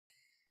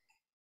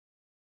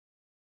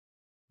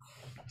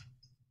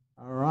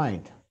All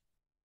right.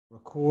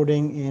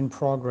 Recording in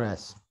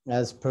progress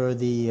as per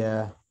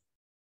the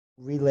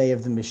relay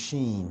of the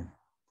machine.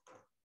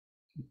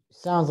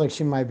 Sounds like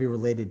she might be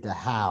related to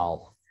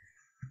Hal.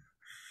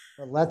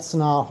 But let's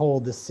not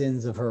hold the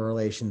sins of her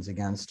relations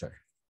against her.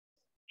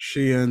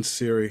 She and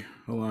Siri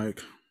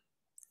alike.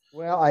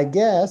 Well, I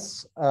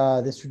guess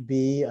this would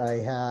be, I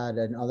had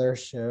another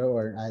show,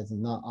 or it's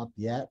not up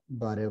yet,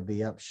 but it'll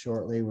be up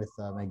shortly with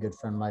my good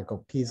friend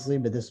Michael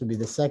Kungl. But this would be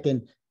the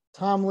second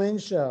Tom Lynn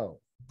show,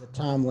 the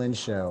Tom Lynn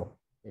show,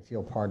 if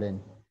you'll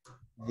pardon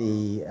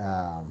the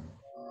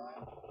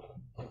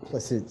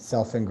implicit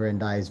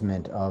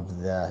self-aggrandizement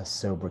of the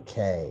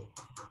sobriquet.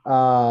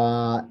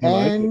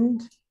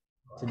 And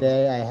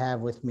today I have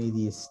with me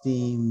the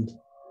esteemed,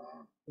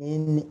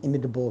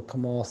 inimitable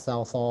Kamal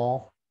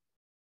Southall.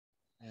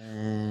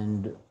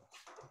 And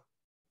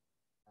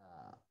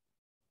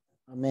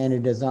a man who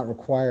does not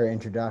require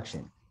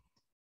introduction.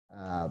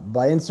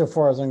 But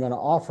insofar as I'm going to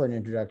offer an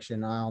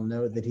introduction, I'll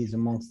note that he's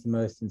amongst the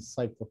most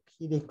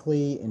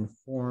encyclopedically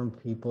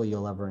informed people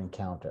you'll ever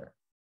encounter.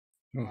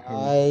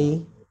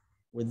 I,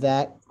 with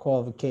that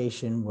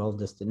qualification, will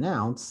just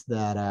announce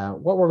that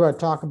what we're going to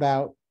talk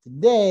about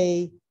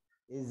today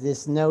is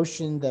this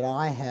notion that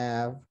I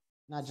have,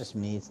 not just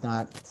me, it's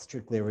not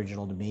strictly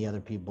original to me,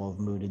 other people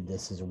have mooted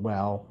this as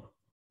well.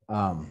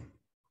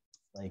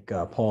 Like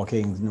Paul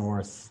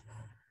Kingsnorth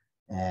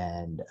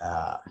and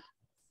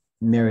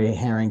Mary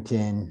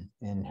Harrington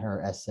in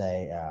her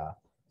essay,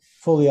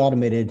 Fully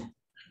Automated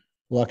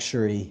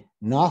Luxury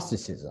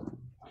Gnosticism,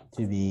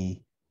 to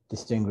be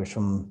distinguished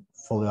from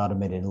fully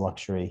automated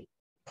luxury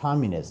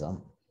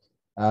communism.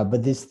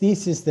 But this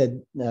thesis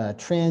that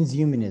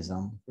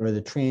transhumanism, or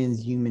the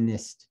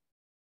transhumanist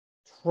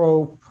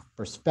trope,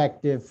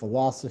 perspective,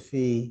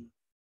 philosophy,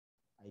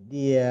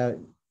 idea,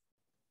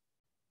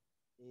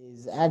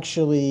 is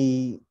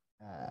actually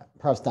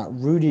perhaps not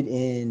rooted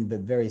in, but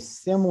very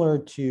similar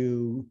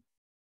to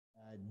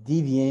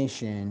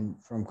deviation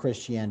from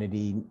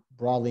Christianity,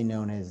 broadly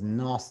known as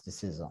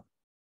Gnosticism.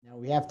 Now,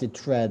 we have to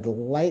tread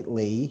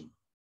lightly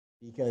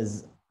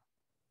because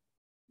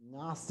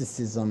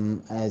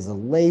Gnosticism as a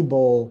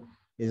label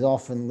is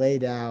often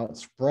laid out,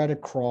 spread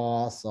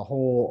across a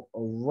whole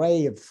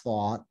array of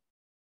thought,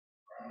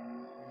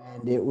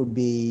 and it would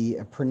be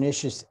a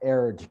pernicious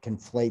error to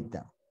conflate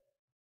them.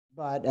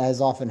 But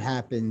as often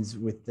happens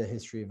with the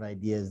history of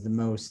ideas, the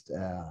most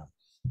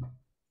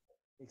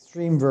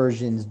extreme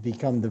versions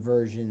become the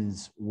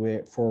versions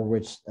for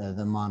which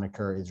the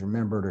moniker is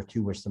remembered, or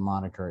to which the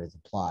moniker is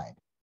applied.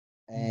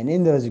 And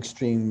in those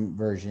extreme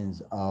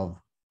versions of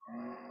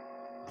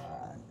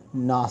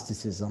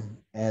Gnosticism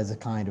as a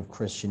kind of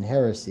Christian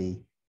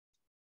heresy,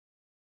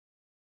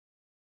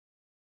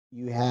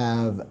 you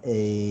have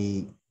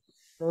a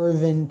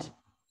fervent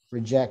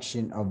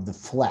rejection of the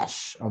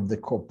flesh, of the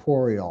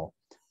corporeal,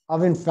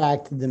 of, in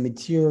fact, the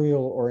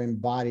material or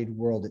embodied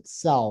world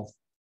itself,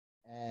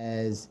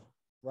 as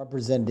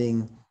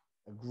representing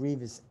a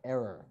grievous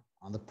error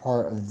on the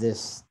part of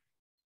this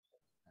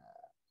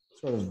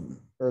sort of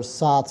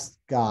ersatz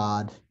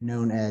god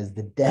known as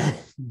the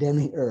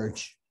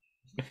demiurge.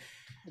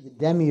 The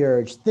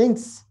demiurge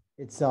thinks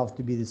itself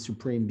to be the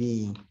supreme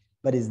being,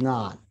 but is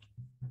not,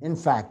 in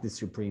fact, the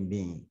supreme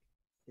being.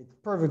 It's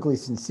perfectly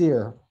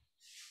sincere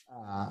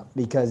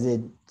because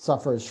it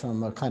suffers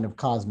from a kind of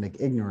cosmic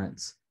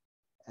ignorance,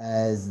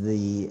 as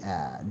the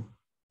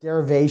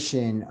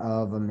derivation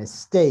of a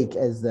mistake,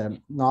 as the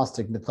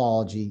Gnostic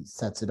mythology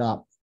sets it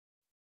up,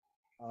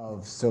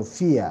 of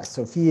Sophia.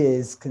 Sophia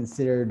is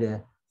considered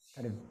a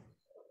kind of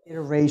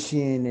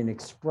iteration and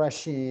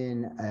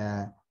expression,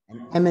 an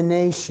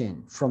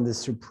emanation from the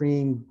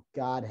supreme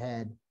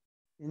Godhead,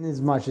 in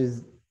as much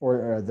as,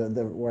 or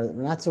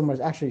not so much,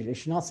 actually, I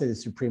should not say the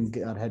supreme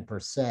Godhead per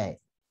se,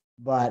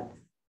 but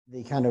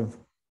the kind of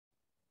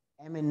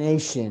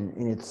emanation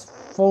in its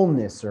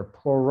fullness, or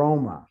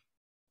pleroma.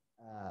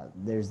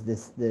 There's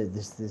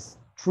this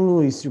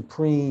truly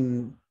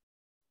supreme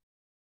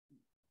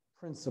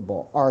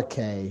principle,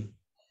 arche,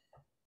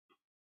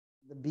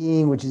 the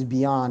being which is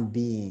beyond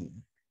being,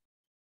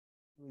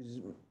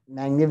 whose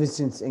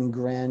magnificence and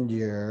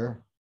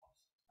grandeur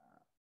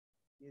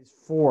is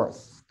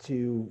forth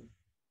to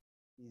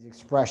these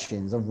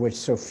expressions, of which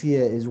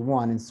Sophia is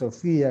one. And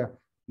Sophia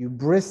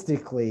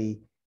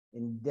hubristically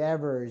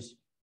endeavors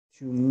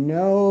to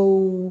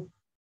know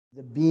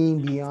the being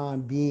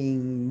beyond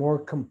being more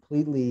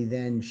completely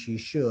than she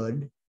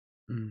should,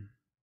 through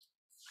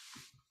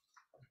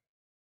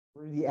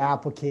the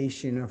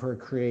application of her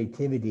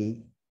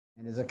creativity.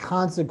 And as a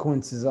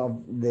consequence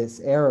of this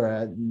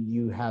era,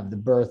 you have the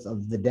birth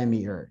of the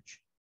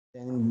demiurge,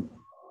 and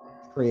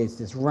creates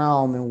this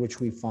realm in which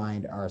we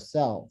find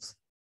ourselves.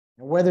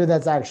 And whether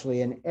that's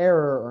actually an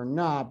error or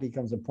not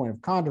becomes a point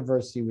of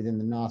controversy within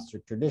the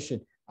Gnostic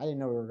tradition. I didn't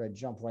know we were going to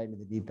jump right into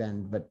the deep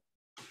end, but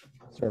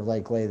sort of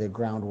like lay the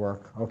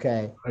groundwork.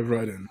 Okay. I've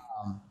read in.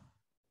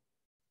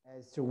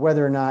 As to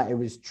whether or not it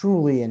was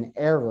truly an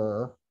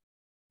error,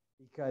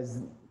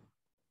 because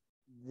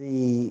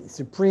the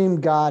supreme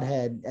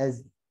Godhead,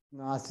 as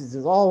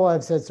Gnosticism, all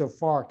I've said so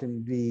far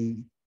can be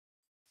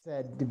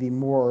said to be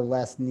more or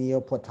less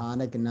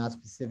Neoplatonic and not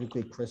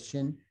specifically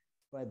Christian.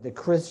 But the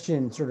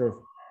Christian sort of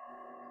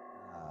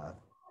uh,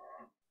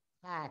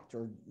 tact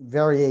or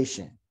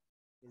variation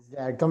is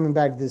that coming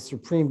back to the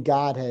supreme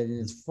Godhead in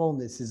its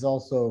fullness is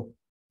also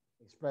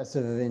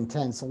expressive of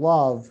intense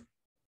love,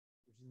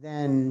 which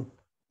then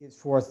gives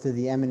forth to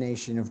the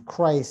emanation of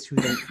Christ, who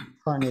then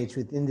incarnates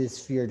within this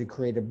sphere to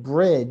create a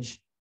bridge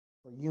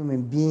for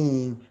human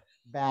being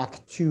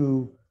back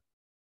to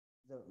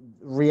the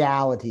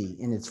reality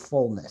in its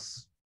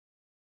fullness.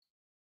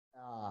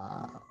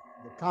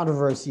 The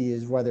controversy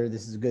is whether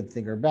this is a good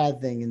thing or a bad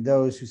thing, and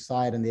those who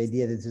side on the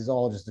idea that this is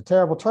all just a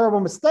terrible, terrible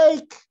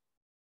mistake,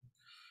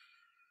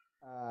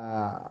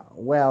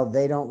 well,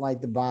 they don't like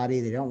the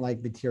body, they don't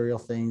like material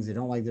things, they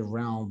don't like the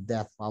realm of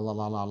death, la la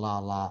la la la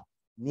la.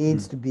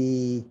 Needs to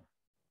be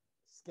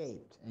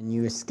escaped, and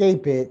you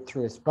escape it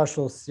through a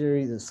special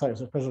series, a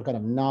special kind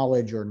of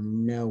knowledge or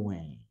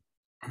knowing.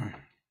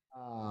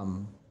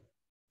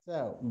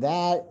 So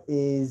that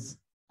is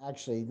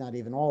actually not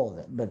even all of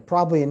it, but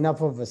probably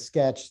enough of a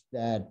sketch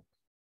that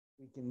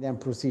we can then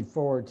proceed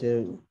forward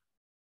to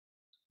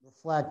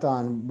reflect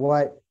on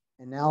what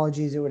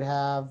analogies it would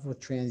have with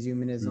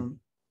transhumanism.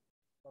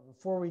 But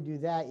before we do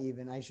that,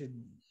 even I've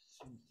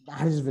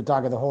just been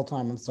talking the whole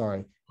time. I'm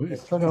sorry.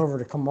 Let's turn it over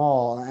to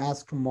Kamal and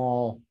ask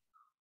Kamal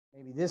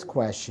maybe this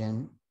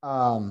question.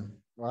 I'll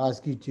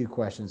ask you two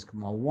questions,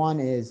 Kamal. One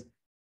is,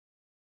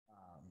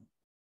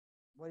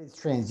 what is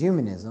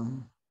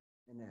transhumanism?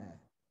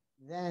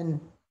 And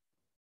then,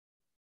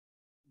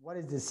 what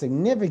is the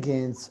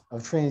significance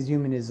of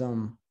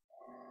transhumanism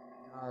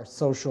in our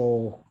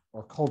social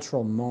or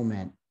cultural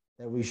moment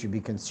that we should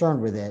be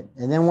concerned with it?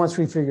 And then once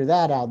we figure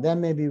that out,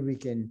 then maybe we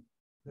can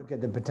look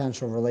at the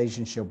potential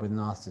relationship with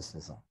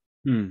Gnosticism.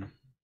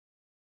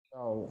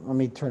 So let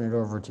me turn it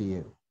over to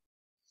you.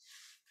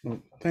 Well,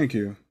 thank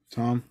you,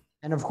 Tom.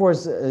 And of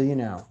course,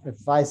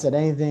 if I said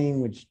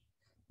anything which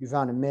you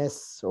found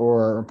amiss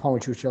or upon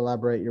which you should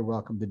elaborate, you're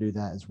welcome to do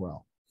that as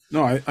well.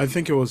 No, I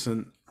think it was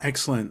an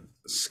excellent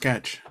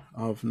sketch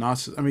of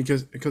Gnosticism. I mean,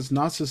 because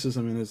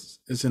Gnosticism is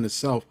in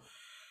itself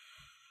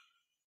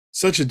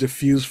such a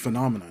diffuse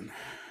phenomenon.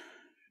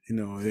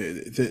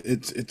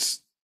 It's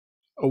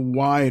a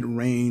wide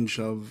range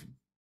of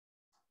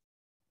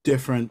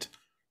different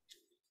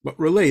but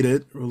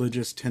related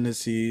religious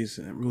tendencies,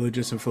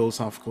 religious and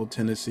philosophical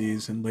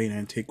tendencies in late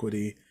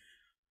antiquity,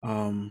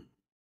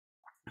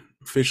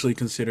 officially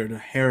considered a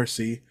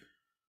heresy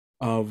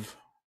of,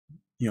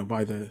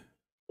 by the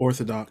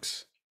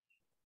Orthodox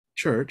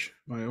Church,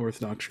 by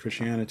Orthodox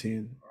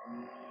Christianity,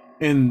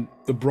 in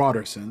the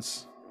broader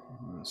sense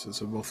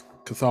of both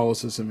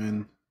Catholicism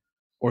and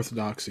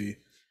Orthodoxy,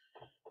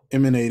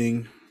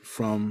 emanating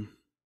from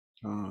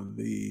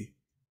the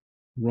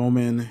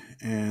Roman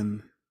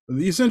and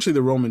essentially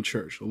the Roman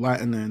Church,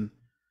 Latin and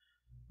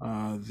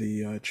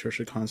the Church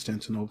of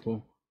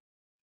Constantinople.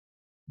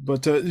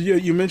 But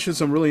you mentioned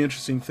some really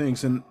interesting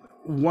things, and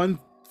one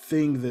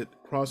thing that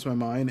crossed my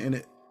mind, and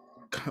it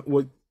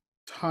what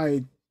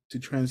tied to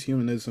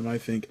transhumanism, I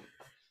think,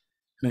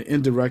 in an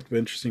indirect but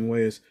interesting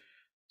way, is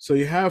so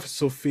you have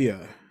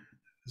Sophia,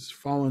 this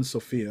fallen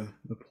Sophia,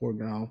 the poor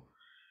gal,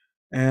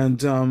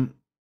 and I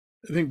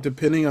think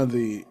depending on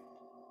the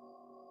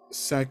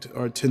sect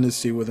or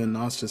tendency within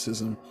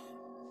Gnosticism,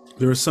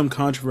 there is some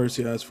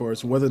controversy as far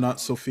as whether or not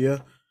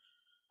Sophia,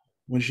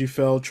 when she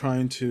fell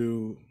trying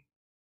to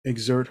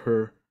exert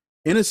her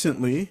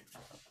innocently,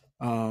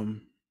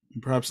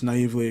 perhaps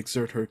naively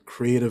exert her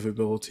creative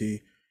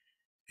ability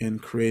in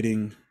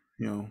creating,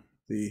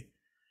 the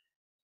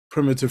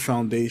primitive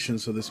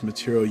foundations of this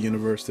material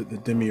universe that the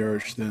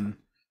demiurge then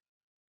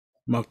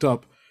mucked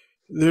up.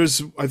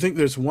 I think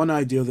there's one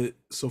idea that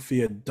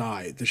Sophia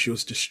died, that she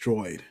was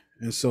destroyed.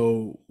 And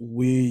so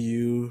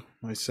you,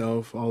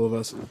 myself, all of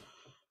us,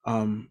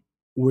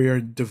 we are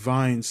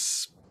divine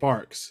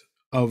sparks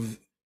of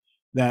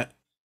that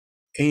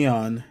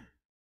aeon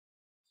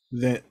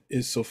that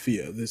is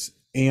Sophia, this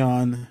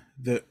aeon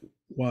that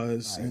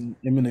was an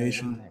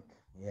emanation.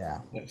 Yeah.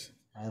 Yes.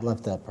 I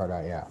left that part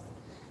out. Yeah.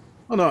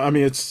 Oh no,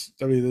 it's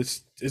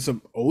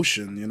an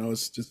ocean,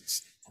 it's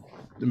just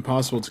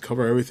impossible to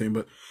cover everything,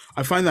 but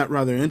I find that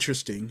rather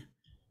interesting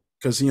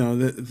because,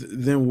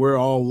 then we're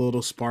all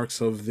little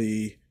sparks of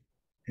the,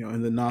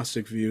 in the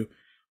Gnostic view,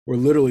 we're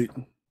literally,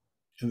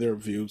 in their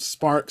view,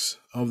 sparks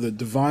of the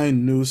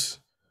divine nous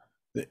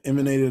that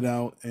emanated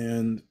out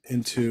and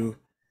into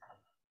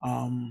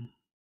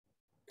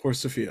poor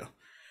Sophia.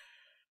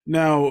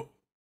 Now,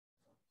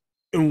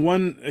 in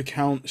one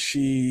account,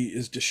 she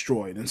is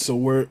destroyed, and so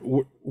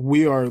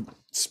we are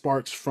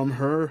sparks from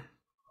her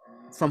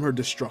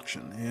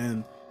destruction,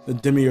 and the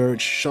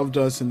demiurge shoved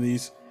us in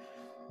these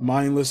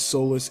mindless,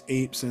 soulless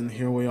apes, and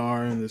here we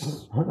are in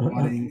this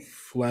rotting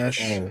flesh.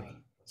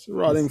 It's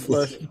rotting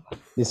flesh.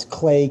 This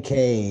clay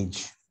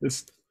cage.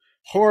 This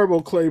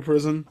horrible clay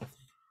prison.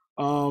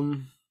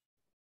 And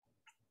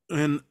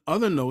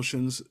other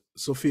notions,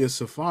 Sophia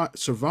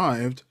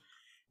survived,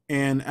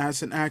 and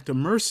as an act of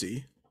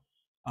mercy,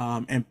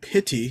 and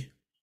pity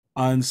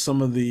on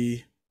some of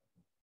the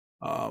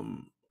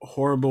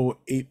horrible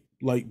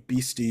ape-like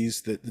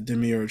beasties that the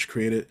demiurge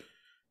created,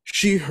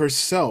 she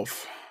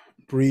herself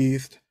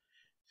breathed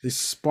this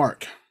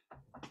spark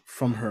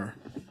from her,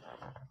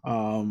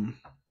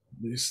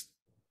 these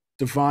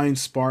divine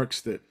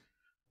sparks that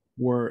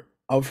were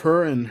of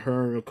her, and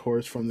her, of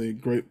course, from the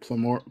great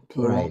Right.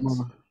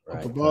 pleroma up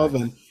Right. above,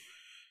 Correct.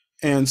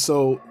 and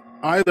so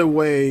either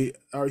way,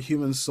 our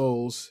human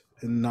souls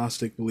in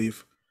Gnostic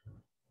belief,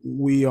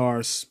 we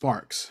are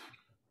sparks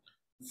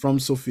from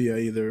Sophia,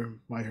 either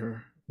by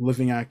her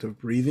living act of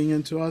breathing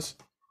into us,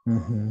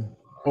 Mm-hmm.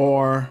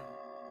 or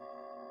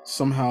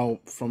somehow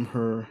from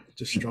her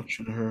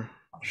destruction, her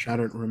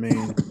shattered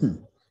remains.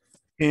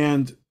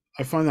 And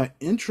I find that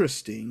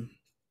interesting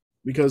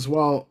because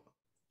while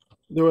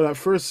there would at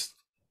first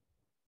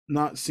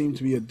not seem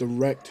to be a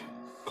direct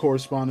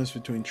correspondence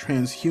between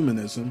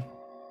transhumanism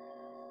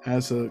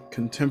as a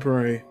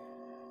contemporary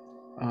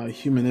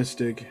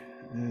humanistic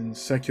and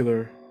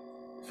secular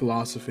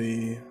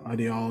philosophy,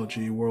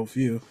 ideology,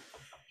 worldview,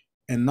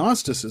 and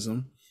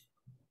Gnosticism,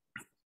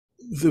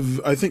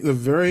 I think the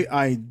very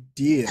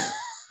idea,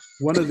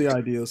 one of the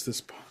ideas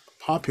that's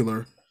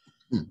popular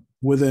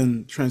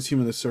within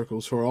transhumanist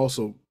circles, who are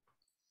also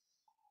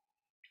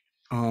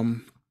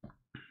um,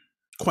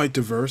 quite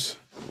diverse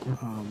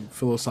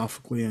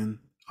philosophically and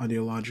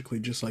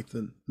ideologically, just like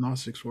the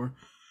Gnostics were.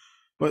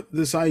 But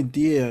this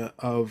idea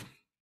of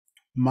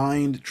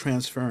mind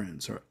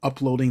transference, or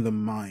uploading the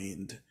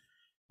mind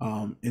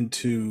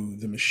into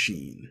the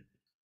machine,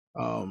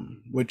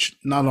 which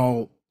not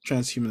all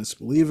transhumanists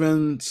believe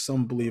in.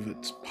 Some believe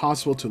it's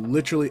possible to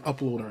literally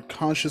upload our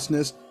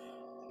consciousness,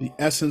 the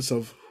essence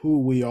of who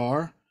we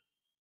are,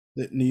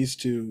 that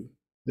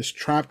is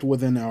trapped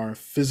within our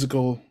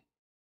physical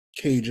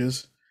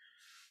cages,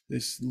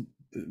 this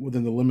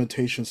within the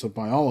limitations of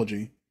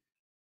biology,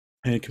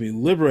 and it can be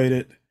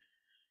liberated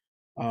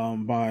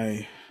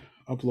by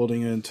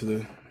uploading it into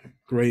the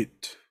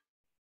great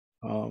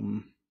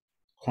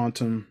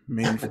quantum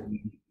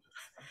mainframe.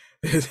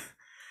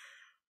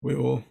 We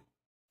will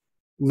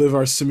live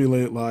our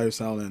simulated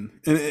lives out in,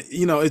 and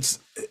it's.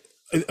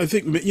 I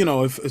think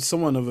if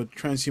someone of a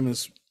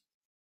transhumanist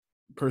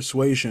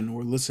persuasion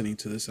were listening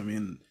to this, I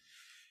mean,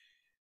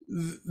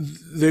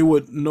 they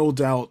would no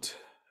doubt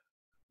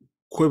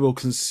quibble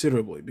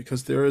considerably,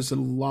 because there's a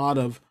lot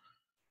of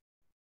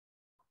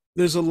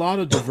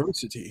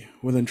diversity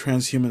within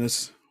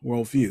transhumanist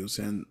worldviews,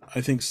 and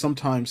I think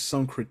sometimes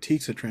some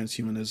critiques of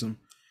transhumanism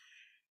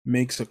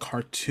makes a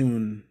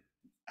cartoon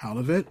out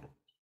of it.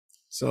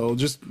 So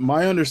just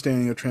my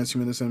understanding of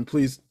transhumanism,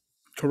 please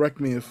correct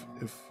me if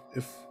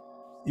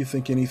you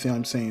think anything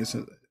I'm saying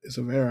is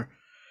of error.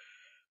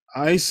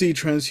 I see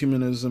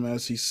transhumanism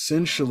as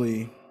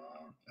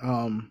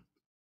um,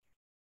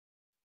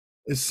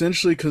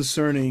 essentially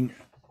concerning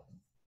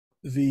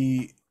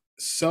the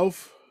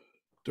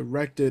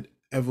self-directed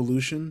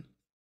evolution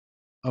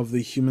of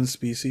the human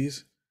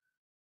species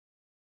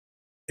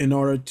in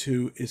order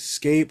to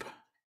escape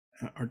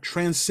or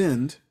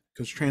transcend,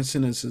 because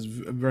transcendence is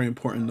a very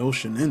important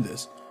notion in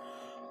this.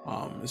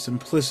 It's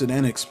implicit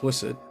and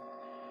explicit,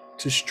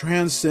 to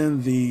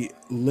transcend the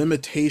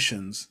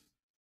limitations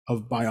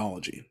of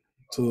biology.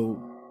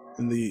 So,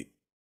 in the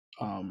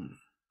um,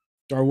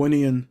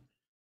 Darwinian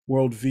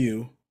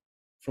worldview,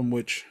 from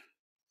which,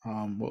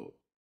 well,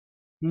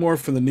 more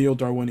from the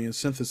neo-Darwinian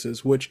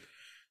synthesis, which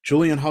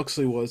Julian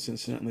Huxley was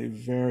incidentally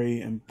very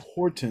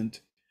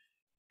important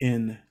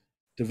in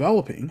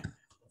developing,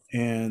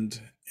 and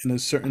in a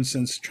certain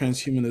sense,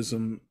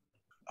 transhumanism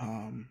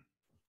um,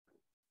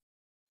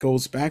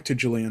 goes back to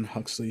Julian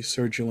Huxley,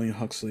 Sir Julian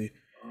Huxley,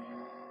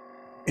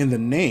 in the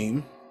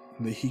name.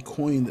 He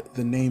coined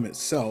the name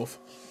itself,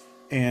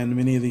 and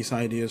many of these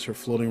ideas are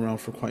floating around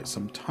for quite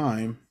some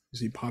time. You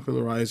see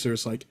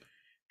popularizers like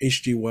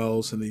H.G.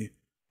 Wells in the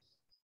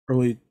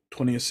early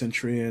 20th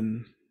century,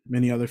 and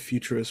many other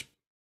futurists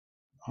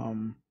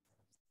um,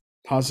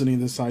 positing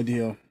this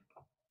idea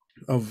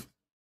of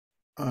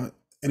an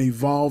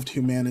evolved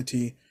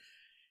humanity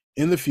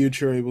in the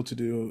future able to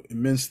do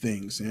immense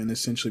things and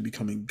essentially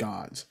becoming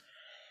gods.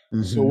 So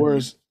Mm-hmm.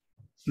 whereas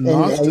And I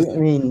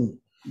Gnosticism, mean,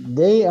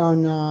 they are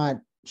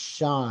not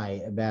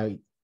shy about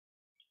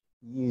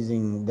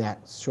using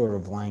that sort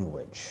of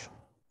language.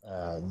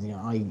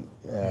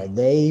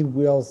 They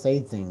will say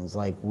things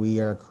like, "We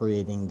are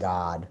creating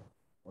God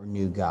or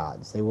new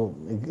gods." They will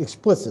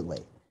explicitly.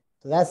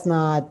 So that's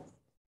not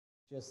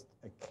just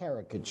a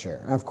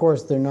caricature. Of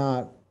course, they're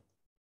not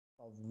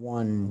of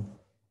one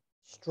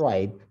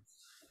stripe,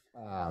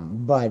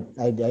 but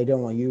I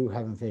don't want you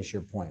haven't finished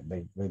your point,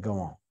 but go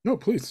on. no,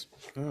 please.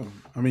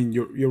 I mean,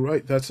 you're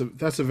right. That's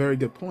a very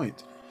good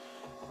point.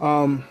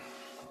 Um,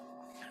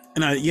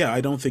 and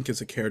I don't think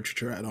it's a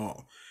caricature at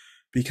all,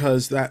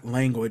 because that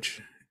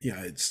language,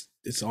 yeah,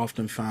 it's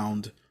often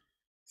found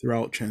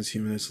throughout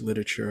transhumanist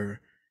literature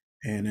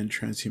and in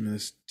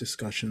transhumanist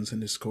discussions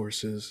and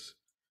discourses.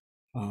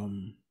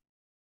 Um,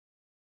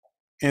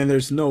 and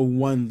there's no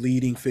one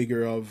leading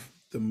figure of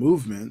the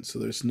movement, so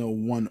there's no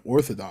one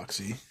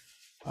orthodoxy.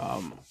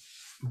 um,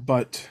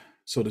 but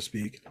so to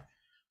speak.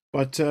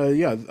 But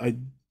yeah, I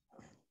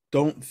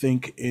don't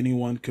think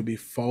anyone could be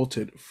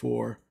faulted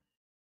for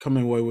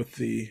coming away with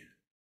the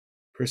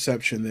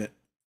perception that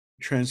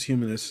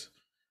transhumanists,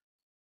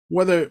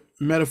 whether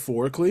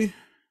metaphorically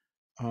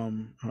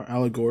or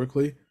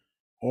allegorically,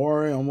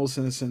 or almost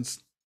in a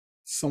sense,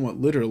 somewhat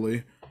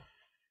literally,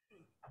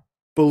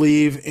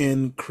 believe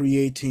in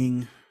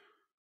creating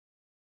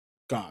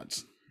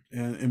gods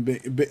and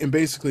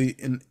basically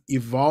in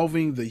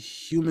evolving the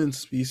human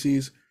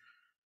species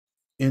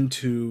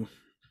into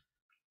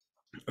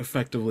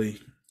effectively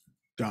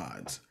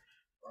gods.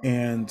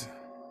 And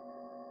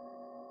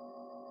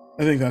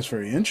I think that's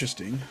very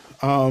interesting.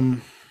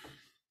 In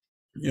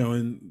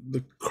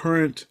the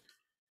current.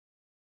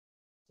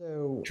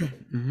 So,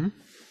 Mm-hmm.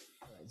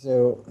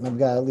 so I've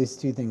got at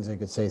least two things I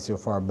could say so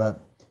far,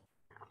 but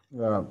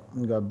I'm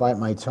gonna bite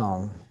my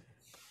tongue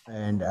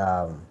and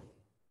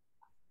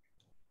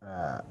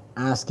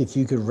ask if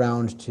you could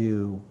round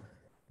to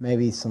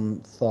maybe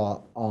some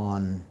thought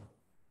on,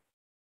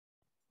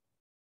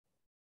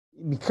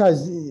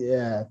 because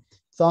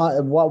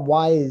thought what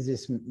why is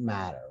this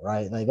matter,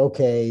 right? Like,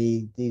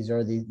 okay, there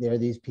are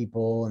these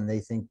people and they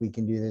think we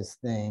can do this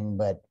thing,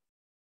 but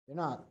there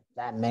are not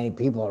that many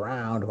people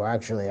around who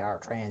actually are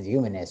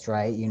transhumanists,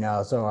 right?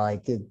 So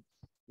like it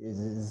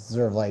is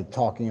sort of like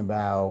talking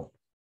about,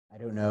 I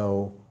don't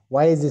know,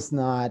 why is this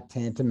not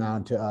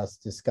tantamount to us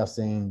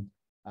discussing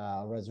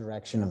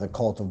resurrection of the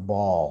cult of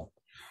Baal,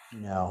 you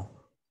know,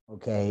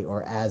 okay,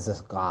 or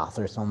Azathoth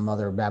or some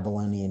other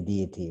Babylonian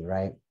deity,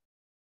 right?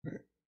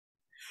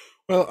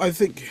 Well, I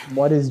think.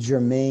 What is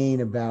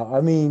germane about?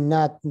 I mean,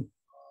 not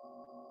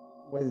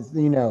with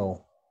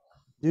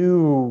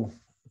due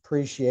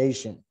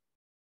appreciation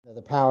that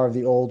the power of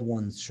the old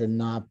ones should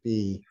not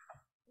be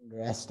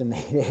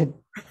underestimated.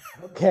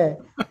 Okay,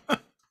 all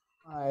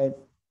right.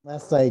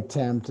 Lest I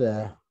attempt.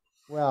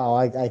 Well,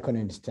 I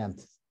couldn't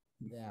attempt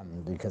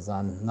them because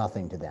I'm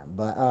nothing to them.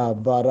 But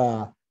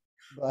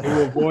We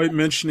will avoid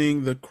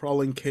mentioning the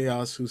crawling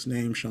chaos whose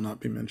name shall not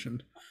be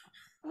mentioned,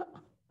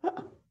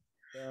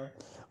 so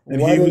and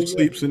he what who is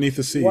sleeps beneath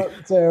the sea.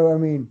 what? So I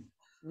mean,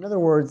 in other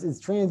words,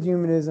 is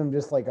transhumanism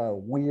just like a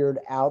weird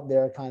out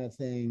there kind of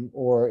thing,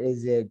 or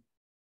is it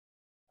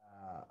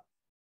uh,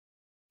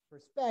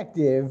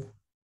 perspective,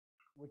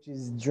 which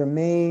is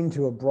germane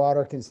to a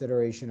broader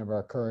consideration of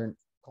our current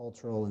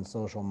cultural and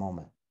social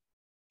moment?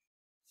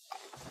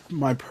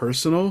 My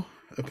personal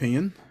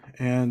opinion,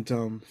 and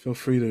feel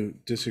free to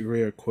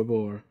disagree or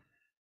quibble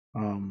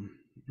um,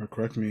 or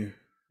correct me.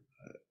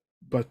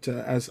 But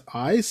as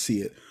I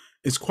see it,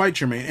 it's quite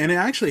germane, and it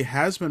actually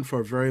has been for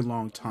a very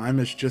long time.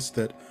 It's just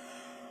that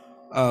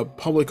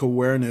public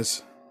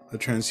awareness of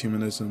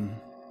transhumanism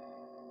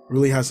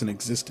really hasn't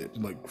existed.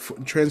 Like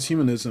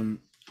transhumanism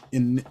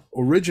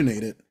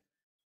originated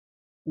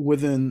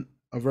within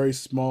a very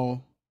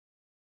small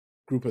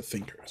group of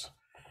thinkers.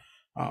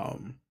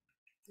 Um,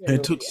 and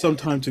it So took some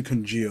time to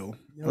congeal.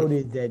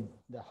 noted that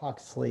the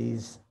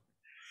Huxleys,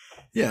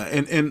 Yeah,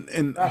 and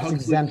perhaps Huxley.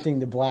 exempting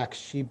the black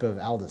sheep of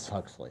Aldous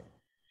Huxley.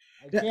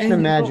 I Yeah, can't and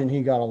imagine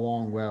he got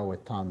along well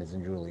with Thomas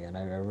and Julian.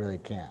 I really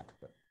can't.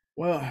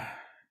 well,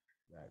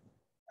 But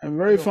I'm I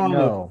very don't fond of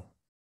know.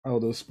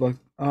 Aldous, but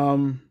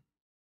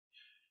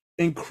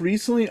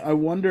increasingly I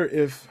wonder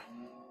if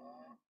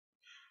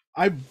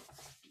I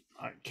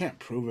I can't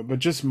prove it, but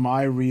just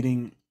my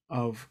reading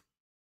of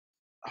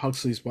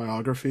Huxley's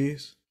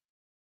biographies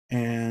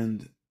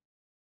and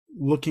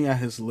looking at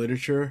his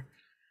literature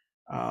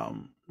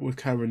with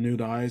kind of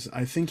renewed eyes,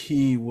 I think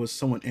he was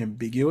somewhat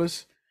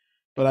ambiguous,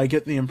 but I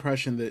get the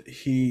impression that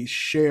he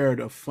shared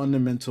a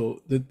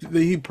fundamental, that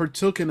he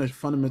partook in a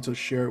fundamental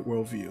shared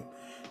worldview,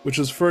 which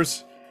was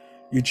first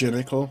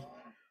eugenical,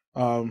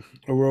 a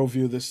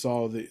worldview that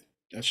saw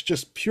that's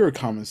just pure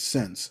common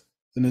sense,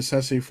 the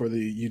necessity for the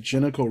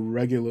eugenical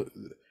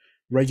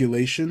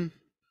regulation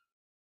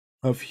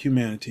of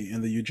humanity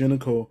and the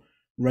eugenical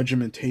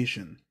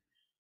regimentation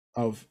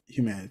of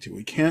humanity.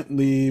 We can't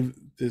leave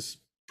this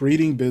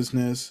breeding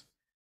business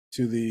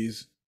to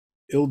these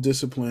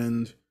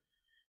ill-disciplined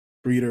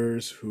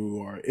breeders who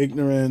are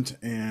ignorant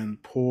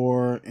and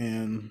poor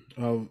and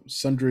of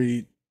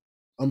sundry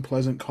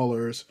unpleasant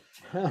colors.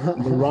 The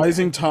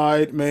rising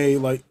tide may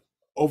like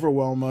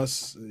overwhelm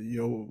us.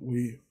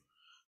 The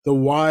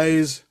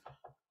wise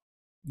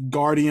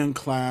guardian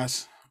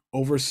class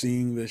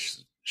overseeing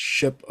this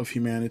ship of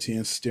humanity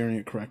and steering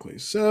it correctly.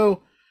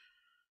 So,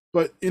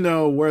 but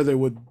where they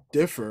would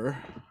differ,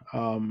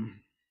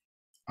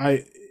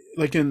 I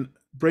like in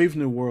Brave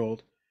New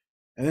World,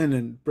 and then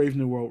in Brave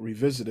New World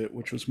Revisited,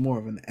 which was more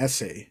of an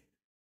essay,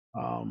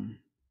 um,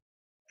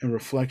 and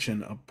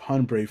reflection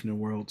upon Brave New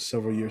World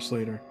several years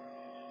later,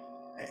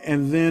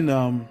 and then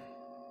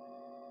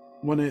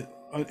when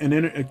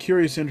a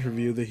curious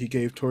interview that he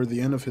gave toward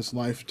the end of his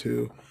life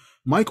to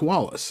Mike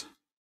Wallace.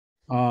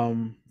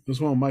 It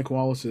was one of Mike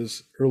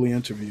Wallace's early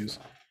interviews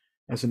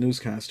as a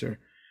newscaster,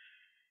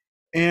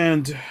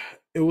 and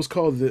it was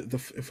called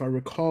the if I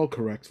recall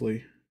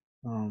correctly,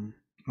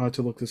 I had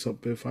to look this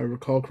up. But if I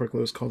recall correctly,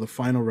 it was called the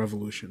Final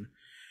Revolution,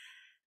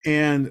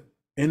 And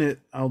in it,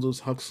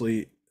 Aldous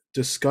Huxley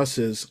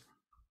discusses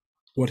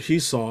what he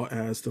saw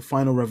as the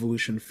final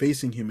revolution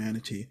facing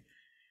humanity,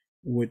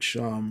 which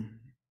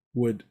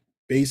would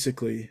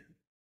basically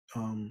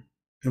um,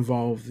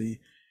 involve the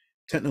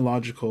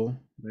technological,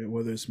 right,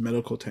 whether it's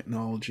medical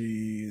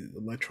technology,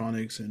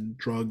 electronics, and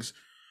drugs,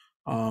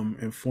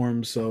 and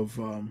forms of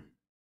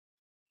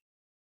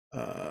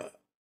uh,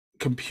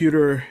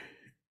 computer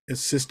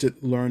assisted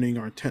learning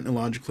or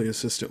technologically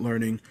assisted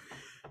learning,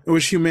 in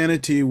which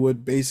humanity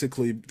would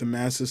basically, the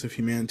masses of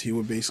humanity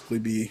would basically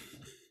be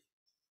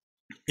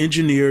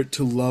engineered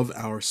to love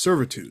our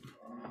servitude.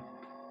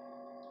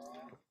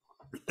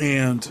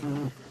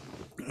 And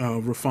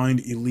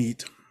refined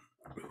elite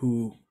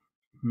who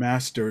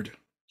mastered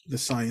the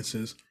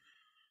sciences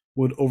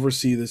would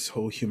oversee this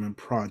whole human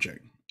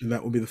project. And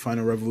that would be the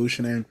final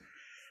revolution. And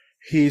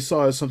he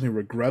saw it as something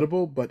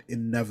regrettable but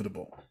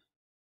inevitable.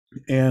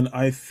 And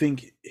I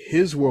think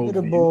his worldview,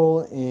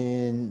 Inevitable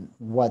in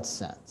what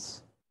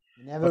sense?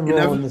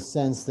 Inevitable in the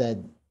sense that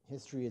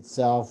history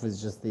itself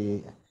is just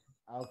the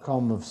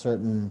outcome of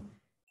certain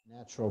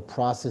natural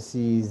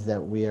processes that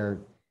we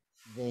are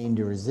vain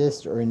to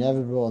resist, or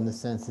inevitable in the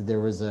sense that there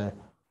was a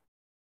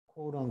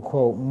quote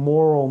unquote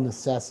moral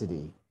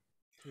necessity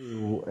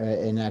to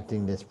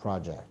enacting this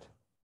project.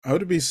 I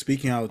would be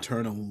speaking out of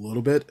turn a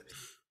little bit.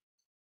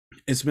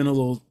 It's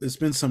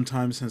been some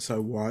time since I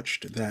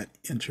watched that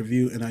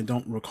interview and I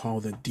don't recall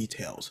the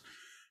details.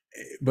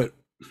 But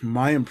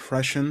my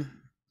impression,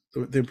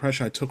 the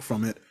impression I took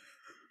from it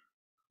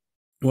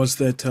was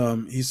that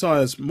he saw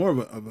as more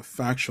of a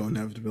factual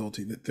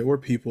inevitability, that there were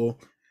people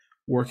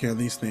working on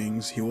these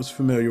things. He was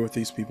familiar with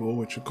these people,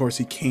 which of course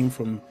he came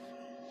from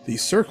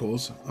these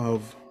circles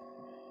of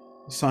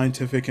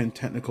scientific and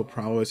technical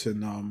prowess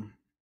and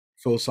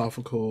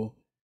philosophical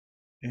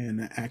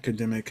and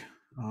academic,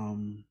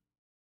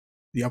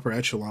 the upper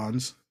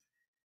echelons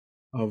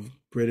of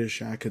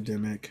British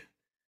academic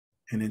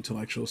and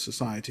intellectual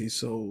society.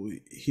 So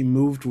he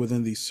moved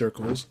within these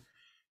circles.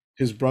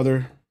 His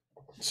brother,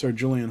 Sir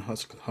Julian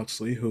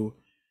Huxley, who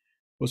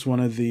was one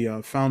of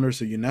the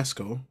founders of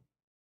UNESCO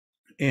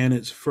and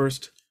its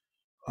first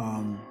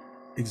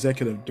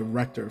executive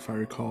director, if I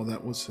recall,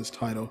 that was his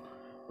title.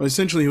 But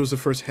essentially, he was the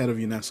first head of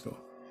UNESCO.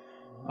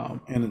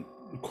 And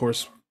of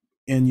course,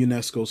 in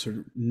UNESCO's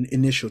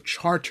initial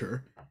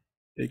charter,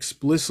 it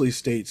explicitly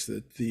states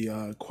that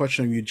the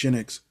question of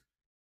eugenics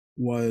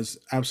was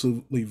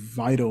absolutely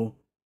vital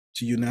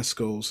to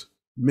UNESCO's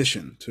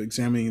mission to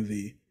examining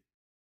the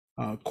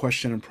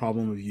question and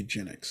problem of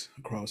eugenics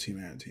across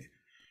humanity.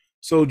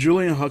 So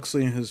Julian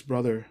Huxley and his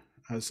brother,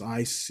 as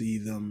I see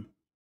them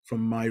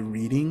from my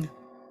reading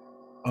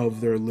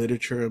of their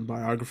literature and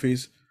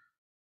biographies,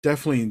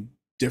 definitely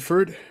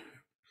differed,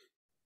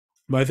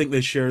 but I think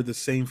they shared the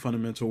same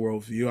fundamental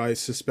worldview. I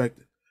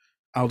suspect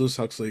Aldous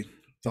Huxley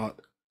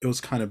thought it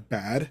was kind of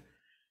bad,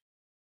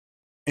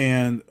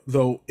 and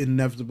though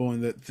inevitable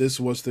in that this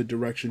was the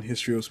direction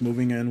history was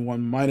moving in,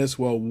 one might as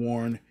well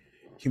warn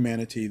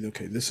humanity,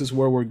 okay, this is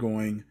where we're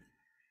going.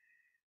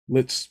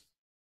 Let's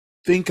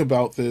think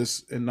about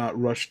this and not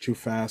rush too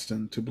fast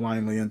and too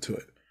blindly into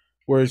it.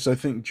 Whereas I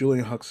think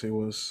Julian Huxley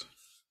was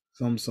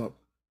thumbs up.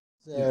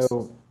 So, yes.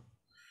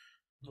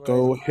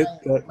 Go hit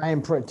that.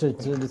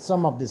 To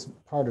sum up this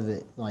part of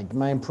it, like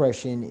my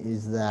impression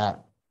is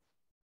that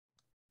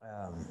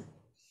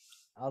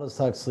Aldous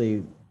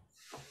Huxley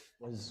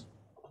was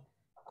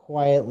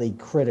quietly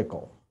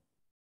critical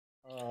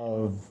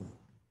of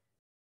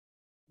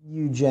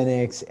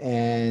eugenics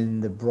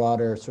and the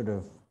broader sort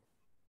of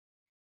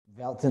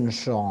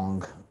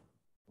Weltanschauung,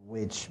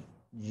 which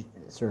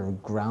sort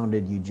of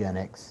grounded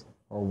eugenics,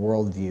 or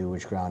worldview,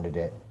 which grounded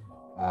it.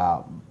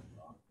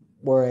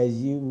 Whereas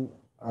you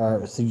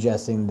are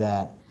suggesting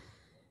that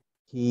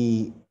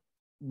he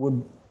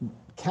would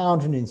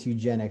countenance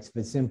eugenics,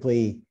 but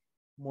simply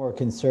more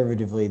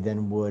conservatively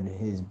than would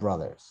his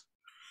brothers.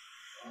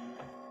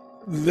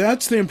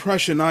 That's the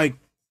impression I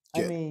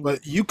get. I mean,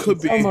 but you could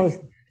be almost,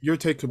 your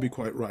take could be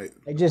quite right.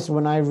 I just,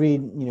 when I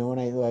read,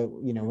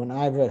 when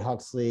I've read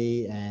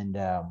Huxley and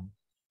Brave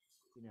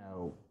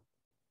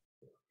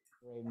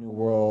New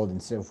World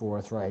and so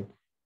forth, right?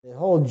 The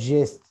whole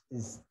gist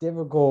is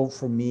difficult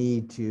for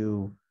me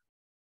to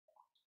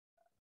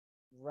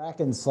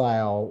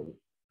reconcile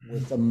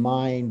with a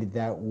mind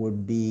that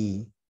would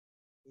be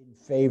in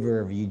favor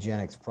of a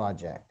eugenics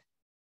project,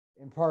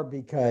 in part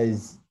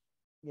because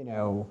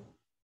you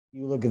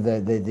look at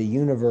the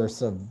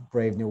universe of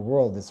Brave New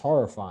World is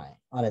horrifying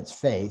on its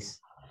face.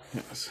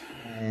 Yes.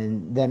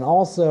 And then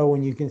also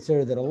when you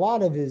consider that a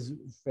lot of his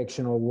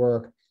fictional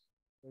work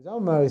is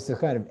almost a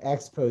kind of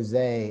expose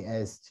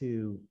as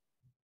to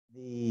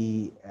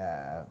the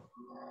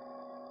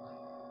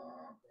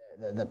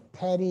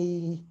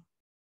petty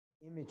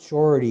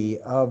immaturity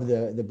of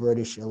the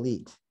British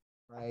elite,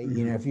 right?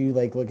 Mm-hmm. If you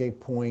look at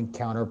Point,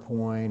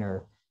 Counterpoint,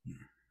 or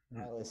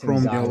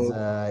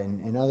Zaza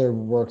and other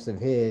works of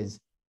his,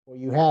 what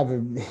you have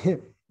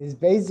is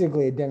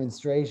basically a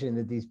demonstration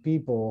that these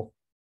people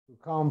who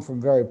come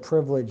from very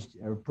privileged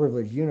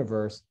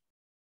universe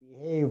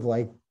behave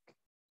like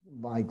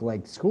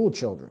like school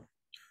children.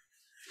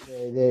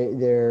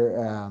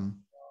 They're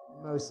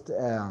most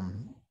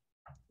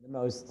the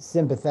most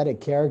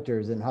sympathetic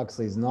characters in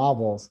Huxley's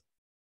novels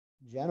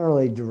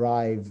generally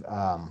derive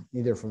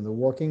either from the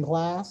working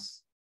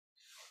class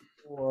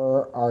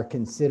or are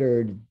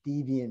considered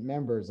deviant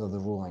members of the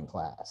ruling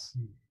class.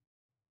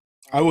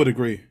 I would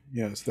agree.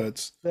 Yes,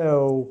 that's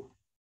so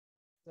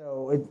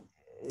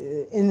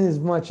in as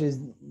much as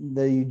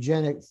the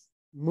eugenics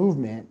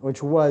movement,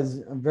 which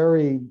was a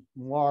very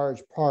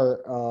large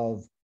part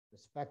of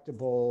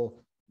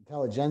respectable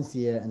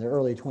intelligentsia in the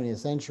early 20th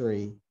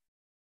century,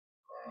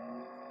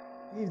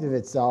 conceived of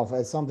itself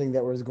as something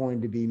that was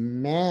going to be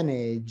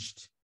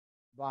managed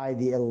by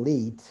the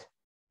elite,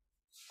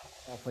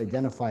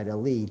 self-identified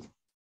elite.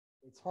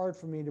 It's hard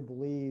for me to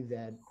believe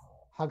that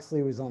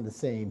Huxley was on the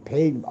same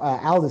page.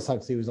 Aldous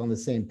Huxley was on the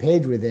same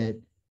page with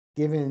it,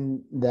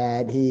 given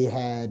that he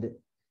had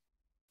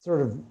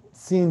sort of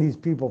seen these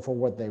people for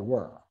what they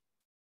were,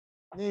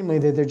 namely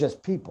that they're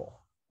just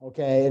people,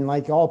 okay, and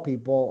like all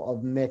people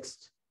of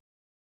mixed,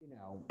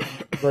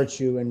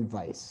 virtue and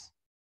vice.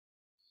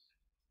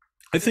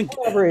 I think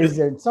However, is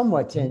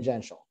somewhat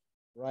tangential,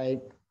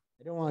 right?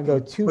 I don't want to go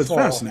too it's far.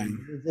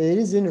 fascinating. It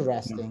is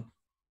interesting,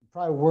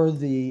 probably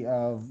worthy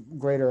of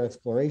greater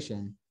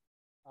exploration.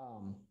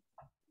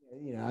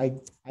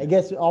 I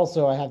guess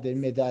also I have to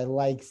admit that I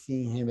like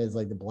seeing him as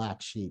like the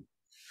black sheep.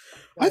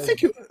 I think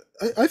he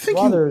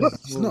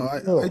was. No,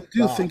 I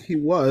do think he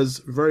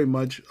was very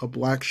much a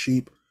black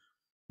sheep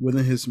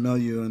within his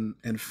milieu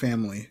and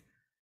family.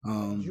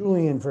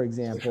 Julian, for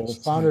example,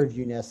 founder of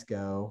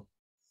UNESCO,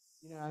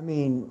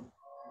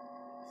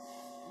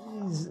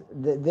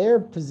 their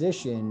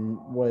position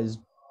was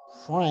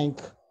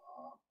frank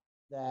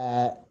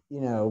that,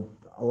 a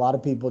lot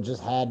of people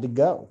just had to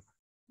go,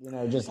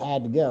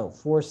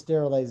 forced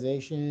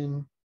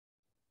sterilization.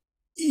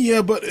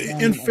 Yeah, but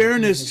in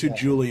fairness to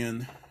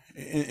Julian,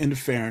 in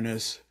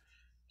fairness,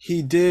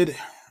 he did.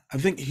 I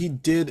think he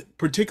did,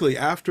 particularly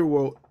after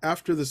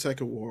the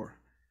Second War.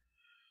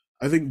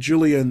 I think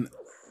Julian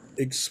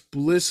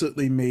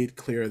explicitly made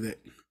clear that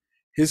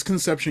his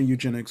conception of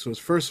eugenics was,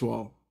 first of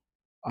all,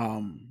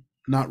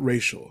 not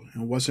racial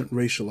and wasn't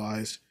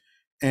racialized,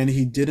 and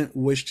he didn't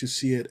wish to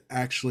see it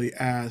actually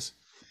as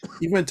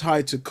even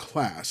tied to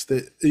class.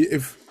 That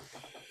if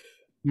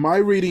my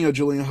reading of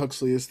Julian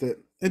Huxley is that,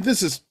 and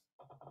this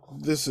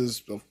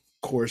is of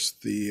course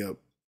the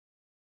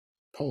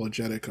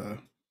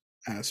apologetica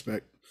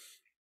aspect,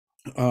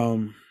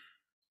 in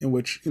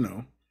which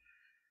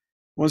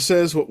one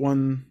says what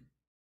one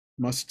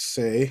must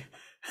say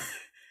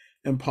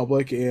in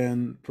public,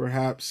 and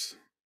perhaps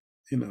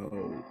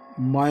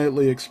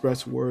mildly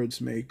expressed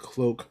words may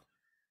cloak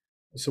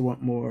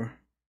somewhat more,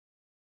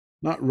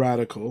 not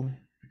radical,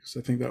 because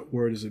I think that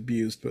word is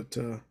abused, but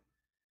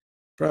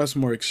perhaps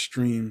more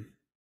extreme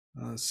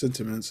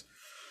sentiments.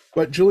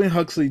 But Julian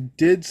Huxley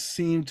did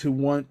seem to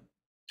want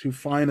to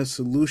find a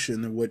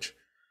solution in which,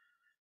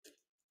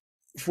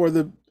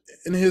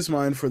 in his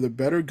mind, for the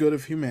better good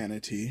of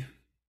humanity,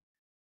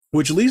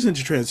 which leads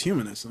into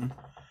transhumanism,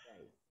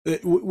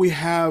 we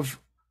have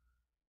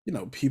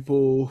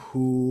people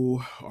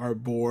who are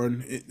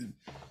born.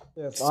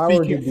 If I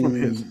were to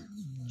be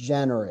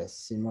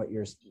generous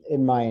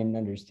in my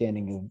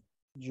understanding of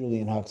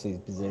Julian Huxley's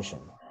position,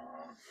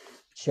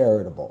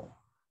 charitable,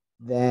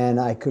 then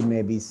I could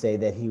maybe say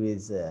that he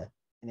was an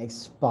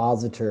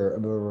expositor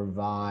of a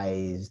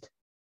revised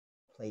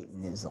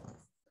Platonism.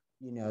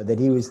 That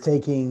he was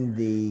taking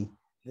the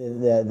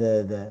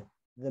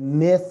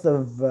myth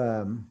of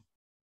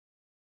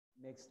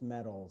mixed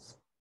metals,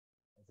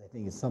 as I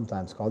think it's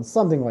sometimes called,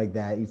 something like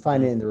that. You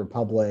find it in the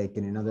Republic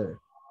and in other.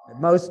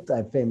 Most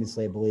I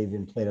famously believe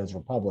in Plato's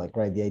Republic,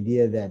 right? The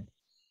idea that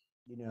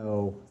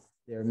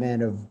there are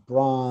men of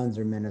bronze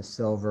or men of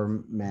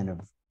silver, men of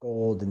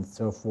gold, and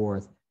so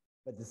forth.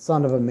 But the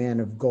son of a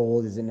man of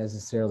gold isn't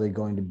necessarily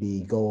going to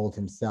be gold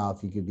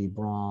himself. He could be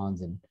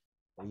bronze and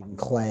even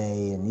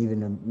clay, and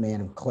even a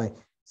man of clay.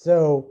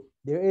 So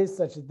there is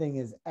such a thing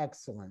as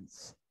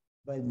excellence,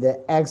 but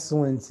the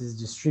excellence is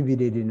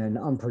distributed in an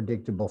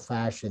unpredictable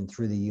fashion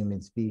through the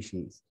human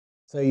species.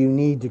 So you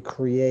need to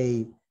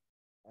create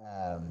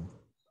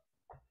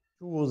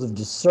tools of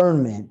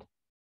discernment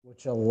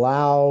which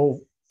allow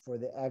for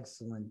the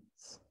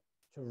excellence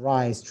to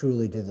rise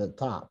truly to the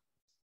top.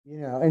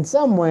 In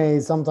some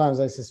ways, sometimes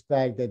I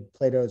suspect that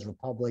Plato's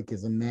Republic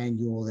is a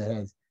manual that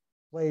has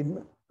played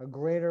a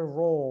greater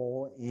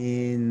role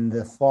in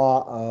the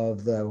thought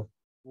of the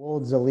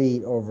world's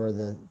elite over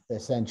the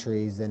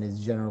centuries than is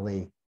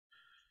generally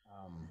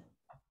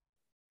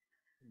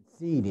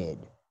conceded.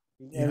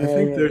 Yeah, I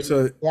think there's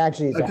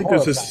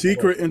a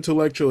secret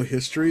intellectual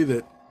history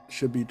that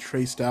should be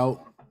traced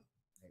out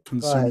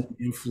concerning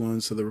the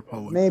influence of the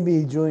Republic.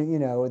 Maybe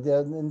Julian,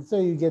 and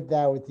so you get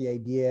that with the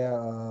idea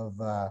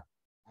of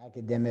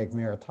academic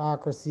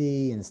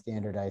meritocracy and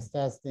standardized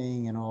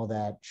testing and all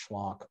that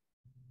schlock,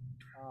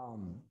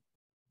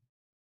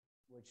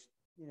 which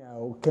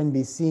can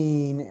be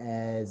seen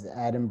as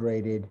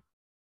adumbrated,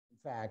 in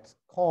fact,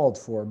 called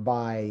for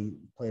by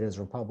Plato's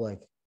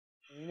Republic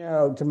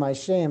To my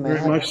shame, I Very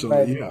haven't much so,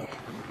 read yeah.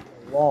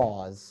 the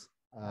Laws,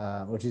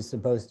 which is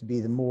supposed to be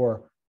the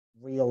more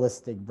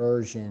realistic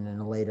version in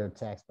a later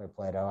text by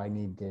Plato. I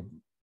need to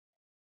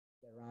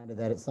get around to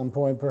that at some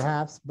point,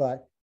 perhaps.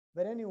 But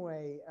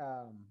anyway,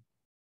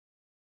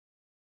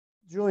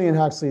 Julian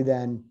Huxley.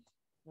 Then,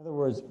 in other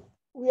words,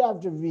 we have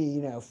to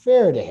be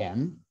fair to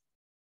him.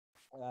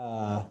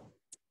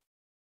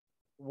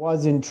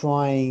 Wasn't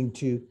trying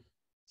to,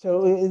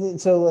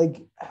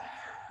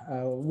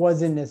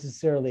 wasn't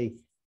necessarily.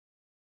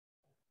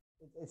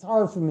 It's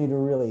hard for me to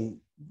really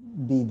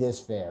be this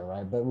fair,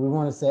 right? But we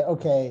want to say,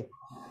 okay,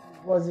 he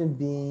wasn't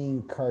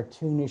being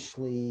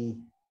cartoonishly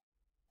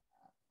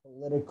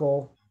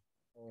political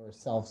or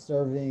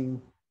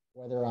self-serving,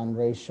 whether on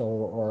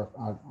racial or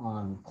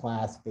on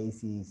class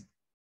bases,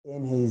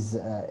 in his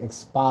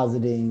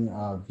expositing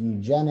of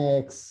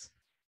eugenics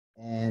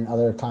and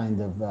other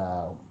kind of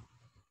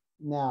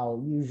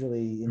now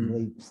usually in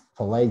least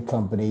polite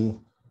company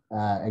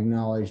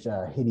acknowledged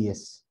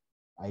hideous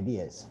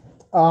ideas.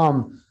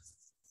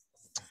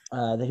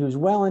 That he was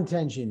well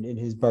intentioned in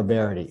his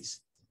barbarities.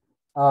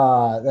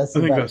 That's I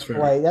think about that's as fair.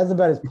 polite. That's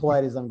about as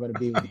polite as I'm going to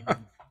be with him.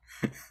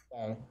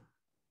 Okay.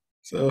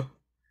 So,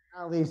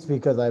 At least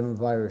because I'm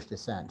of Irish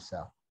descent.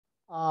 So,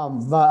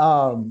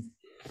 but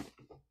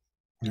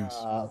yes.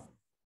 uh,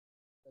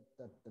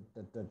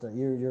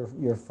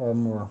 you're far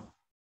more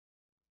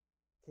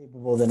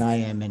capable than I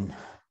am in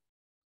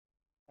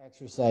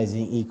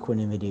exercising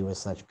equanimity with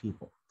such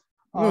people.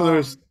 No,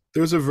 Um,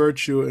 there's a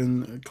virtue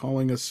in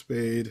calling a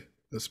spade,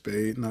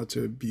 not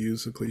to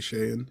abuse a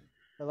cliche and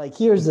but like,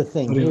 here's the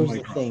thing. putting Here's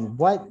like the thing.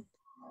 What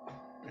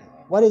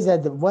is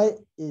that? What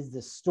is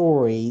the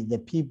story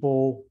that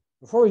people,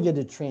 before we get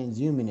to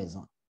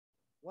transhumanism,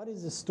 what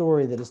is the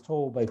story that is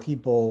told by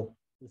people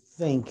who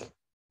think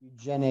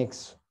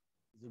eugenics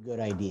is a good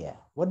idea?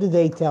 What do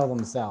they tell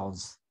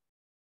themselves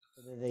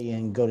so that they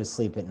can go to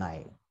sleep at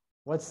night?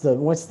 What's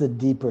the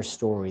deeper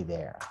story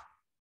there?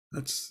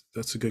 that's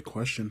a good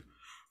question.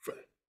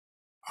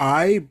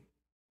 I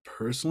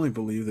personally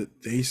believe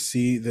that they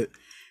see that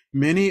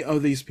many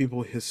of these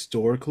people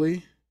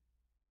historically,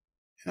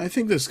 and I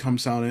think this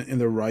comes out in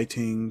their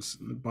writings,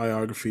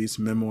 biographies,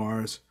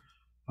 memoirs,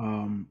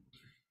 um,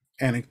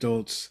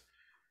 anecdotes,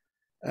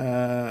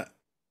 uh,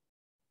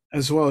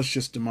 as well as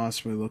just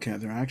demonstrably looking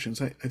at their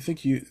actions. I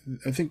think,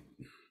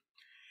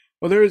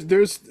 well, there's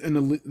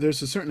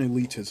a certain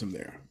elitism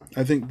there.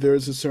 I think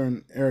there's a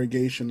certain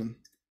arrogation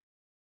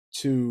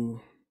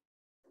to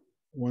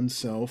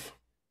oneself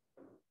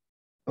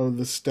of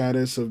the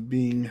status of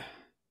being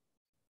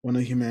one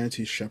of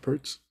humanity's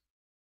shepherds.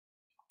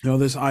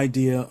 This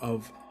idea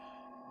of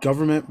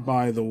government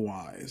by the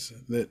wise,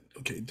 that,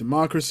 okay,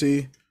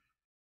 democracy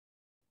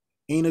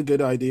ain't a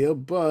good idea,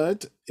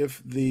 but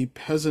if the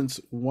peasants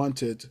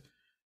want it,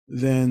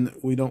 then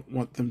we don't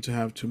want them to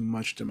have too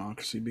much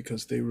democracy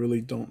because they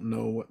really don't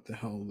know what the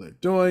hell they're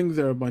doing.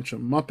 They're a bunch of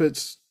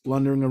muppets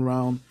blundering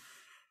around.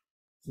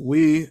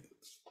 We,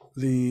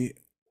 the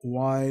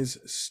wise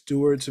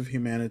stewards of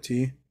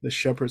humanity, the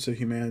shepherds of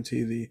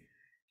humanity, the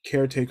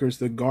caretakers,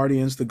 the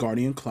guardians, the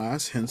guardian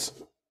class, hence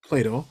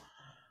Plato,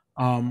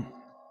 um,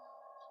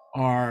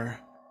 are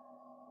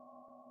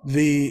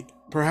the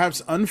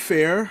perhaps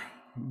unfair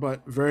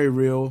but very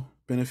real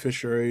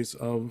beneficiaries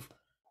of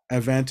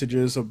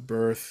advantages of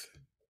birth,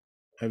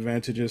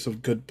 advantages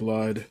of good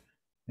blood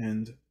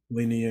and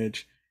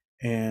lineage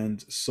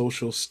and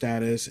social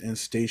status and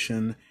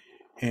station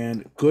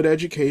and good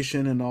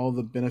education and all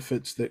the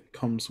benefits that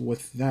comes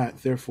with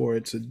that. Therefore,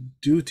 it's a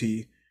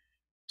duty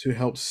to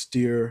help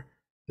steer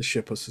the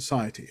ship of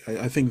society.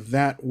 I think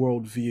that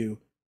worldview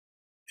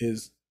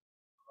is,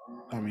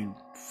 I mean,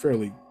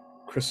 fairly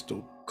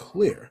crystal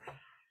clear.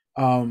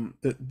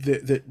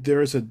 That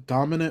there is a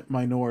dominant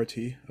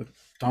minority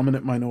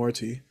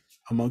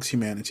amongst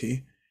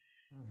humanity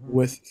Mm-hmm.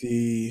 with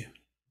the,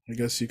 I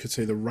guess you could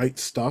say, the right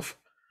stuff,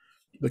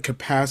 the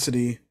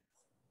capacity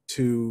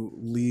to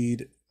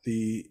lead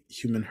the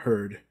human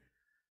herd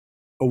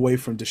away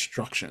from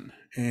destruction.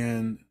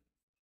 And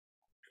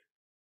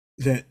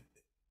that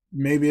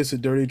maybe it's a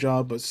dirty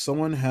job, but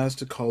someone has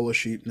to cull a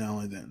sheep now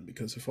and then,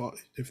 because if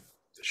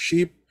the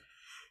sheep,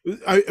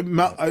 I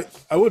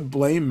would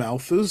blame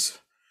Malthus,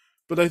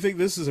 but I think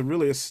this is a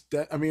really it's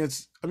an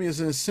It's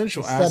a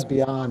essential step aspect.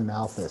 beyond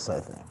Malthus, I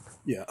think.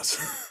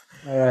 Yes.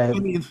 All right. I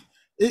mean,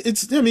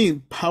 I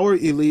mean, power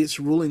elites,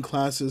 ruling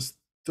classes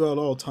throughout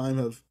all time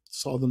have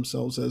saw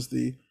themselves as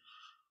the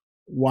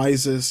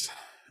wisest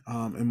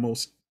and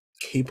most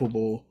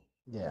capable.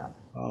 Yeah.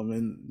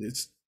 And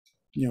it's,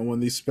 one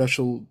of these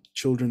special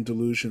children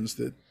delusions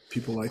that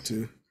people like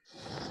to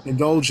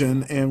indulge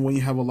in. And when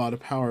you have a lot of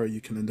power,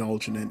 you can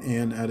indulge in it.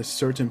 And at a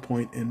certain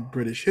point in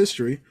British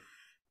history,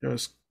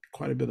 there's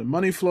quite a bit of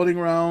money floating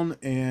around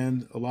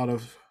and a lot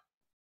of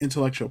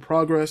intellectual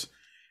progress.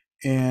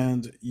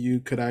 And you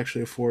could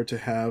actually afford to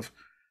have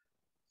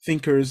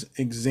thinkers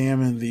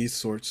examine these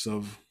sorts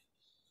of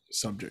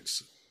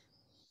subjects.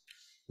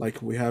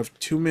 Like, we have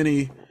too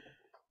many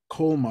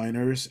coal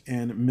miners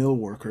and mill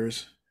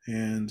workers,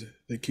 and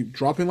they keep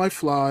dropping like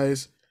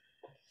flies.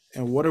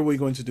 And what are we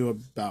going to do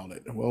about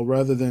it? Well,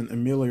 rather than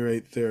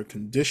ameliorate their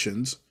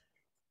conditions,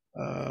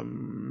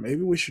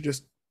 maybe we should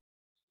just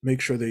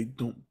make sure they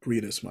don't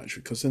breed as much,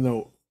 because then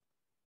they'll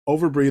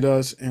overbreed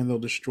us and they'll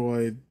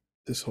destroy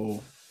this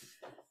whole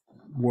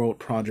world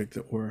project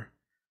that we're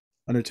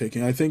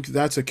undertaking. I think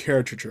that's a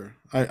caricature.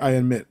 I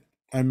admit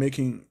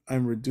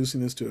I'm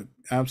reducing this to an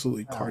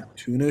absolutely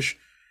cartoonish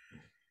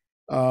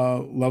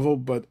level,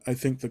 but I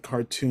think the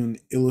cartoon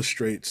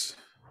illustrates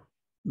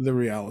the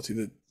reality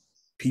that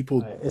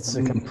people. It's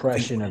a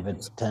compression of a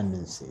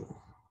tendency.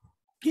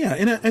 Yeah,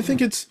 and I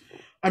think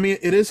I mean,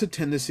 it is a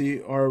tendency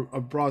or a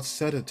broad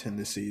set of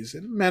tendencies.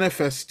 It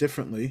manifests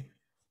differently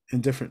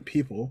in different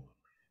people,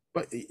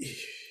 but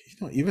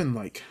even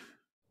like,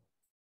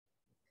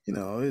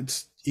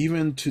 it's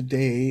even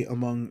today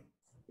among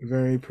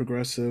very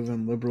progressive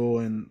and liberal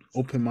and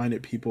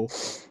open-minded people,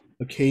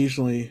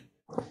 occasionally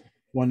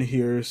one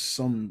hears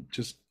some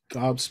just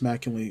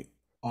gobsmackingly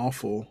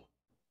awful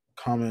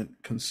comment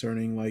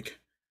concerning like,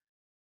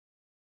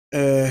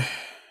 I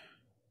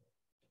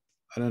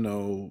don't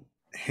know,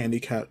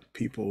 handicapped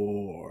people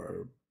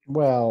or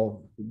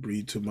Well,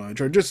 breed too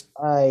much or just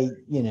I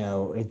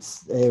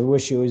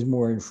wish it was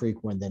more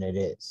infrequent than it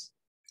is.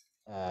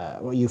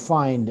 What you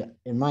find,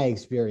 in my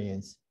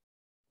experience,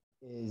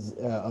 is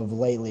of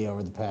lately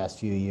over the past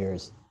few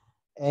years,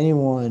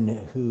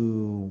 anyone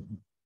who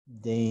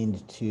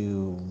deigned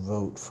to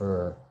vote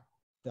for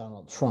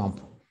Donald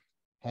Trump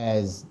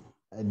has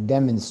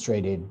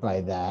demonstrated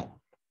by that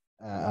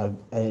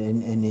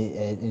an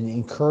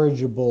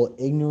incorrigible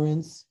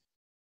ignorance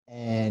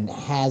and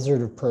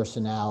hazard of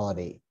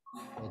personality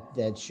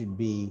that should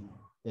be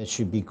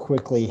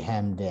quickly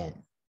hemmed in.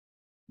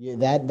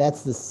 Yeah,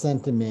 that's the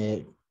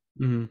sentiment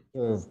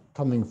sort of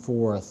coming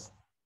forth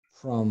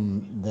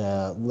from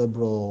the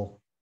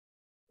liberal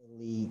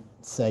elite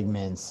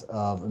segments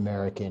of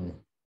American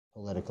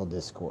political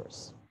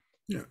discourse.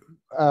 Yeah.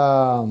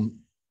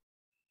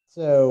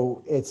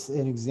 So it's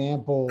an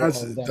example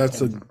of that.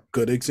 That's a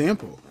good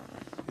example.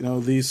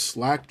 These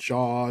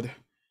slack-jawed,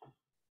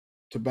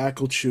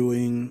 tobacco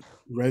chewing,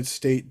 red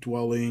state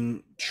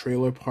dwelling,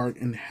 trailer park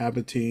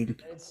inhabiting,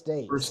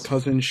 first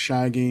cousin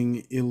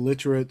shagging,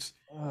 illiterates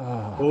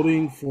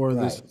voting for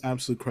this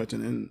absolute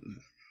cretin.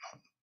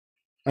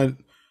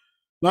 And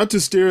not to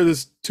steer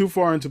this too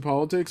far into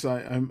politics,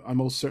 I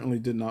most certainly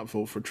did not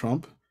vote for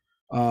Trump.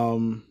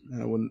 And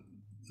I would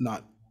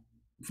not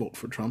vote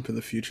for Trump in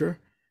the future.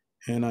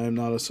 And I am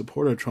not a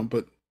supporter of Trump,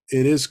 but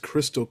it is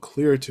crystal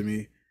clear to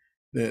me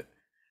that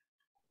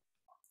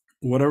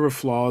whatever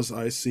flaws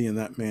I see in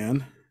that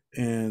man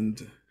and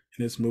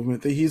in his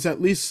movement, that he's at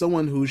least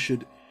someone who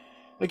should,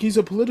 like, he's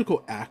a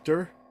political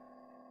actor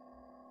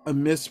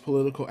amidst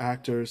political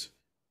actors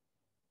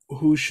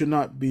who should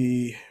not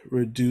be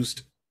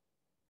reduced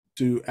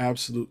to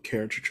absolute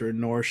caricature,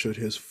 nor should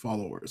his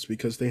followers,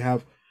 because they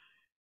have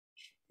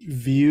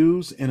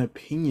views and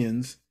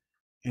opinions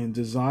and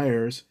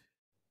desires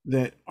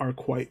that are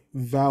quite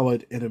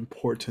valid and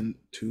important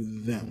to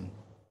them.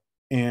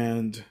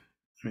 And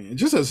I mean,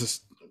 just as a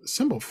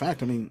simple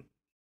fact, I mean,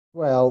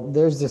 well,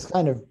 there's this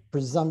kind of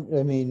presumption.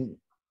 I mean,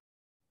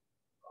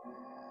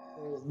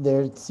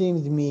 there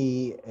seems to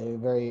me a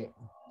very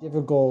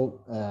difficult,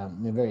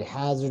 a very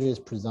hazardous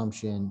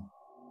presumption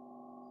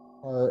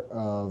part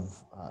of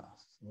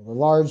the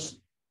large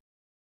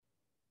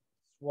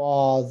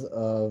swath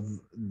of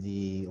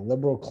the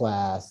liberal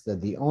class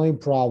that the only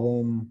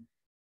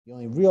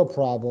real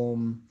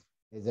problem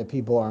is that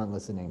people aren't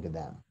listening to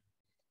them.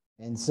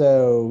 And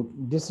so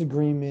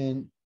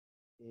disagreement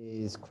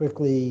is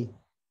quickly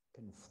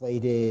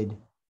conflated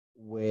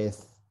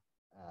with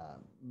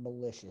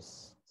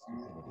malicious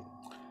stupidity.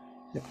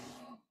 Yeah.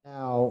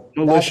 Now,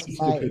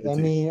 I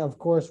mean, of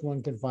course,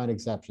 one can find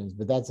exceptions,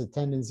 but that's a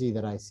tendency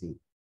that I see.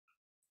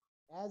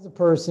 As a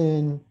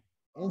person,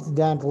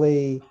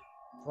 incidentally,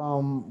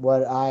 from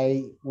what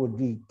I would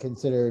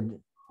consider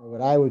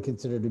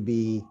to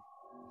be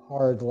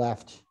hard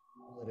left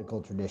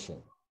political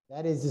tradition.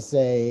 That is to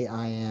say,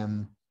 I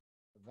am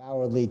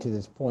avowedly to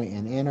this point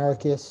an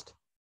anarchist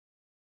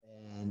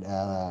and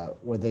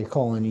what they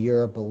call in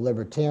Europe a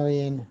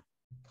libertarian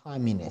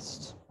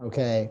communist.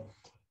 Okay,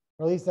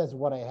 or at least that's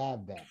what I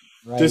have been.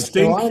 Right.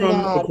 Distinct from,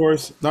 of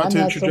course, not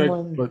to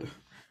interject, but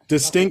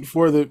distinct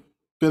for the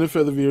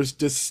benefit of the viewers,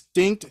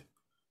 distinct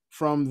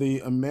from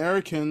the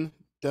American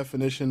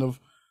definition of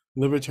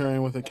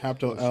libertarian with a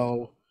capital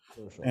L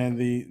and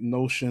the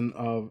notion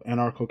of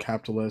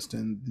anarcho-capitalist,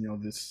 and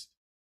this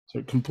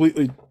sort of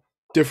completely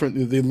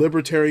different, the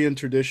libertarian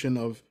tradition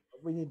of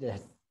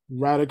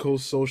radical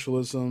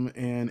socialism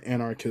and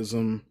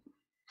anarchism.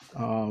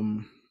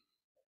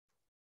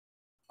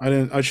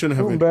 I shouldn't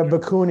have.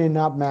 Bakunin,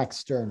 not Max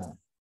Stirner.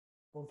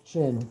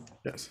 Bookchin,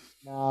 yes,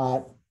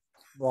 not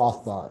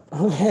Rothbard.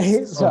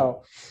 Okay,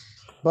 so,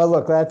 but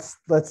look, let's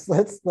we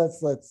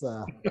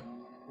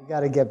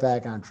got to get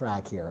back on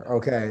track here.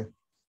 Okay,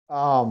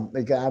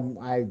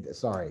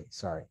 sorry.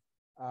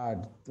 I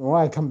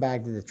want to come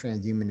back to the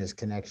transhumanist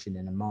connection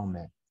in a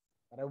moment,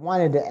 but I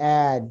wanted to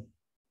add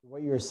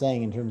what you were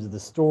saying in terms of the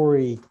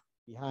story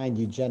behind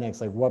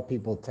eugenics, like what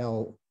people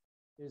tell.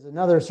 There's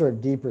another sort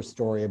of deeper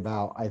story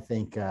about, I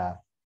think, the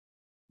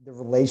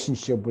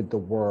relationship with the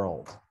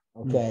world,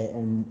 okay,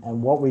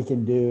 and what we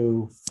can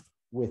do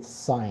with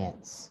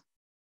science.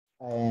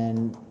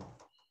 And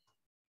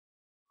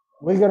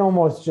we could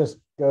almost just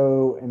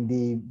go and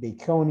be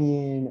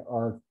Baconian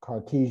or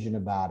Cartesian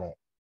about it,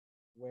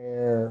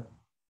 where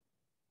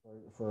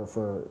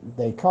for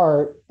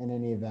Descartes, in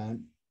any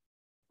event,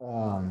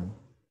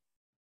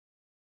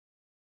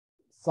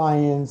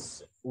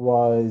 science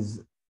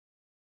was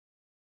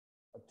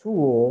a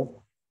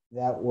tool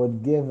that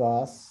would give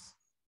us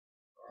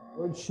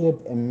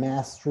lordship and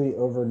mastery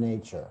over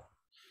nature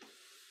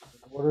in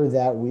order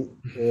that we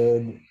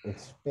could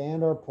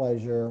expand our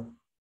pleasure,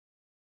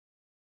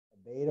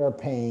 abate our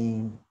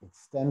pain,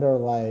 extend our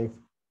life,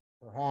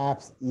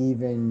 perhaps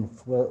even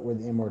flirt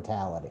with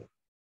immortality.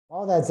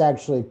 All that's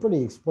actually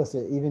pretty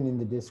explicit, even in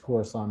the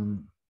discourse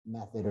on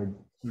method, or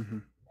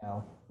you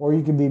know, or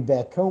you can be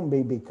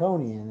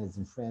Baconian, as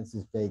in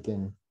Francis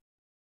Bacon,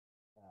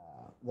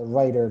 the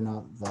writer,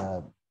 not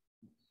the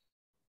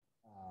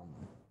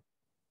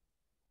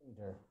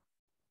painter,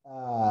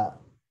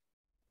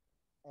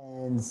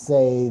 and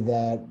say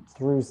that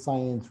through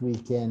science we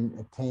can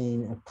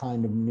attain a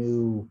kind of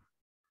new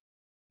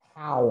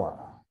power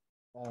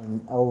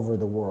over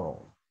the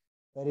world.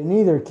 But in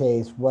either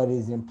case, what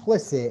is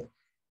implicit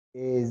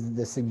is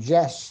the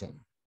suggestion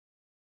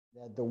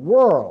that the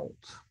world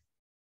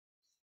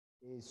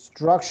is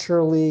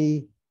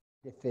structurally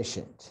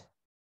deficient.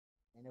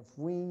 And if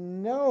we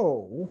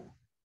know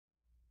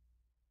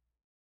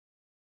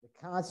the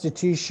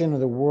constitution of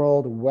the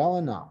world well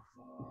enough,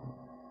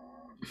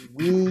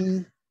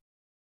 we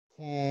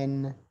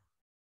can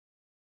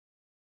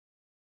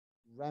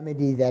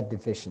remedy that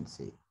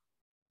deficiency.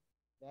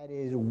 That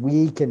is,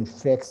 we can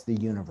fix the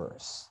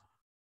universe.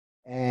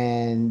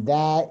 And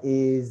that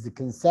is the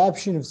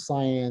conception of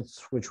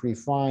science, which we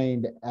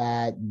find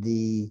at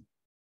the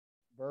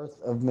birth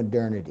of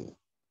modernity,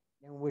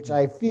 and which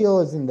I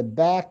feel is in the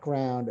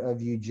background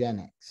of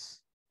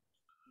eugenics.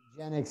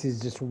 Eugenics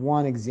is just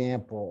one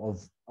example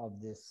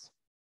of this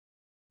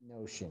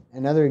notion.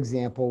 Another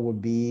example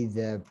would be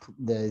the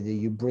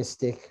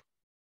hubristic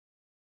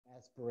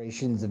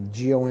aspirations of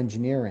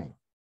geoengineering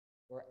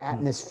or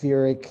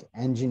atmospheric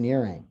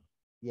engineering.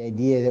 The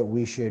idea that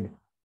we should,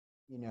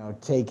 you know,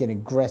 take an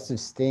aggressive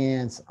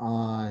stance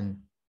on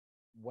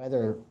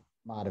weather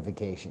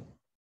modification,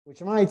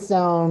 which might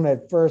sound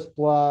at first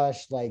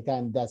blush like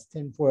that's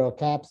tinfoil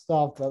cap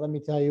stuff, but let me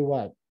tell you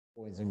what,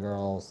 boys and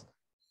girls,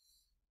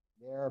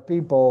 there are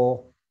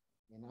people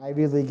in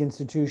Ivy League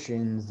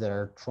institutions that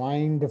are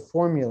trying to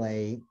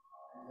formulate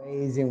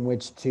ways in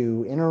which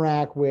to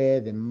interact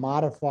with and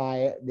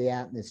modify the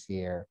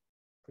atmosphere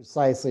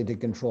precisely to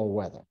control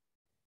weather.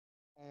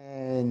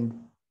 And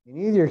in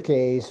either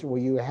case,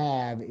 what you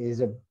have is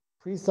a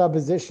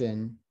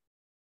presupposition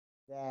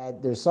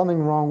that there's something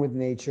wrong with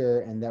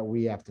nature and that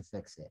we have to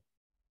fix it.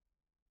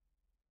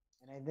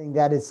 And I think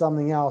that is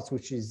something else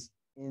which is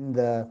in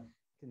the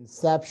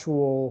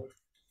conceptual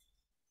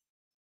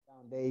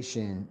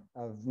foundation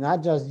of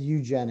not just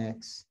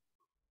eugenics,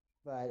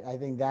 but I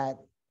think that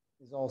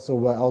is also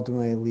what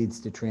ultimately leads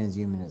to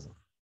transhumanism.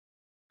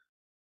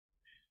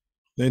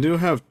 They do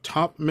have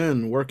top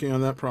men working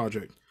on that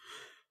project.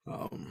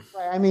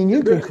 Right. I mean,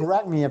 you can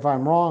correct me if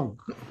I'm wrong.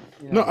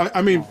 You know, no,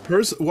 I mean,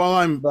 while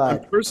I'm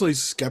but personally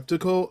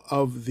skeptical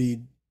of the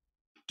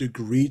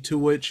degree to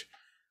which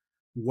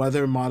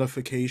weather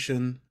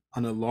modification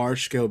on a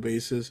large scale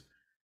basis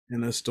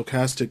in a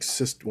stochastic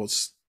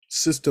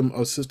system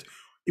of system,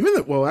 even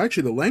that, well,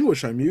 actually the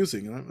language I'm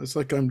using, it's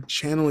like I'm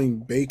channeling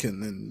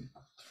Bacon, and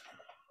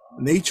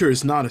nature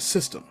is not a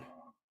system,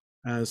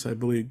 as I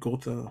believe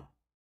Goethe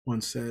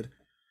once said.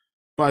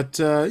 But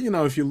you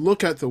know, if you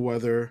look at the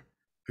weather,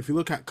 if you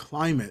look at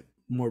climate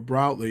more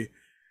broadly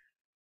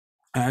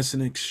as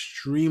an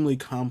extremely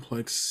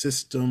complex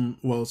system,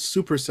 well,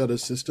 superset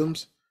of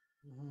systems,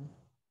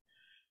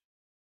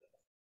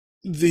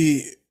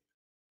 the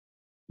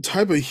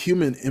type of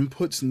human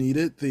inputs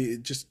needed, the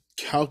just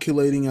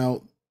calculating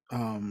out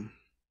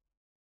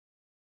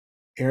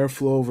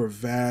airflow over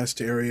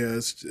vast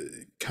areas,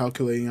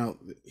 calculating out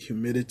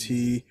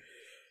humidity,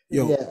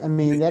 you know, yeah, I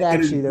mean that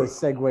actually those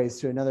segues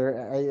to another.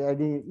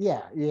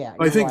 Yeah, I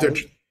you're think right.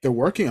 they're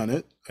working on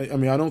it. I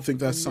mean, I don't think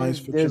that's And science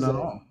fiction there's at a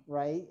all.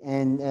 right,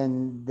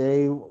 and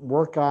they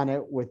work on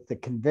it with the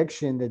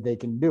conviction that they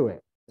can do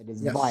it, that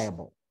it's Yes.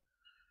 viable.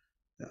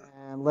 Yeah.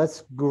 And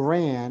let's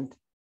grant,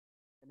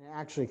 and it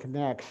actually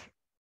connects.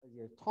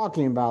 You're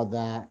talking about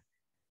that,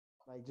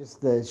 like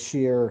just the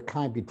sheer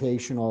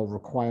computational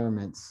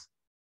requirements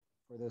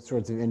for those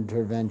sorts of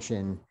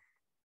intervention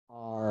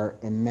are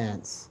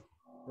immense,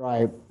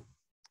 right?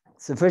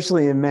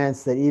 Sufficiently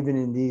immense that even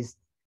in these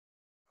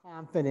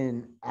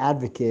confident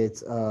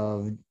advocates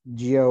of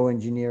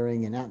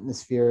geoengineering and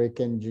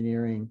atmospheric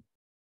engineering,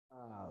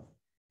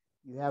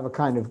 you have a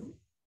kind of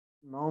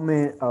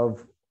moment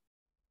of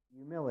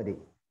humility.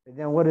 But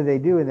then what do they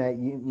do in that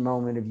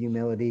moment of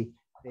humility?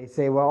 They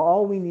say, well,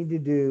 all we need to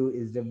do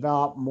is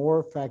develop more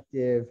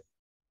effective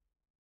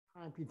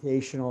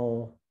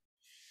computational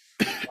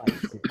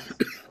devices.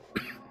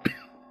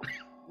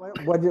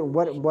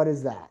 What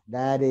is that?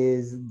 That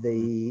is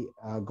the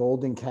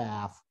golden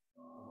calf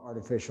of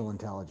artificial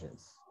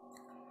intelligence.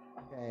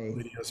 Okay.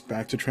 Leading us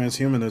back to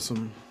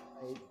transhumanism.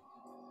 Right.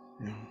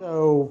 Yeah.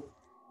 So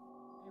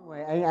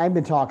anyway, I've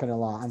been talking a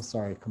lot. I'm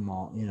sorry,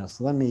 Kamal.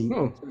 So let me.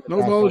 Oh, no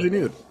apology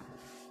needed.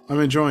 I'm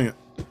enjoying it.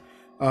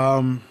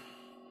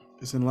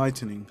 It's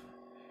enlightening.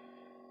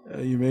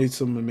 You made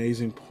some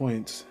amazing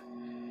points.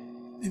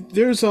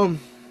 There's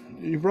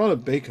you brought up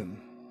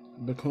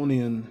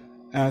Baconian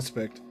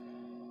aspect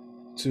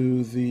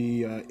to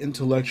the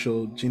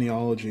intellectual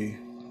genealogy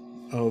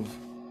of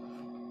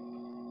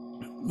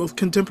both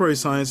contemporary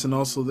science and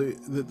also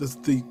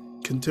the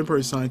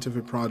contemporary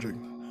scientific project,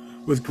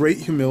 with great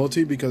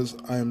humility, because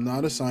I am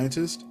not a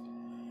scientist.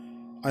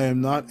 I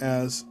am not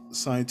as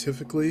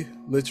scientifically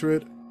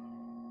literate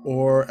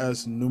or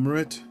as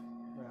numerate.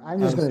 I'm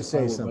just going to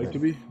say something. Like to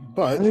be,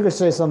 but I'm just going to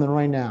say something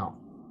right now.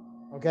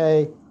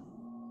 Okay.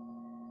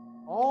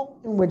 All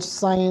in which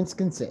science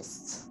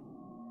consists: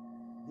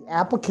 the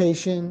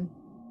application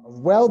of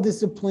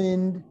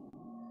well-disciplined,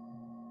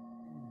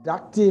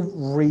 deductive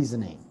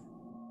reasoning.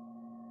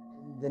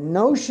 The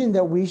notion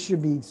that we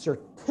should be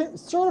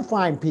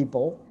certifying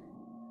people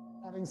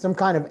having some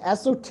kind of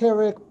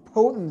esoteric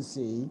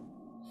potency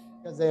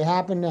because they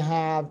happen to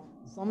have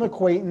some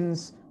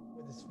acquaintance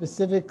with a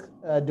specific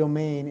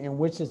domain in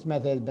which this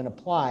method has been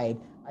applied,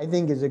 I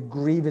think is a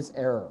grievous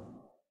error.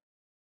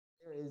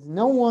 There is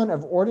no one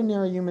of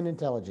ordinary human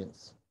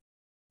intelligence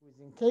who is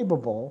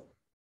incapable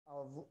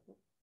of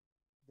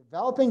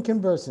developing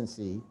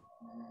conversancy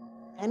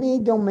in any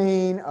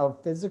domain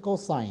of physical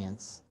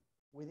science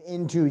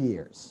within 2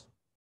 years.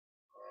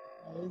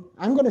 Okay?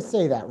 I'm going to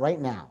say that right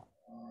now.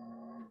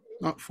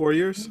 Not 4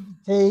 years?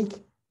 Take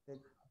the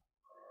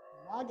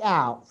log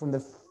out from the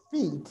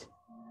feet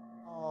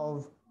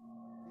of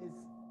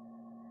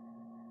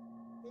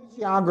this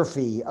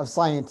geography of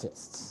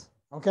scientists.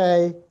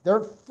 Okay?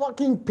 They're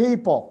fucking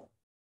people.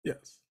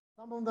 Yes.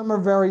 Some of them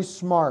are very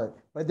smart,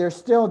 but they're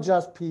still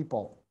just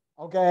people.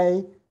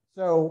 Okay?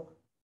 So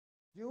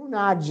do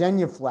not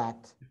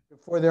genuflect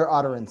before their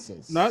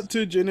utterances. Not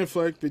to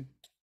genuflect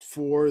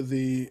before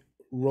the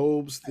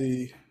robes,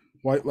 the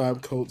white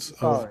lab coats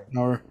of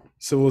our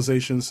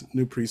civilization's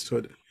new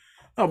priesthood.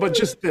 No, but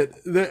just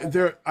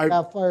that I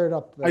got fired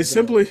up. I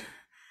simply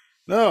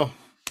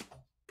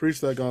preach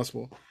that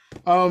gospel.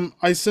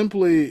 I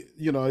simply,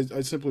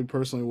 I simply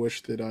personally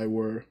wish that I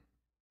were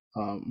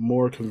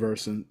more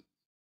conversant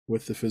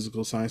with the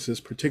physical sciences,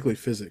 particularly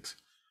physics,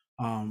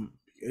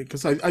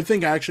 because I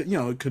think actually,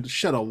 it could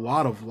shed a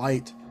lot of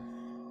light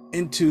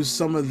into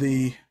some of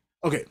the.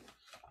 Okay,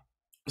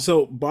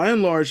 so by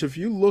and large, if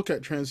you look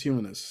at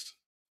transhumanists,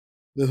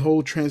 the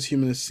whole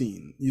transhumanist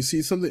scene, you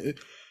see something.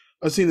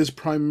 A scene that's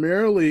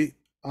primarily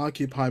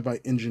occupied by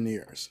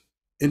engineers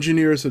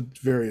of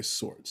various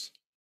sorts,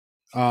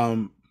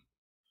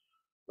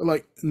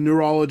 like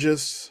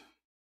neurologists,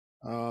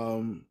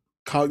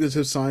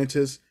 cognitive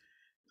scientists.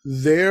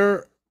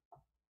 Their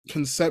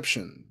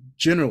conception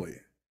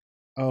generally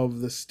of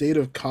the state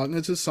of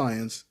cognitive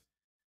science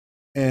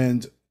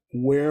and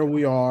where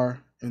we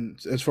are, and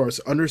as far as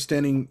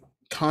understanding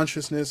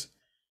consciousness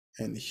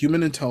and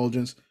human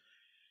intelligence,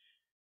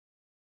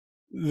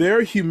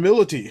 their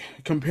humility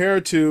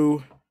compared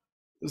to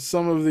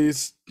some of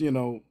these,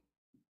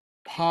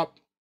 pop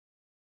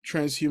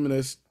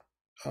transhumanist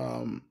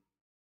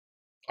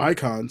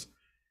icons,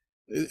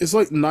 it's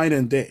like night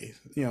and day.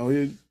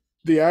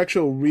 The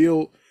actual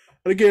real,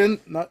 but again,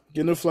 not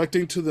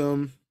deflecting to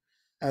them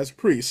as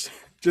priests,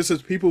 just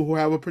as people who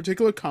have a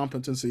particular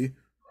competency.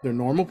 They're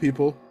normal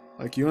people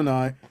like you and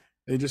I.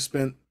 They just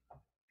spent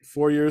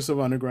 4 years of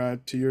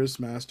undergrad, 2 years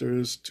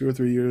master's, 2 or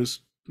 3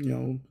 years,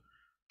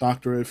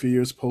 doctorate, a few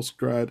years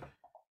postdoc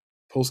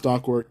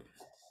work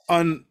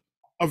on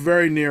a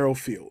very narrow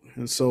field,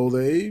 and so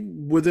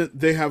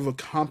they have a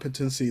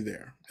competency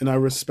there, and I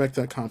respect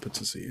that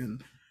competency,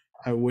 and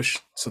I wish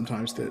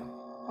sometimes that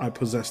I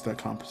possessed that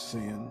competency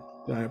and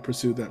that I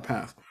pursued that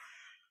path.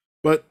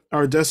 But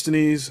our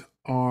destinies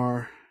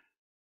are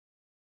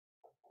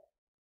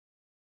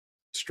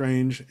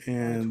strange,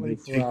 and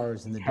 24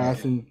 hours in the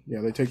path, day. and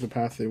they take the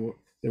path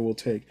they will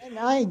take. And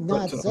I'm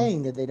not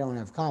saying that they don't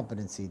have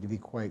competency, to be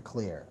quite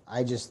clear.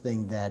 I just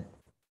think that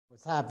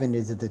what's happened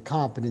is that the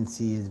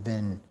competency has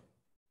been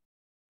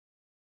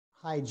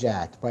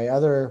hijacked by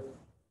other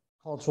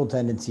cultural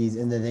tendencies,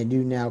 and that they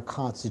do now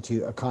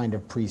constitute a kind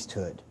of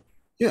priesthood.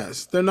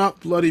 Yes, they're not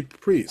bloody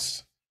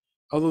priests,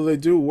 although they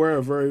do wear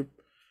a very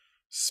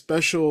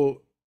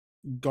special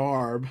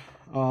garb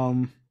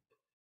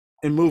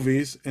in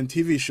movies and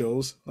TV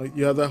shows. Like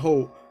you have that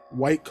whole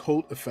white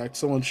coat effect.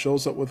 Someone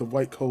shows up with a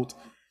white coat.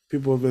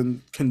 People have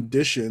been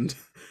conditioned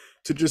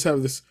to just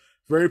have this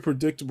very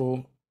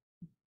predictable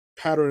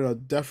pattern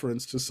of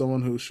deference to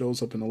someone who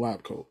shows up in a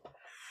lab coat.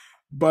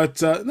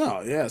 But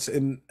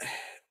and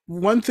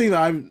one thing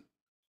that I've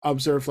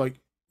observed,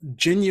 like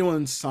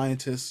genuine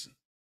scientists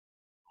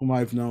whom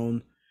I've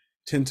known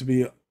tend to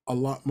be a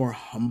lot more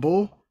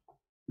humble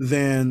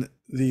than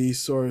the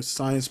sort of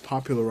science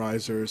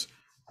popularizers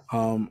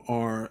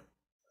are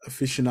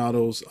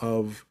aficionados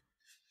of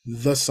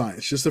the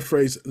science. Just the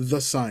phrase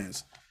 "the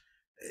science."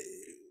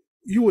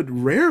 You would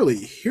rarely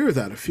hear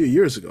that a few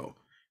years ago.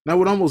 And I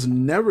would almost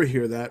never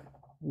hear that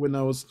when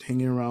I was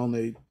hanging around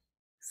a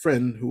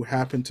friend who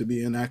happened to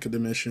be an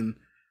academician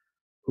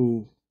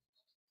who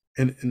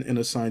in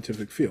a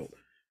scientific field.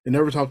 They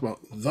never talked about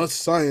the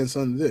science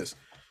on this.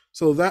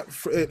 So that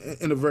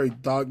in a very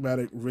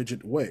dogmatic,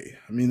 rigid way.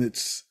 I mean,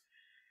 it's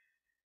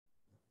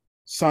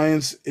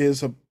science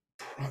is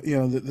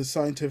the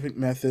scientific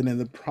method and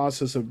the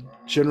process of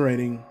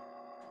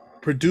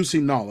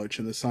producing knowledge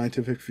in the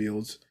scientific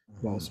fields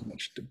involves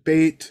much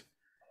debate,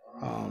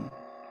 um,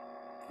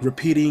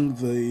 repeating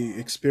the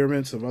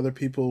experiments of other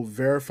people,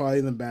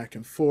 verifying them back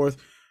and forth.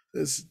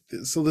 This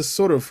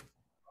sort of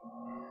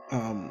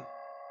um,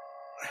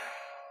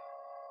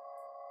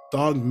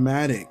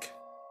 dogmatic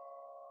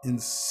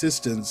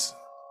insistence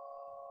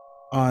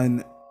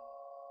on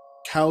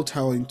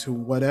kowtowing to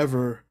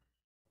whatever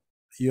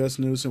U.S.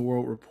 News and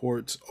World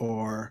Reports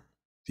or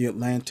The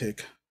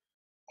Atlantic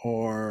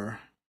or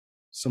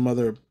some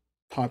other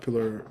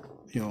popular,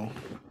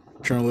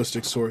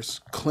 journalistic source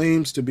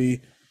claims to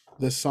be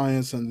the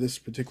science on this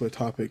particular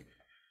topic.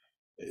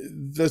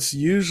 That's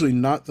usually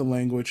not the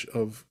language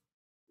of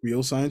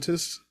real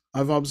scientists,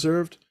 I've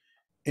observed,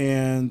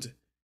 and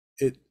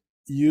it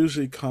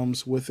usually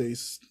comes with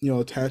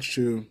attached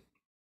to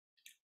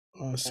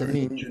I certain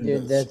mean,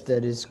 agendas.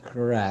 that is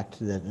correct.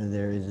 That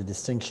there is a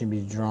distinction to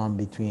be drawn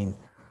between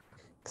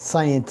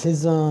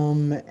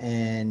scientism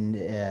and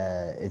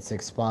its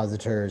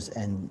expositors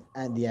and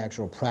the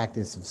actual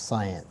practice of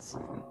science.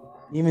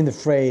 Even the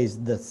phrase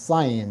 "the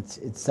science"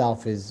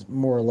 itself is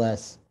more or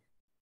less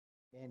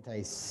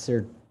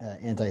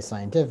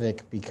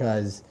anti-scientific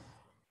because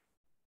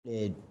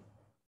it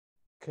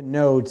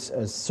connotes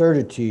a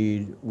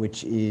certitude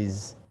which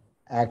is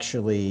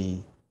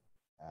actually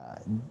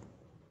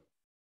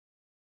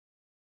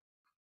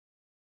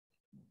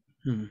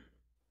Hmm.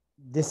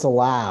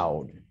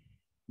 disallowed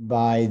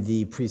by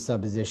the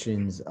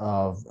presuppositions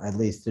of at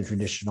least the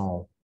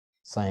traditional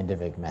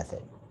scientific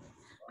method.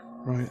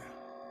 Right.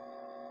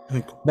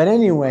 But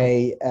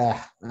anyway,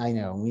 I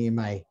know me and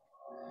my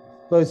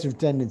explosive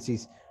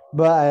tendencies,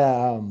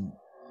 but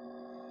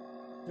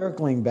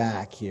circling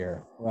back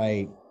here,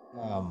 right?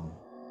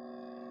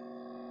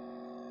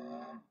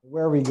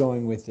 Where are we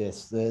going with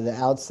this? The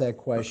outset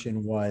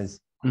question was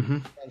Mm-hmm.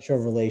 potential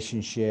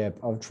relationship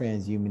of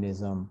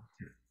transhumanism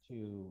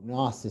to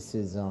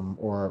Gnosticism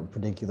or a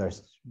particular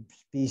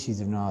species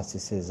of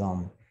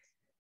Gnosticism.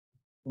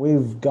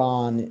 We've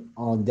gone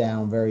on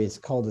down various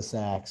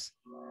cul-de-sacs.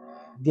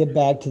 Get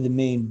back to the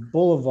main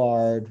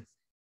boulevard.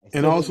 I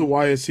And still also think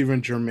why it's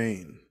even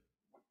germane.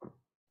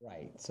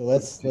 right. So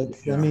let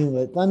Yeah.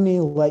 me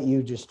let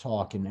you just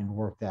talk and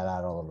work that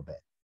out a little bit.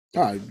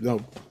 No,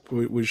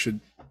 we should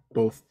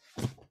both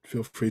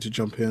feel free to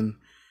jump in.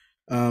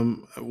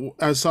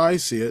 As I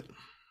see it,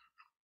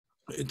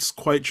 it's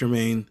quite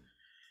germane,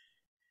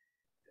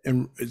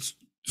 and it's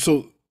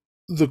so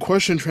the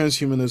question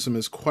transhumanism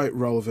is quite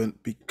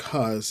relevant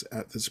because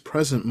at this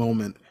present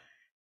moment,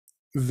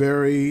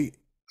 very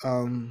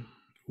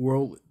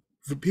world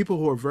for people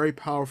who are very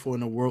powerful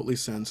in a worldly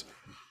sense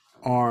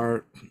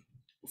are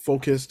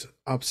focused,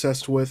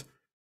 obsessed with,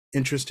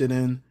 interested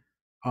in,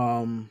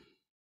 um,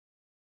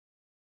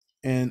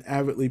 and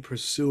avidly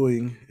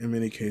pursuing, in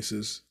many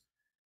cases,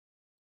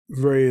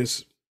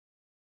 various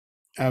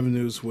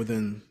avenues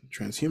within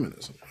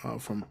transhumanism.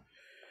 From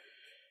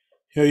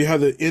you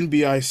have the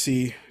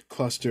NBIC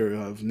cluster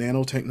of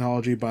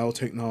nanotechnology,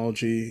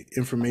 biotechnology,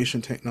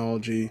 information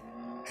technology,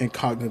 and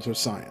cognitive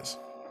science.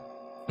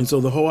 And so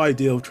the whole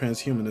idea of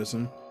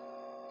transhumanism,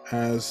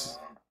 as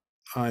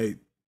I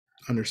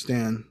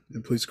understand,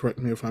 and please correct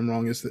me if I'm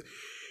wrong, is that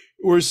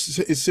we're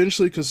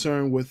essentially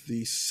concerned with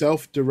the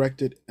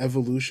self-directed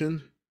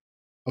evolution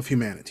of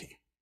humanity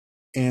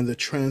and the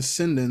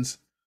transcendence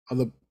of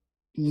the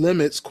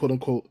limits, quote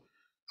unquote,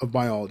 of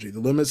biology, the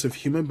limits of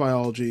human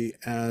biology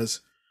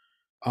as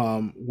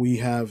we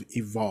have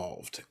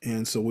evolved.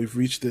 And so we've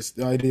reached this,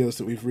 the idea is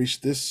that we've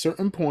reached this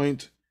certain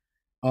point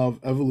of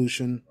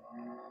evolution,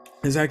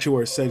 is actually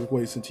where it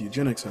segues into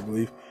eugenics, I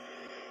believe,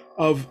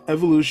 of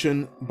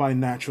evolution by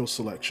natural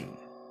selection.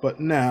 But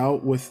now,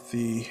 with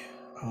the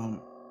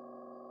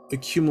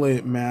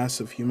accumulated mass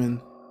of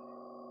human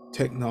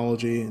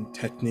technology and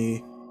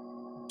technique,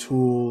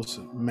 tools,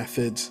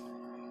 methods,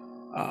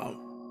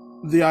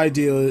 the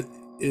idea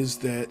is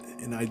that,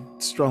 and I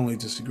strongly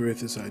disagree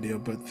with this idea,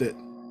 but that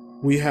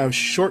we have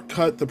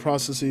shortcut the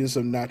processes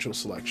of natural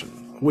selection,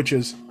 which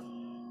is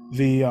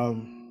the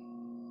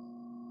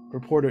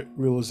purported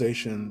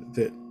realization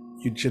that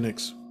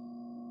eugenics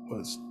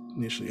was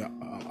initially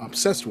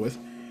obsessed with.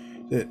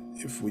 That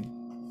if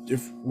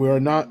we are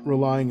not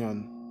relying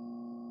on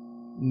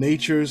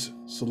nature's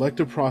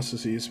selective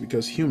processes,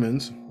 because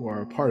humans, who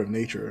are a part of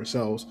nature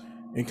ourselves,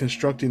 in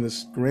constructing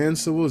this grand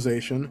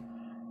civilization,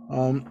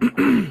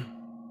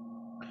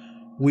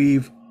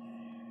 we've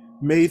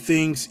made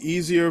things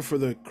easier for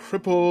the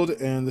crippled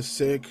and the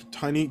sick.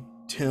 Tiny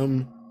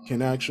Tim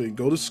can actually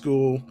go to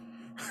school.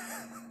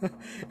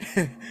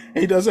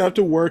 He doesn't have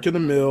to work in the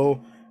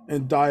mill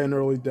and die an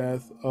early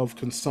death of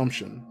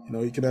consumption.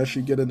 He can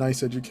actually get a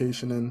nice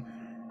education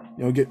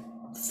and get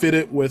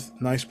fitted with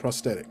nice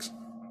prosthetics.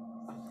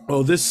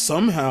 Well, this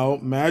somehow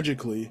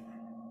magically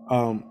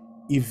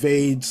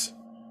evades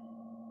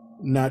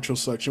natural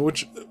selection,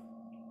 which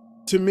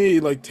to me,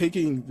 like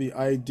taking the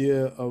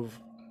idea of,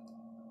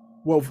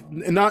 well,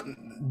 not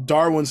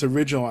Darwin's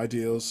original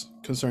ideas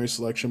concerning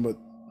selection, but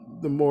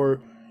the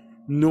more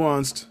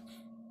nuanced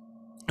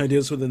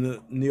ideas within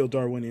the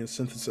neo-Darwinian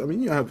synthesis. I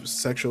mean, you have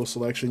sexual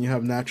selection, you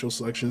have natural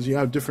selections, you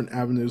have different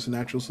avenues of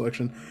natural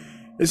selection.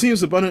 It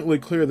seems abundantly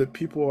clear that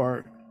people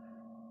are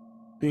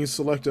being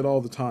selected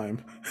all the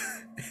time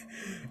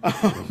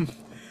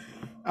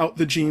out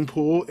the gene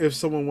pool, if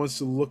someone wants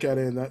to look at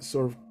it in that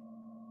sort of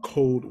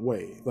cold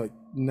way. Like,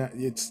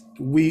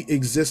 we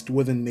exist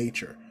within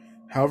nature,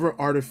 however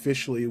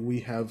artificially we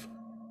have.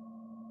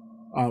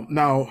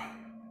 Now,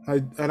 I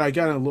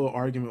got in a little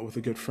argument with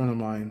a good friend of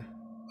mine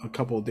a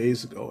couple of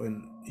days ago,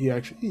 and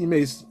he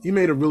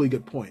made a really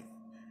good point,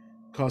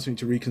 caused me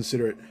to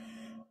reconsider it.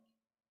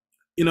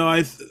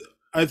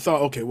 I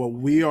thought, okay, well,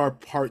 we are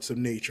parts of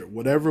nature.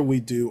 Whatever we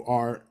do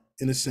are,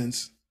 in a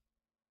sense,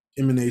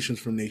 emanations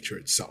from nature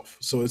itself.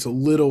 So it's a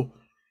little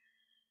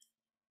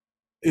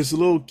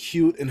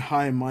cute and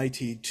high and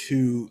mighty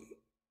to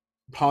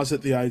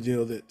posit the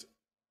idea that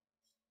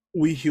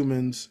we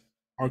humans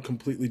are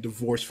completely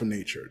divorced from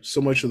nature,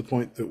 so much to the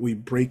point that we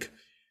break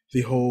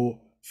the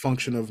whole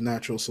function of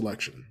natural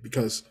selection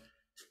because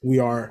we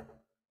are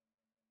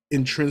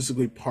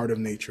intrinsically part of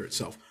nature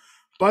itself.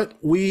 But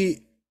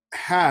we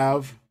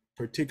have,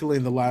 particularly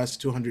in the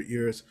last 200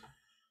 years,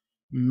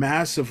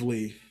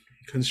 massively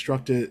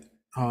constructed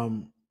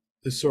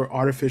this sort of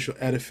artificial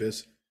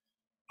edifice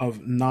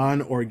of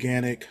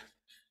non-organic,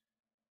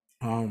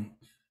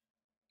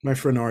 my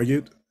friend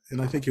argued,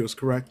 and I think he was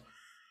correct,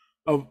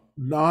 of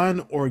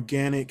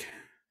non-organic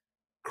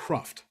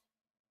cruft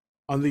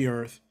on the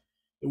earth.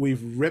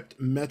 We've ripped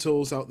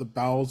metals out the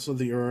bowels of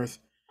the earth,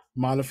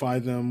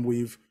 modified them.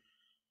 We've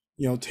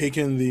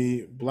taken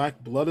the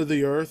black blood of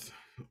the earth,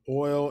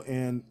 oil,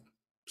 and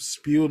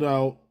spewed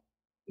out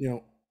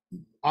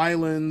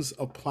islands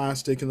of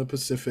plastic in the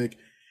Pacific.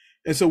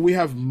 And so we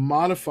have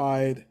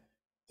modified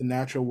the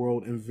natural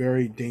world in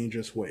very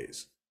dangerous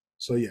ways.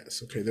 So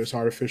yes, okay, there's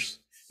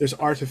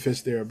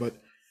artifice there, but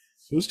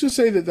who's to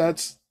say that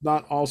that's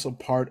not also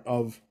part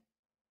of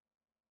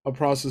a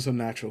process of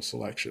natural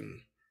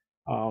selection,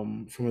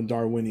 from a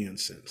Darwinian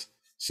sense?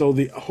 So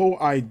the whole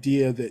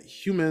idea that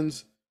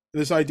humans,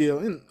 this idea,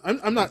 and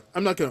I'm not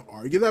going to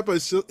argue that, but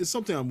it's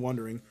something I'm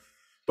wondering.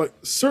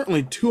 But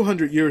certainly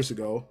 200 years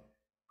ago,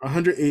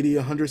 180,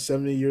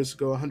 170 years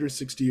ago,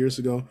 160 years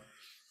ago,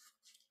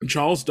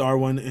 Charles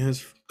Darwin and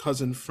his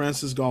cousin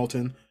Francis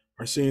Galton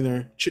are sitting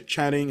there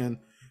chit-chatting, and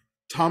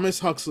Thomas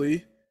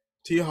Huxley,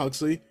 T.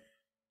 Huxley,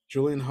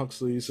 Julian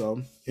Huxley's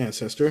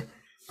ancestor,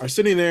 are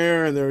sitting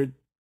there and they're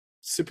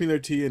sipping their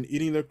tea and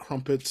eating their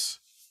crumpets,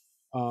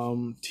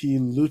 tea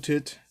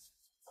looted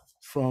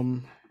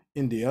from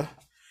India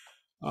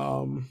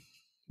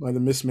by the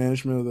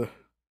mismanagement of the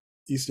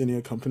East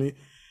India Company.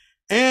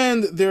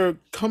 And they're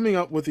coming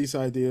up with these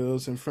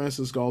ideas, and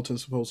Francis Galton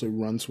supposedly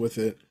runs with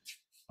it.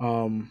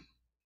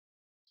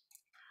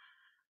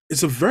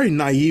 It's a very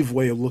naive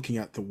way of looking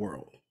at the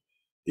world,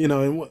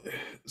 and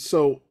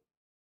so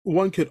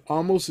one could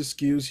almost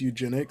excuse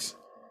eugenics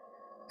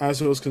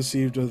as it was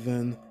conceived of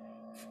then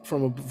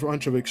from a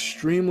bunch of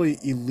extremely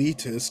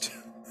elitist,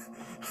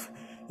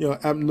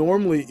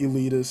 abnormally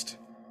elitist,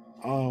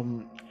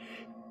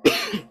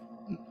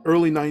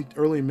 early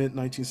mid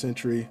 19th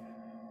century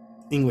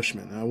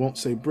Englishmen. And I won't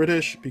say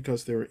British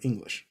because they're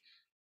English.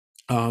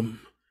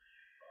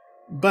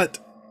 But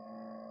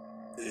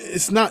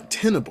it's not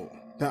tenable.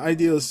 The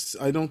idea is,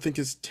 I don't think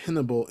it's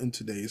tenable in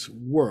today's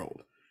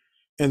world.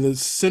 And the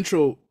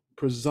central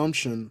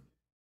presumption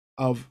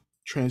of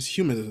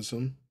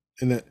transhumanism,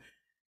 and that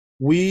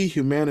we,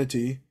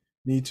 humanity,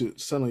 need to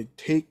suddenly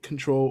take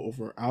control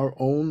over our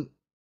own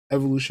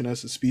evolution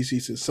as a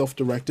species, is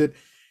self-directed,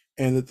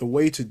 and that the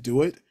way to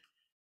do it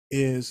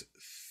is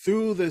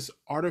through this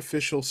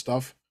artificial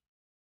stuff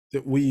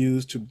that we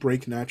use to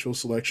break natural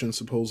selection,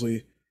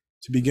 supposedly,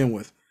 to begin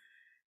with.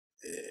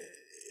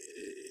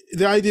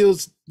 The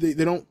ideals, they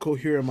don't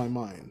cohere in my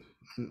mind.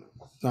 I'm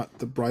not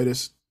the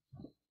brightest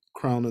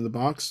crown in the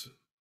box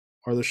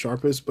or the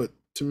sharpest, but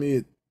to me,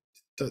 it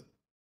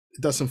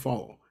doesn't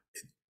follow.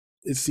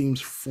 It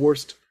seems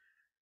forced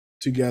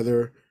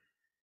together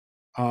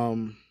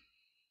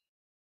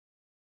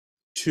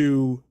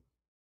to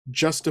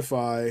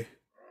justify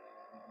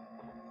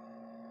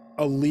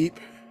a leap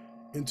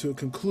into a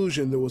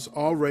conclusion that was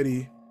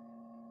already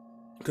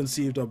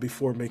conceived of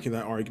before making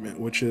that argument,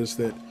 which is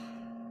that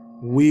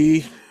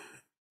we,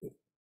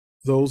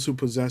 those who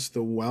possess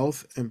the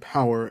wealth and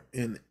power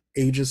and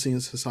agency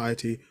in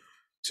society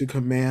to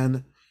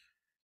command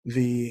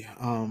the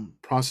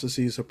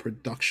processes of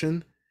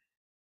production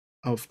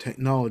of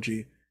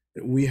technology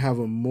that we have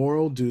a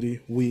moral duty,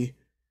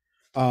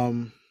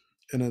 and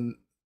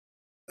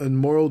a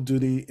moral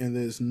duty, and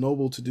it is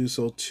noble to do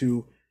so,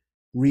 to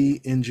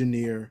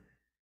re-engineer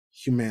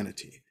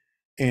humanity.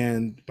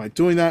 And by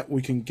doing that,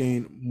 we can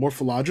gain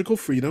morphological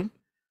freedom.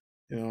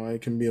 I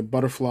can be a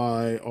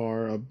butterfly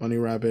or a bunny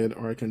rabbit,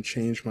 or I can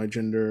change my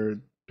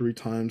gender 3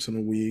 times in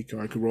a week,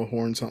 or I could grow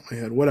horns on my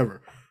head,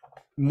 whatever.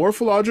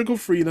 Morphological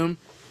freedom,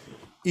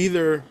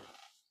 either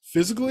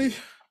physically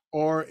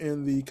or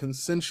in the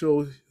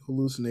consensual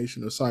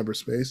hallucination of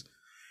cyberspace.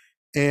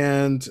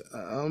 And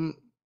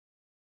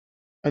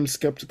I'm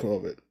skeptical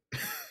of it.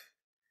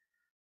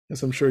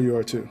 As I'm sure you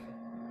are too.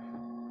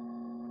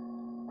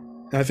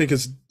 And I think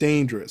it's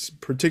dangerous,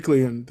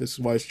 particularly, and this is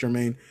why it's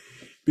germane,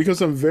 because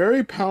some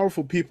very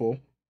powerful people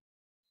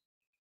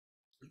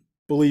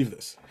believe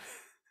this.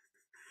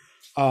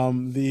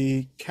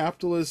 The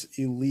capitalist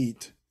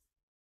elite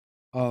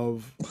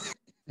of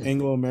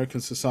Anglo-American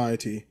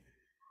society,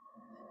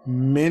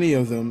 many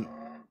of them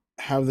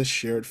have this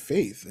shared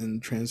faith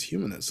in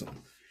transhumanism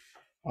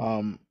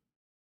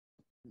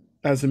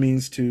as a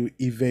means to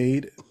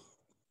evade,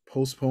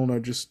 postpone, or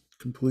just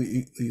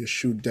completely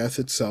eschew death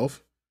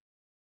itself,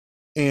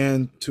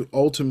 and to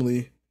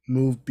ultimately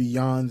move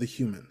beyond the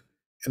human.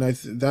 And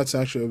that's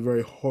actually a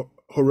very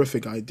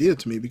horrific idea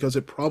to me, because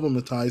it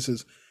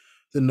problematizes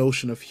the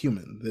notion of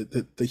human,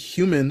 that the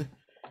human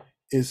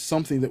is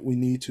something that we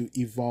need to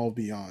evolve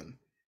beyond,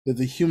 that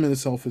the human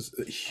itself is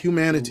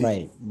humanity.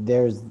 Right.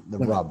 There's the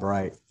rub,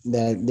 right?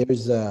 That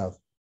there's a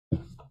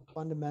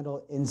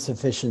fundamental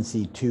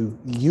insufficiency to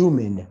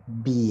human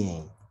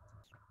being.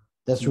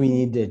 That's we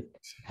need to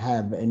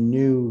have a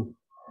new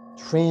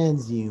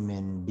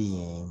transhuman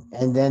being.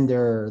 And then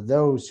there are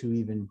those who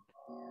even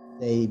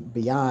say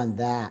beyond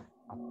that,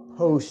 a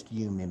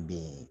post-human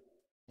being.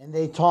 And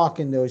they talk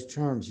in those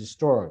terms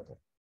historically.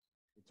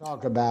 They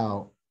talk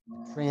about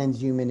the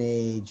transhuman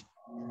age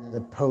and then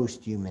the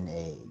post-human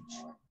age.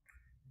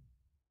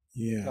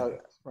 Yeah. So,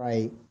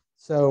 right.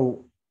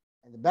 So,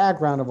 in the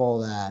background of all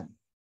that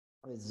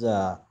is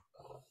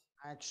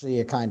actually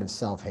a kind of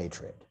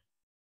self-hatred.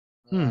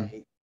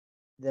 Right?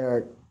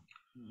 There,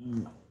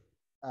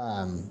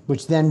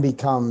 which then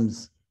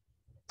becomes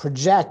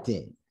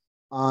projected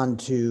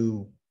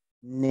onto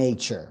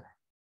nature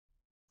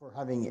for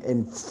having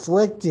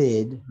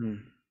inflicted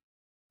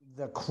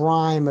the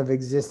crime of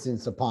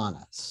existence upon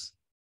us.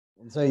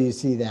 And so you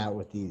see that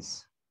with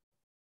these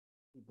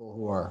people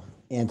who are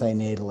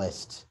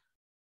anti-natalist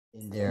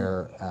in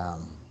their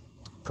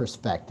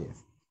perspective.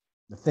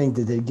 The thing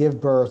that they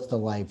give birth to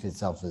life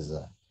itself is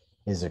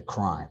a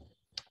crime,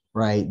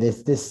 right?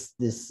 This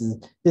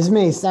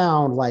may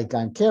sound like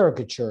I'm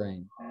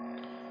caricaturing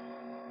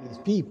these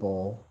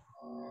people,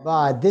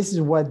 but this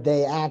is what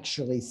they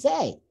actually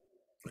say.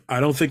 I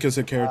don't think it's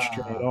a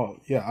caricature at all.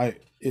 Yeah,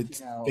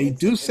 they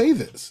do say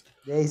this.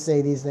 They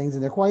say these things,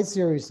 and they're quite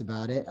serious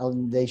about it.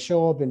 They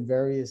show up in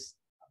various.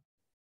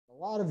 A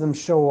lot of them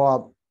show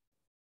up,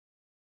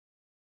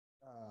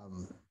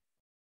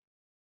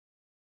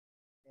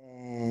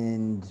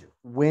 and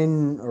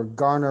win or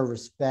garner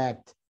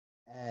respect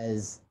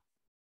as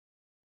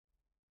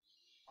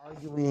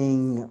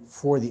arguing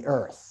for the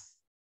earth,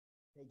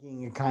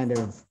 taking a kind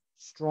of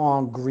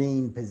strong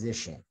green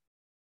position.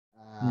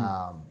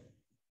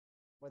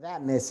 What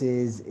that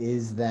misses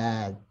is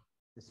that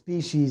the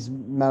species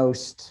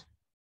most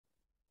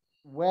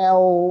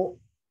well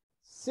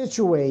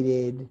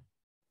situated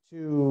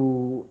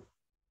to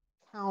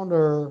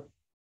counter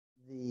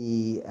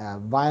the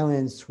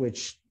violence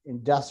which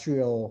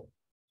industrial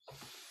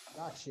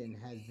production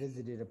has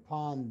visited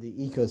upon the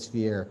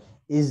ecosphere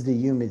is the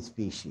human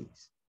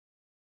species.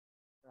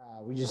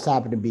 We just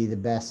happen to be the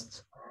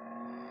best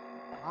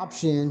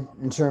option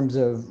in terms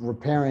of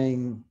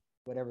repairing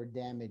whatever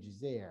damage is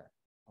there.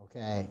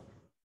 Okay.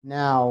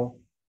 Now,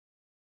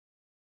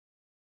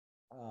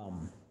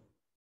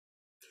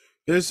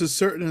 there's a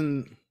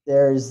certain.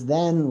 There's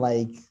then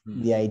like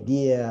the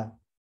idea,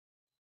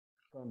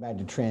 going back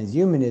to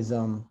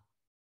transhumanism,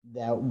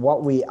 that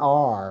what we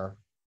are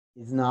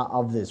is not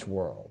of this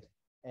world,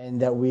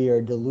 and that we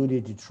are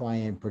deluded to try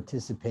and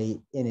participate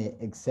in it,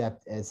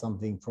 except as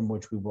something from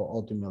which we will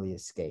ultimately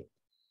escape.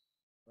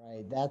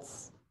 Right?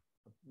 That's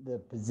the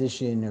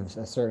position of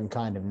a certain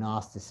kind of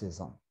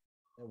Gnosticism,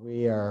 that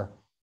we are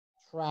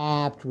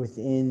trapped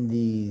within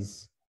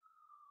these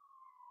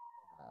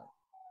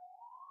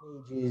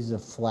pages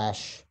of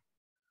flesh,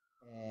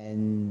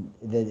 and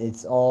that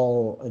it's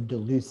all a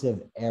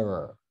delusive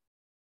error.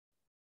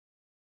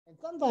 And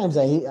sometimes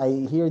I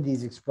hear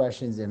these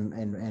expressions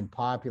in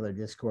popular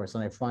discourse,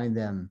 and I find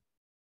them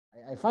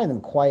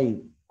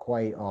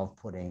quite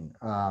off-putting.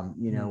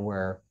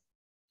 Where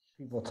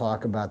people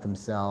talk about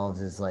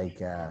themselves as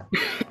like a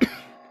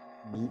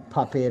meat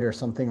puppet or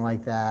something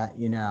like that.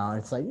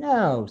 It's like,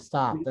 no,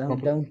 stop!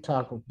 Don't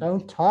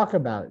talk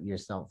about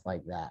yourself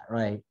like that,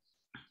 right?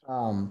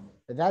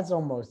 But that's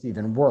almost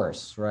even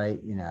worse, right?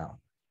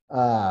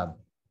 That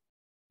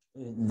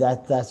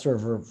sort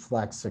of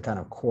reflects a kind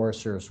of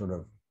coarser sort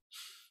of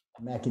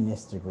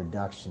mechanistic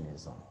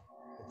reductionism.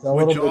 It's a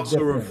little which bit also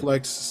different.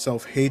 reflects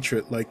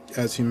self-hatred, like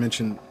as you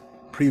mentioned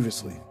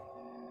previously.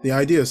 The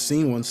idea of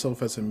seeing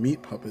oneself as a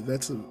meat puppet,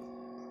 that's a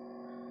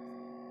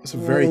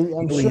very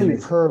I'm sure alien.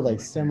 you've heard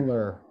like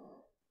similar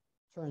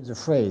turns of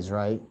phrase,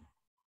 right?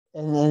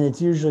 And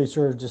it's usually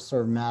sort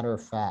of matter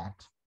of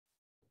fact.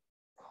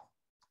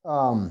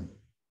 Um,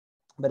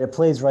 but it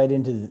plays right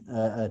into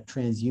a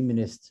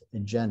transhumanist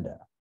agenda.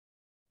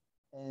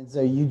 And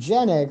so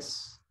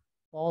eugenics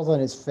falls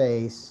on its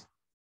face.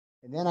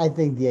 And then I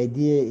think the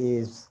idea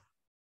is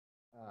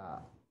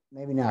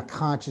maybe not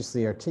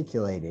consciously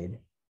articulated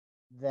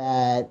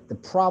that the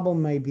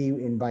problem may be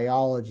in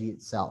biology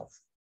itself.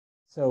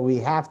 So we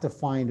have to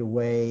find a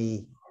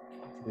way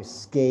to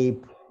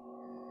escape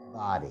the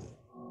body,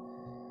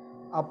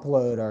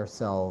 upload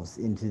ourselves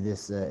into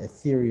this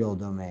ethereal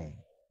domain.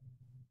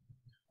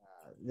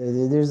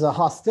 There's a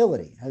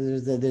hostility.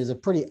 There's a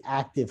pretty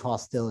active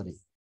hostility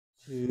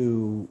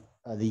to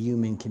the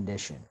human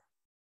condition.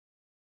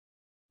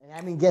 And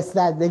I mean,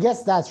 I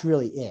guess that's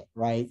really it,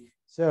 right?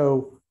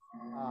 So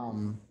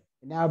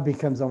now it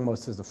becomes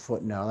almost as a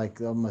footnote,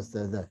 like almost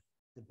the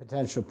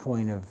potential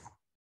point of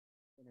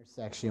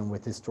intersection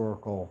with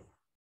historical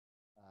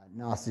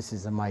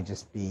Gnosticism might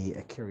just be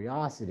a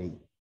curiosity,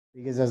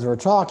 because as we're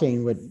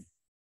talking,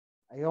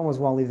 I almost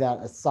want to leave that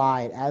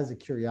aside as a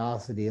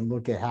curiosity and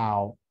look at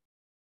how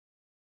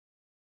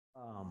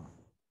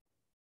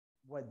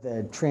what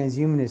the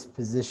transhumanist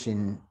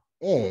position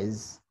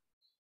is.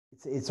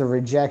 It's a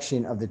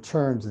rejection of the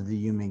terms of the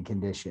human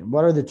condition.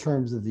 What are the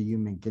terms of the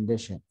human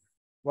condition?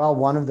 Well,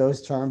 one of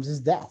those terms is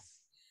death.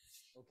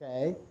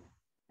 Okay.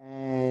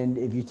 And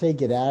if you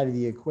take it out of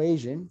the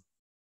equation,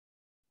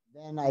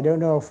 then I don't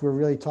know if we're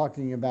really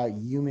talking about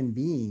human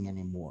being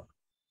anymore.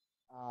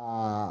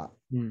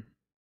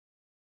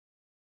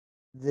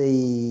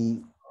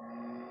 The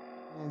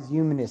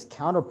transhumanist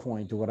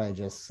counterpoint to what I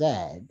just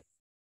said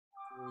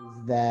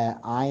is that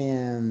I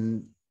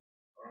am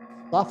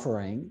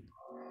suffering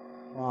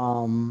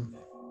from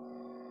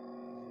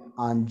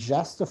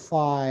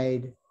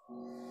unjustified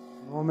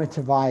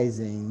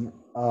normativizing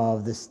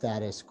of the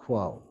status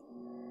quo,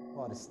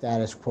 called a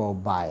status quo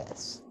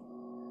bias.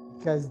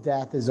 Because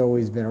death has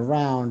always been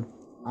around,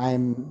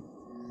 I'm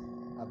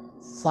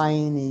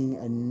assigning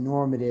a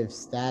normative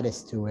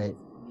status to it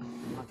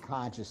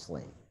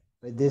unconsciously.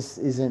 But this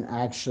isn't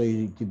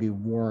actually to be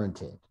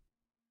warranted.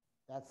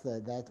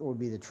 That would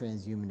be the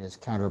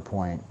transhumanist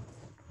counterpoint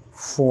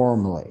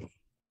formally,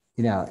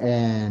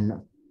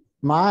 and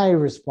my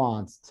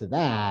response to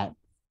that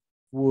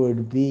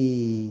would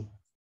be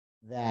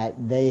that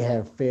they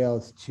have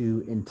failed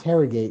to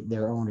interrogate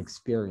their own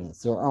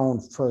experience, their own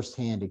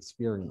firsthand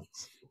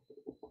experience.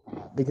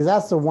 Because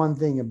that's the one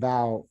thing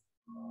about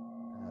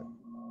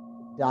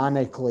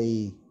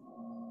hedonically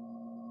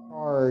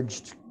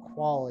charged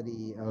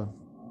quality of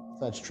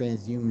such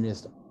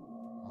transhumanist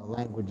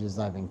languages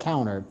I've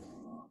encountered,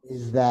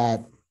 is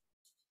that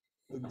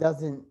it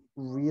doesn't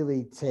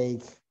really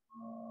take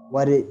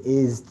what it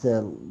is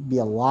to be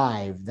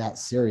alive that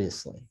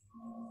seriously.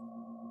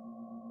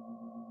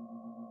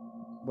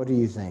 What do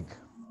you think?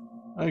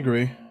 I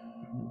agree.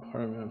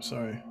 Pardon me, I'm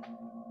sorry.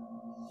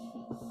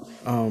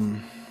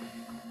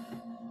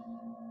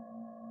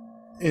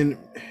 And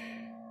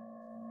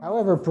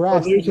however,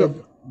 perhaps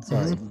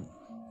sorry. Mm-hmm.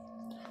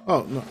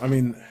 Oh no, I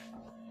mean,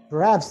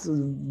 perhaps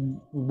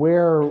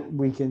where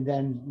we can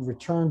then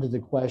return to the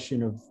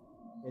question of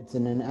its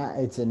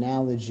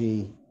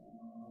analogy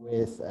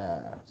with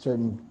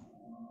certain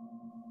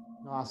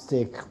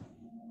Gnostic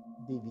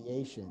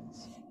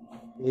deviations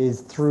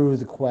is through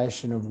the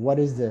question of what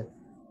is the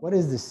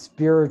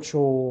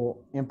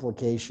spiritual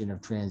implication of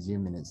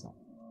transhumanism.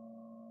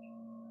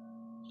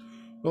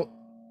 well,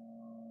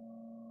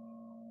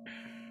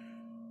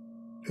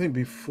 I think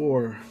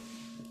before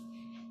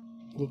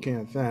looking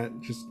at that,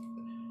 just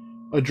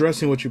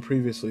addressing what you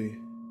previously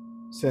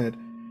said.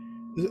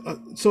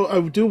 So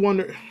I do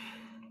wonder.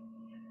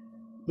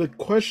 The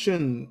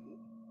question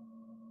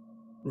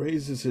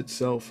raises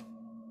itself: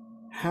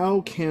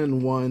 how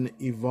can one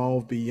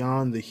evolve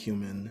beyond the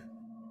human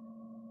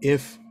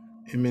if,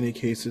 in many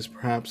cases,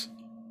 perhaps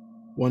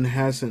one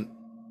hasn't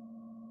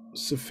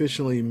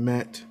sufficiently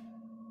met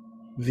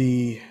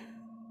the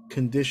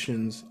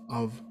conditions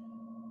of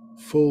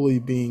fully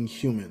being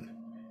human?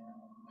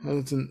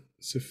 Hasn't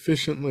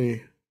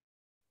sufficiently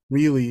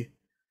really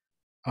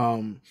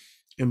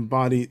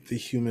embodied the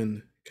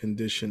human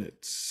condition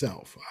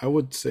itself. I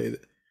would say that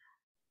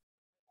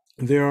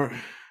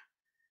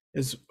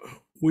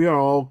we are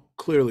all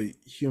clearly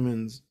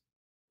humans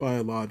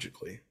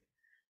biologically,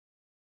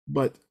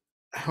 but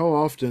how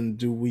often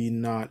do we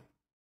not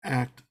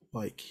act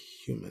like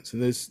humans?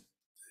 And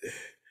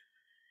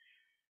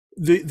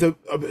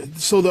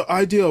so the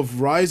idea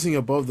of rising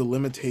above the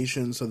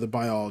limitations of the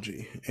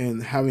biology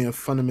and having a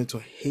fundamental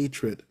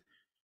hatred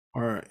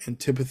or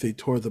antipathy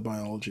toward the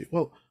biology.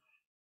 Well,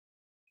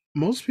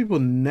 most people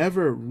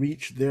never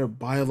reach their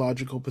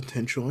biological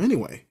potential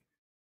anyway,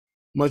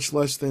 much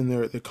less than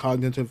their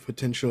cognitive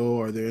potential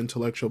or their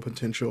intellectual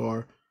potential,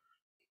 or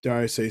dare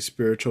I say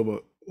spiritual,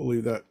 but we'll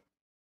leave that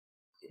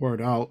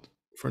word out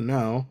for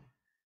now.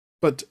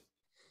 But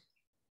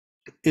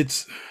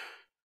it's,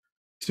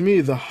 to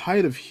me, the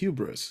height of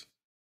hubris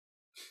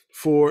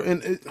for,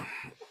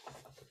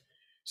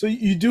 so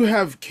you do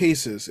have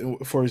cases,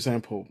 for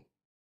example,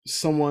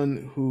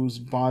 someone whose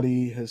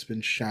body has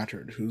been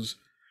shattered,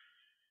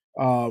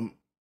 um,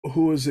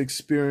 who is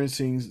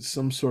experiencing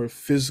some sort of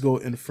physical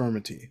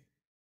infirmity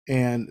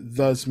and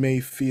thus may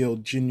feel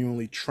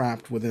genuinely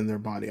trapped within their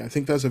body. I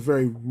think that's a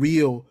very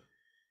real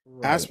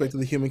Right. aspect of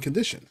the human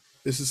condition.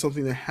 This is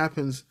something that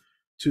happens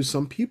to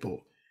some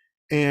people,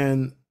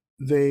 and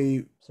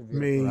they Severe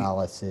may,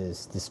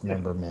 paralysis,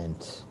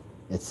 dismemberment,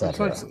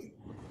 etc. precisely,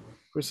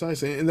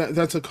 precisely, and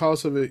that's a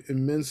cause of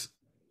immense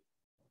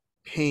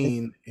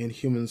pain and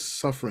human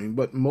suffering.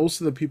 But most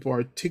of the people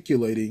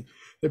articulating,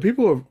 the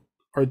people who have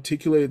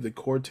articulated the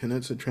core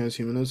tenets of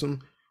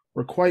transhumanism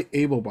were quite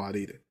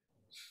able-bodied.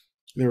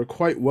 They were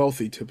quite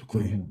wealthy,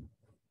 typically, Mhm.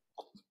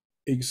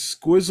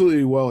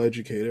 exquisitely well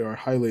educated or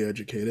highly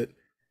educated,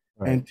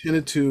 Right. and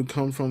tended to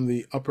come from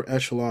the upper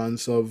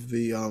echelons of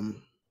the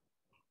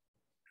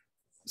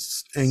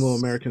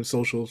Anglo-American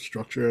social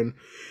structure,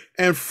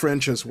 and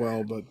French as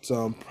well, but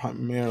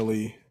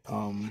primarily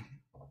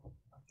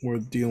we're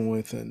dealing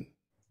with an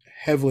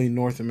heavily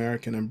North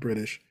American and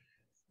British,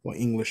 well,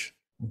 English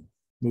Well,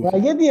 I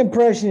movement. get the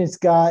impression it's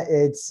got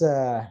its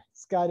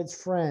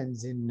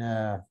friends in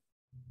the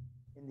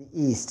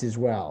East as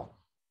well.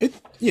 It,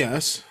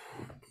 yes,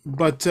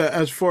 but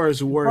as far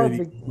as In where part,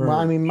 it well,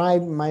 I emerged,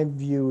 mean, my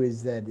view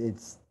is that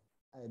it's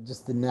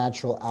just the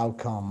natural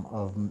outcome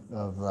of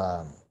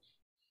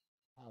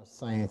how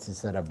science is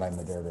set up by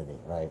modernity,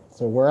 right?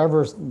 So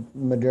wherever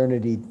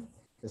modernity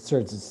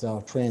asserts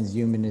itself,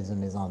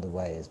 transhumanism is on the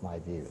way, is my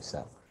view.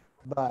 So,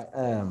 but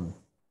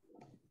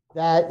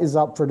that is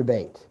up for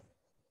debate.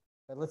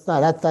 But let's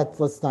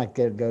not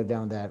go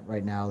down that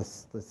right now.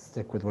 Let's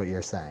stick with what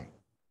you're saying.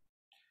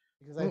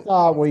 Because I well,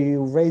 thought when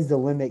you raised the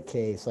limit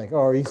case, like, oh,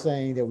 are you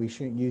saying that we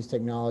shouldn't use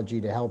technology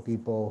to help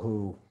people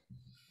who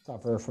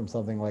suffer from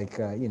something like,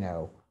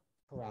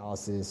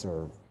 paralysis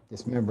or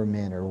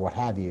dismemberment or what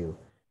have you?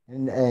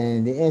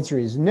 And the answer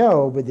is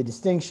no. But the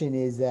distinction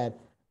is that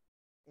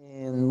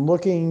in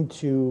looking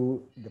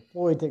to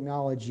deploy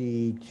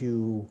technology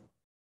to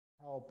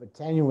help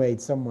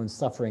attenuate someone's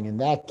suffering, in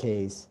that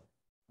case,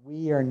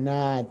 we are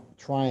not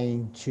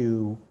trying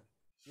to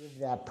give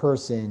that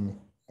person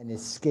an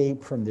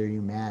escape from their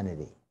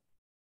humanity.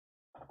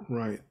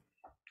 right.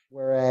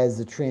 Whereas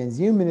the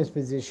transhumanist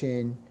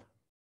position,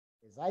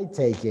 as I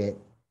take it,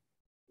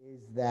 is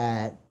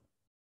that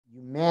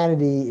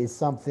humanity is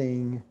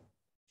something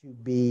to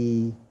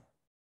be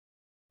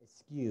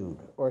skewed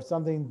or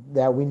something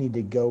that we need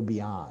to go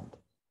beyond.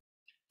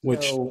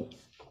 which So,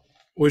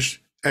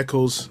 which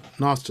echoes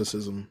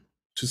Gnosticism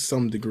to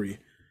some degree.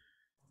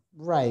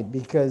 right,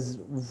 because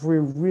if we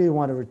really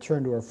want to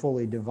return to our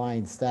fully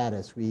divine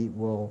status, we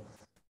will,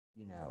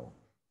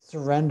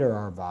 surrender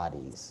our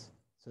bodies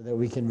so that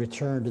we can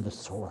return to the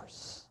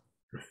source.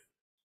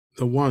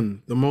 The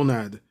one, the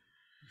monad.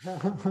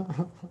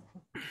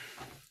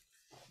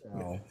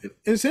 So,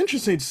 It's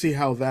interesting to see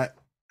how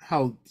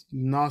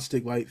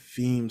Gnostic like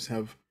themes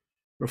have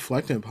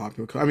reflected in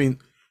popular culture. I mean,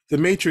 The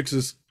Matrix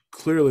is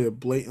clearly a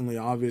blatantly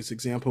obvious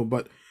example,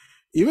 but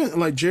even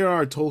like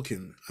J.R.R.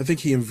 Tolkien, I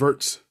think he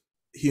inverts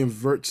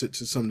it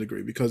to some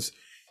degree, because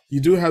you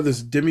do have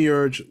this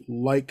demiurge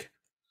like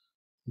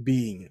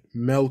being,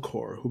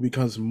 Melkor, who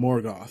becomes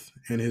Morgoth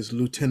and his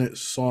lieutenant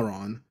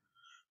Sauron.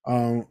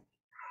 Um,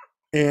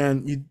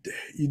 and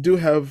you do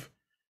have,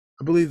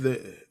 I believe,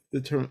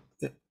 the term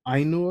the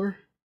Ainur,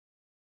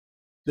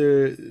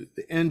 the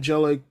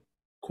angelic,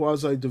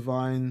 quasi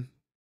divine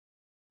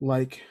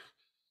like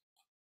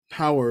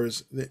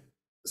powers that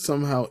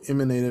somehow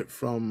emanated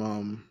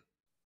from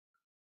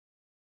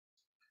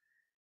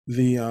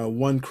the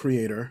one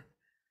creator,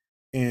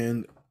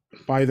 and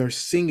by their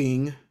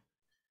singing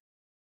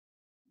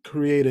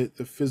created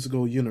the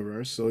physical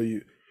universe. So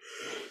you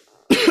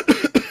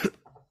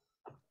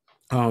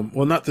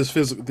well, not this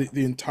physical,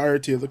 the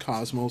entirety of the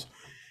cosmos.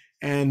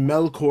 And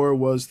Melkor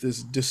was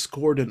this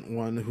discordant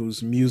one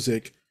whose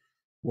music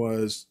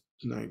was,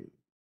 like,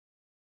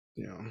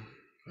 you know,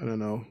 I don't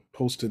know,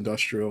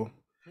 post-industrial,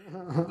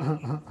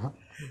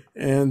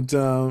 and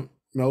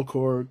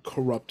Melkor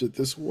corrupted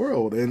this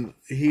world, and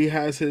he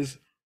has his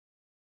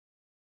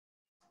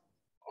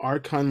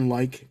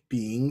archon-like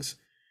beings,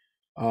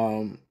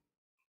 um,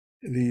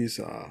 these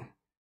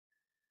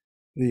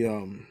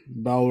the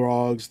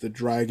Balrogs, the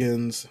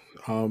dragons,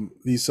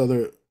 these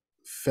other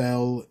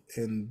fell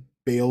and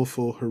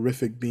baleful,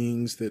 horrific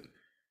beings that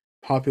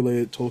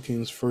populated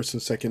Tolkien's first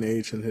and second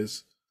age and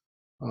his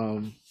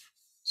um,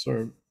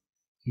 sort of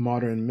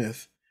modern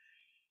myth.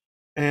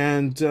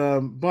 And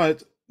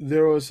but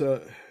there was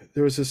an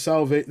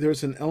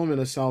element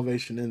of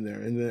salvation in there,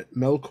 and that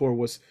Melkor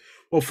was,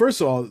 well, first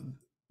of all,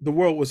 the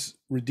world was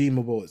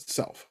redeemable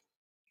itself,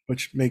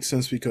 which makes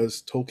sense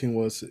because Tolkien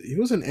was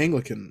an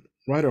Anglican,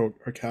 right, or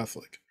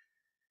Catholic.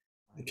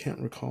 I can't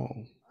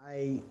recall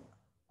I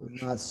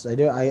which. not. I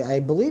do. I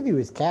believe he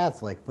was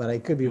Catholic, but I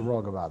could be Yeah.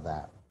 wrong about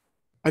that.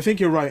 I think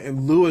you're right.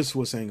 And Lewis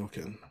was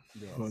Anglican.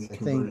 Yes, I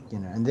think,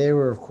 and they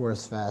were, of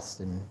course, fast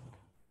and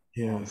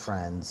long Yes.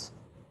 friends.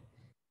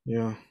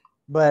 Yeah.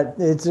 But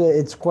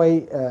it's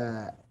quite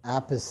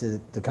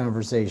opposite the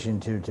conversation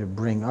to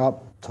bring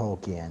up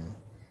Tolkien,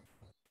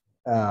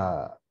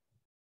 uh,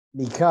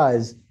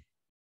 because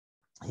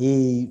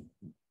he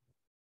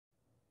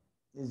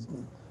is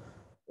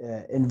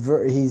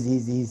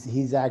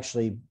he's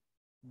actually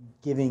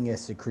giving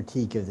us a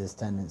critique of this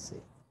tendency.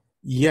 I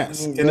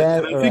Yes, mean and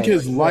that, I all think right.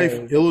 his life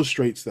So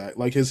illustrates that,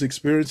 like his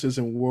experiences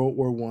in World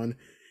War One,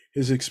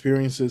 his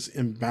experiences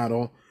in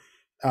battle,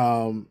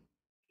 um,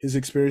 his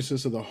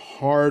experiences of the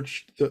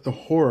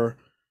horror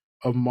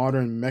of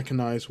modern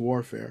mechanized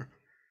warfare.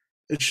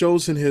 It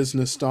shows in his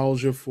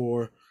nostalgia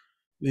for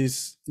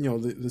these,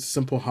 the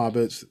simple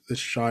hobbits, the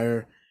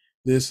Shire,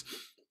 this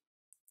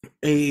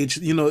age.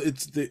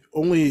 It's the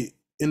only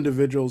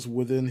individuals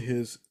within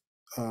his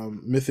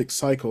mythic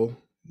cycle,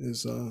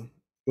 is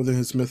within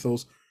his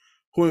mythos,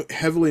 who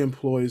heavily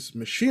employs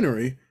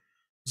machinery.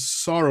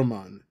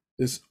 Saruman,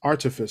 this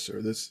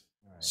artificer, this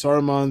right.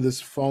 Saruman,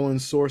 this fallen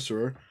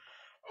sorcerer,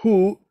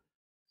 who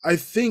I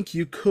think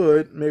you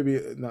could maybe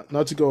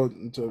not to go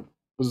into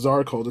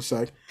bizarre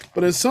cul-de-sac,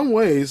 but in some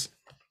ways,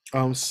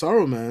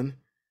 Saruman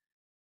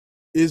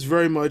is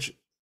very much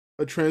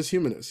a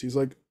transhumanist. He's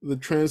like the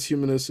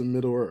transhumanist of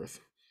Middle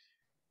Earth.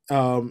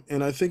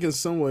 And I think in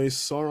some ways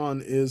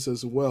Sauron is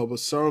as well, but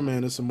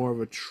Saruman is a more of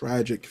a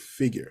tragic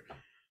figure.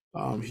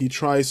 He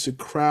tries to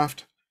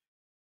craft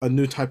a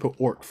new type of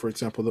orc, for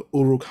example, the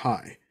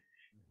Uruk-hai.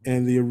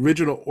 And the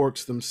original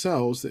orcs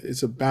themselves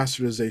is a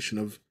bastardization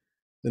of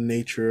the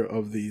nature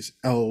of these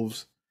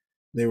elves.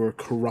 They were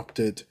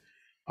corrupted,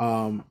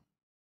 um,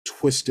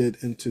 twisted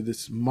into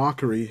this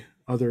mockery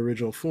of their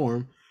original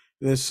form.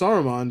 And then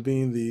Saruman,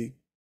 being the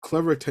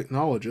clever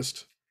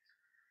technologist,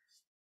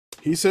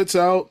 he sets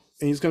out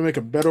and he's going to make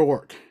a better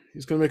orc.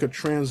 He's going to make a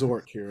trans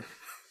orc here.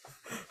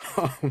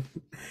 um,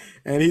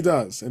 and he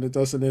does, and it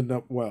doesn't end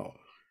up well.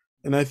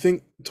 And I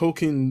think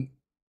Tolkien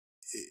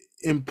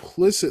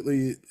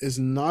implicitly is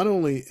not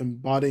only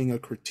embodying a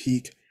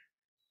critique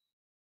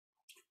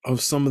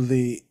of some of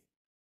the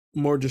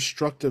more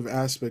destructive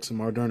aspects of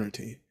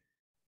modernity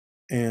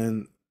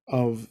and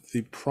of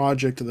the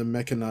project of the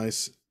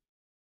mechanized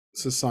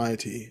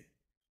society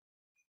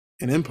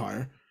and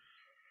empire,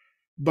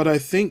 but I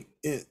think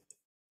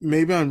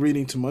maybe I'm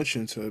reading too much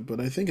into it, but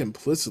I think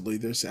implicitly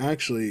there's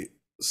actually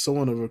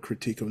somewhat of a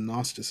critique of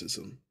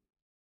Gnosticism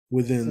So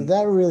within.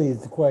 that really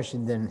is the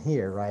question then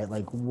here, right?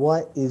 Like,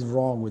 what is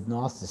wrong with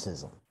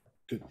Gnosticism?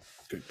 Good,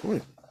 good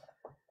point.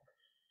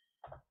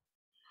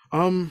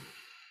 Um,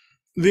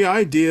 the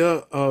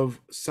idea of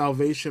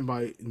salvation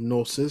by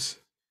gnosis,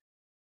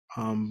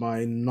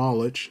 by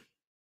knowledge,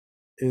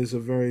 is a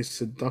very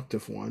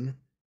seductive one.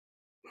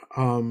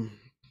 Um,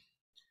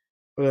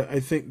 but I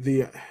think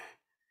the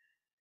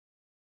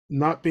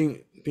not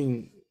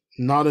being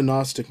not a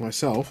Gnostic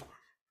myself.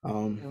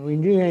 And we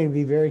do need to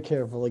be very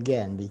careful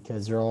again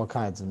because there are all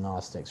kinds of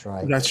Gnostics,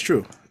 right? That's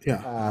true.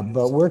 Yeah.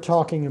 But we're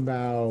talking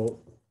about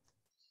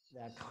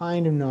that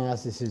kind of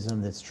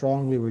Gnosticism that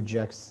strongly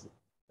rejects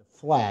the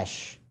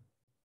flesh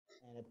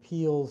and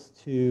appeals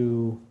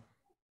to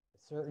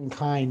a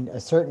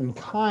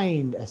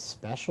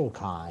special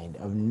kind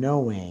of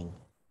knowing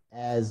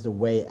as the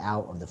way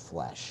out of the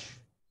flesh.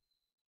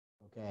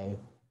 Okay,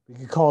 we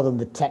could call them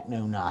the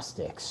techno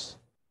Gnostics.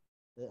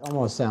 It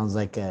almost sounds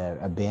like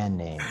a band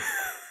name.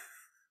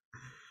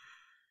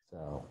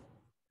 So,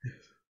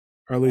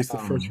 Or at least the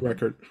first um,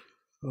 record.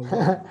 Of,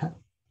 I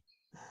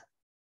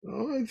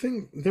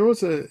think there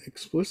was a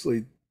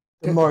explicitly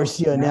the technical.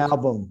 Marcion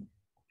album.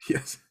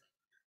 Yes.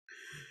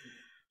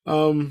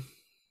 Um,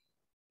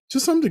 to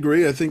some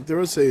degree, I think there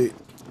was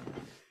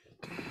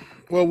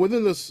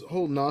within this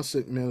whole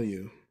Gnostic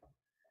milieu,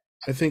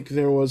 I think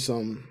there was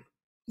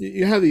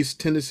you have these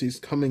tendencies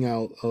coming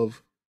out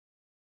of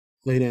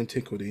late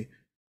antiquity,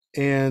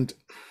 and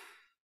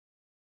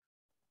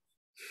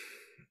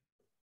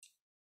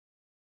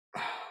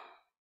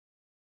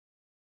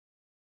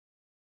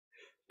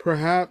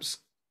perhaps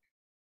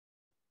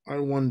I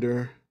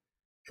wonder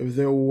if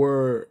there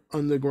were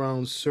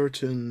underground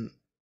certain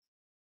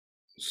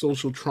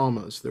social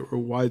traumas that were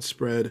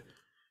widespread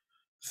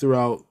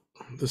throughout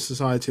the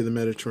society of the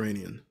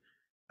Mediterranean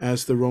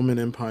as the Roman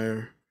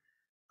Empire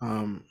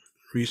um,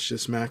 reached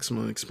its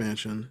maximum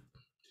expansion.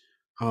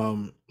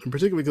 And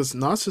particularly because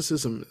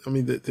Gnosticism, I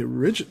mean,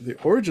 the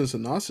origins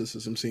of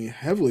Gnosticism seem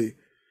heavily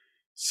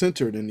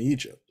centered in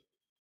Egypt.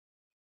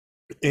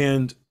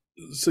 And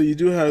so you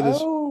do have this.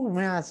 Oh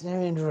man, that's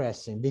very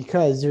interesting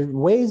because there are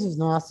ways of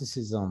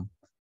Gnosticism,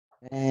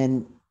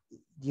 and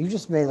you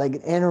just made like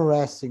an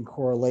interesting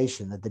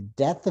correlation that the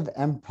death of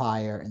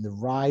empire and the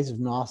rise of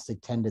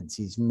Gnostic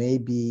tendencies may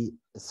be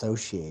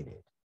associated.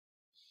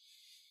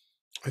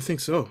 I think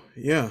so.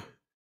 Yeah.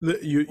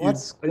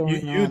 What's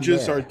going You on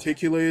just there?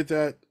 articulated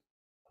that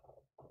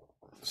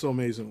so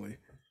amazingly.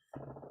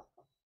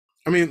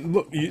 I mean,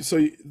 look.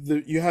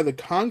 You had the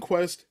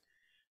conquest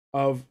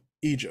of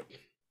Egypt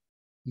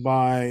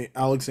by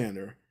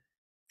Alexander,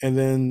 and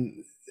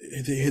then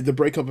the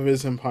breakup of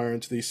his empire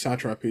into these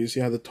satrapies.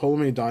 You had the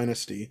Ptolemy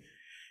dynasty,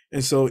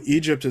 and so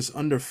Egypt is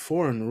under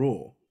foreign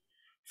rule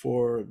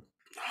for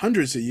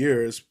hundreds of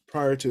years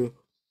prior to,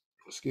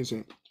 excuse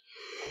me,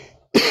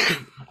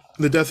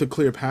 the death of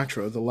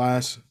Cleopatra, the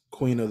last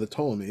queen of the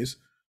Ptolemies,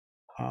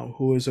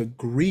 who is a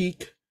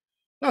Greek.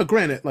 Now,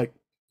 granted, like,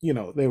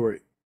 they were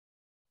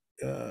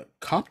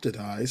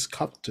Coptized,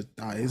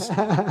 Copticized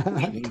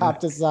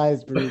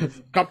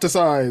Greeks.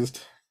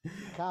 Copticized.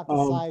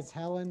 Copticized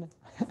Helen.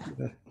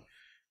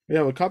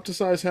 Yeah, we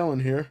Copticized Helen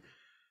here,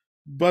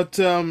 but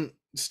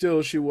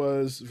still, she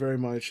was very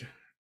much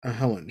a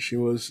Helen. She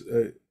was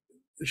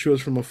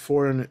from a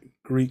foreign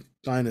Greek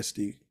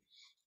dynasty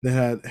that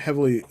had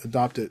heavily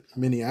adopted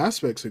many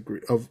aspects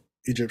of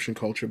Egyptian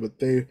culture, but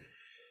they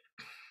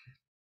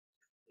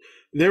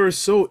were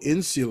so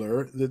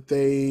insular that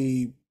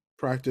they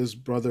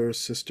practiced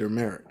brother-sister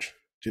marriage.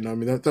 Do you know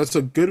what I mean? That's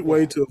a good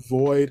way to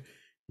avoid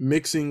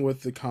mixing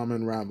with the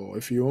common rabble.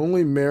 If you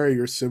only marry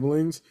your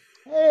siblings,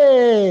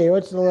 hey,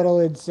 what's a little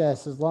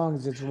incest as long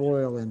as it's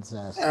royal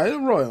incest? Yeah,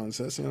 royal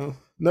incest,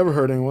 never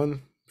hurt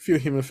anyone. A few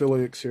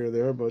hemophiliacs here or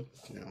there, but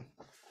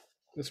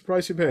it's the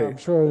price you pay. I'm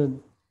sure the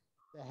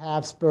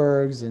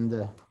Habsburgs and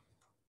the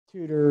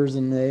Tudors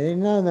and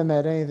none of them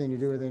had anything to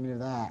do with any of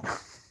that.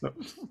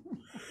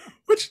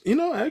 Which,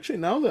 actually,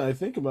 now that I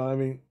think about it, I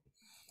mean,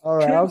 all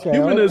right,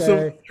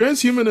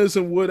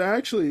 transhumanism would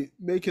actually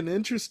make an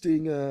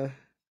interesting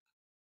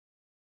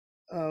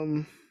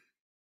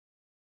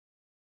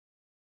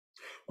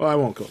well, I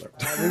won't go there.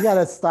 We got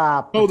to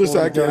stop before we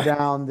go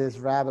down this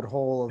rabbit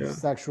hole of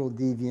sexual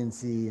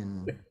deviancy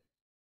and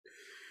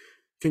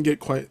can get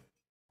quite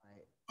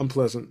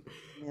unpleasant.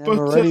 I've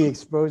already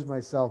exposed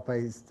myself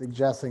by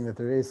suggesting that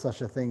there is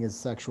such a thing as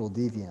sexual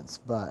deviance.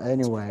 But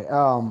anyway,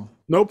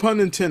 no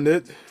pun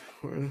intended.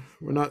 We're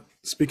not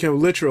speaking of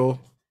literal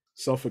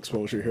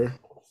self-exposure here.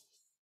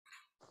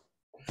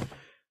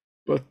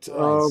 But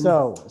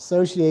so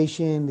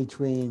association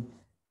between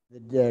the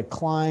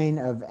decline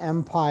of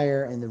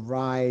empire and the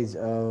rise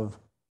of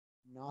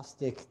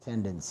Gnostic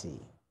tendency.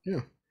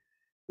 Yeah,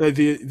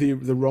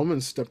 the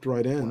Romans stepped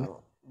right in.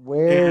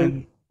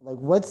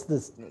 What's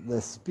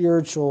the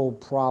spiritual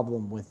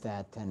problem with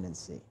that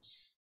tendency?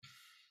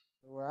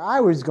 Where I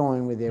was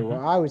going with it,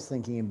 what I was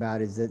thinking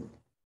about is that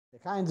the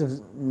kinds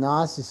of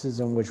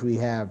Gnosticism which we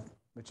have,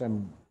 which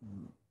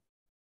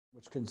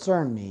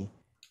concern me,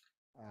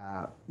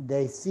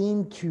 they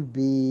seem to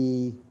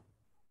be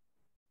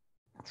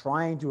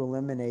trying to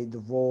eliminate the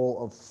role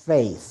of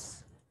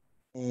faith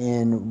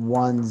in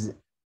one's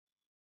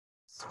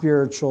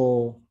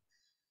spiritual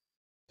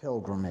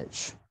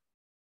pilgrimage.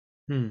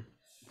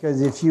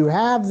 Because if you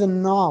have the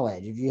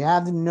knowledge, if you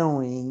have the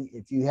knowing,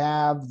 if you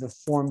have the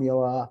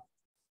formula,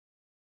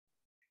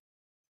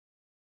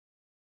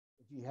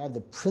 if you have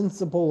the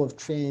principle of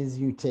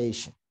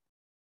transmutation,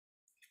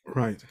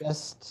 right,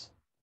 just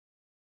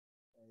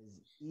as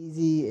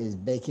easy as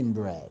baking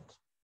bread,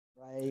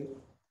 right?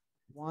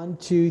 1,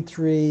 2,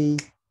 3.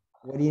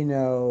 What do you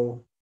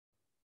know?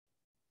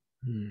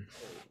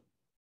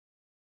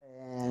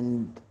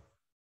 And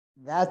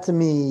that, to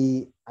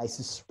me, I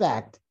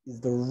suspect,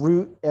 is the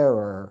root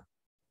error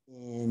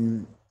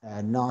in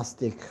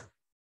Gnostic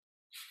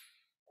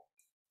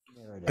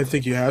narrative. I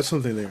think you have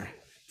something there.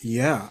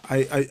 Yeah,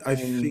 I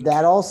think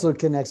that also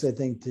connects, I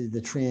think, to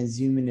the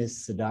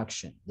transhumanist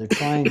seduction. They're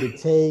trying to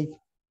take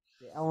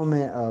the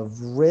element of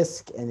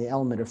risk and the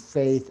element of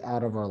faith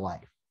out of our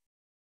life.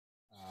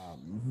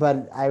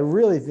 But I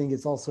really think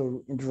it's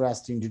also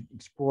interesting to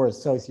explore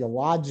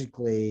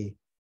sociologically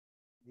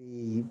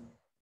the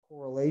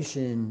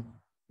correlation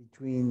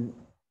between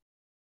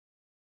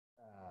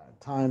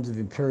times of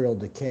imperial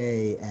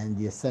decay and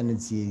the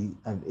ascendancy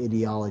of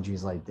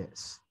ideologies like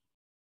this.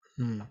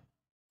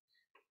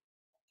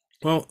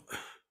 Well,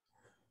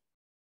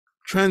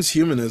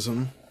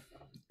 transhumanism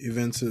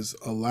evinces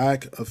a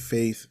lack of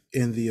faith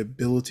in the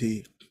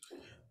ability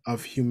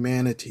of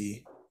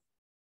humanity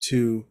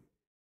to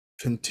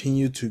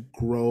continue to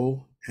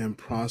grow and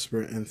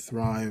prosper and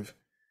thrive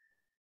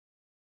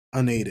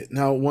unaided.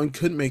 Now, one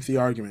could make the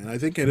argument, I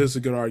think it is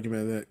a good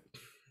argument, that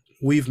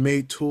we've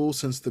made tools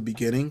since the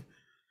beginning,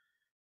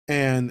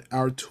 and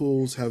our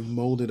tools have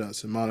molded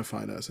us and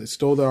modified us. I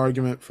stole the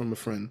argument from a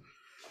friend,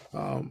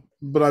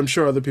 but I'm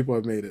sure other people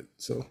have made it.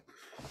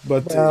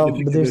 But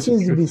there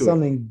seems to be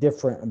something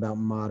different about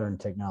modern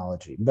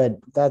technology, but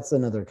that's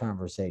another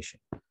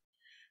conversation.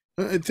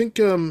 I think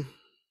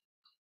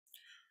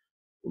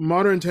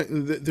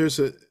there's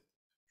a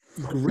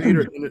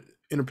greater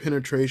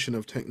interpenetration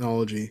of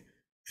technology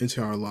into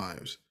our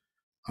lives.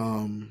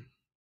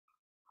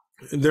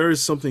 There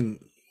is something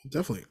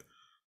definitely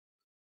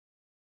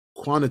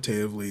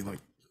quantitatively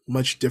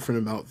much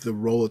different about the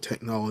role of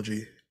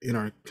technology in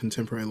our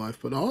contemporary life,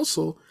 but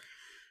also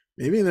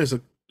maybe there's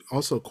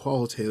also a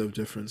qualitative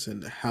difference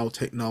in how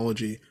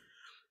technology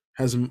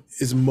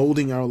is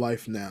molding our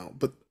life now.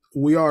 But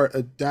we are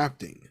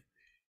adapting,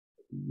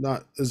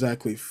 not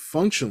exactly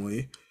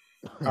functionally.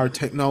 Our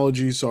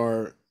technologies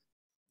are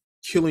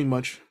killing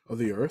much of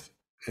the earth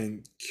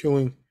and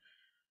killing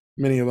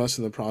many of us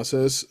in the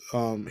process,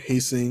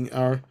 hastening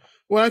our,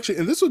 well, actually,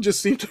 and this would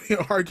just seem to be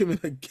an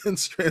argument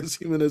against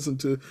transhumanism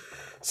to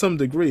some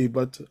degree,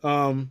 but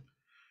well,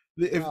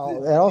 it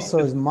also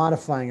is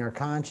modifying our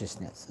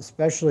consciousness,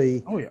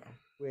 especially oh yeah,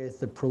 with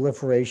the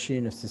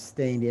proliferation of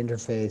sustained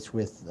interface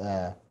with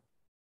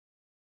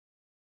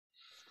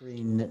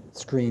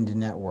screened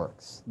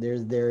networks.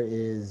 There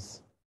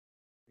is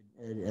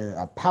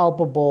a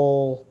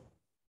palpable,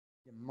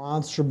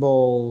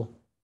 demonstrable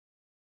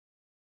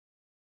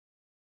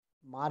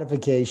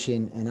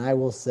modification, and I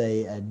will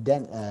say a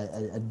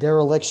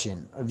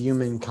dereliction of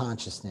human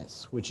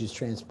consciousness, which is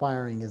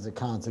transpiring as a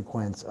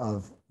consequence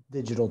of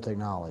digital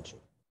technology.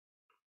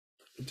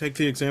 take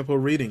the example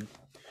of reading,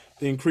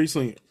 the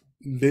increasingly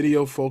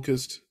video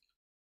focused,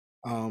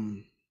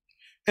 and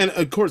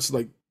of course,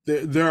 like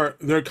there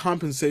are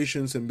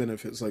compensations and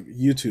benefits, like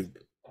YouTube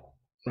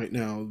right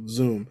now,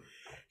 Zoom,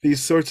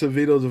 these sorts of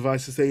video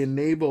devices. They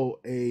enable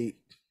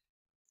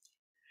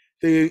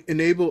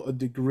a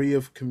degree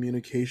of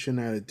communication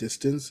at a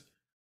distance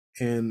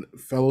and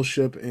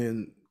fellowship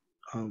and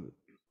um,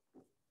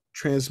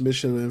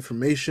 transmission of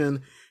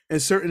information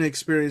and certain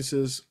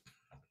experiences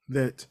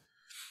that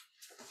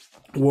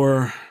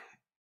were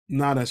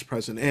not as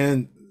present.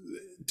 And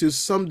to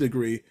some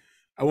degree,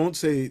 I won't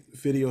say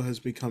video has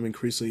become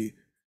increasingly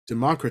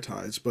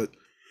democratized, but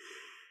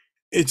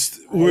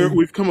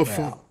we've come a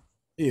from,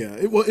 yeah.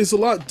 It's a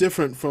lot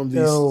different from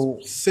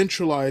these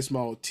centralized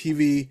model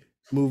TV,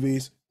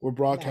 movies, or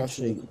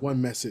broadcasting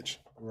one message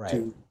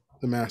to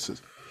the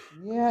masses.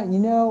 Yeah,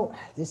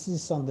 this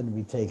is something to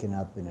be taken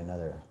up in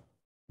another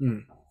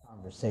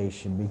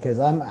conversation, because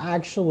I'm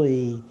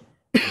actually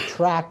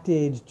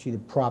attracted to the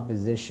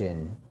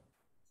proposition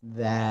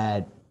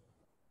that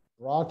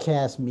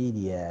broadcast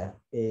media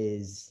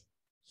is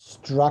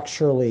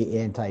structurally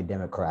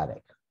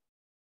anti-democratic.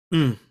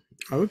 I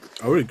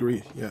would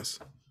agree, yes.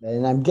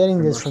 And I'm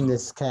getting this from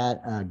this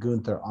cat,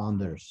 Gunther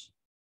Anders,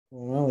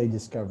 who I only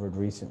discovered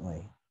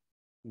recently.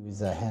 He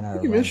was a Hannah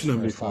Arendt's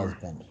first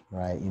husband,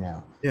 right?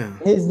 Yeah.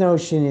 His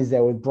notion is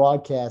that with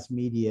broadcast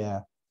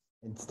media,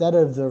 instead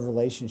of the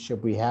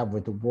relationship we have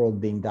with the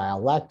world being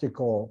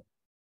dialectical,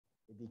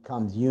 it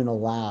becomes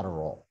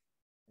unilateral.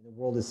 The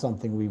world is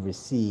something we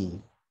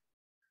receive,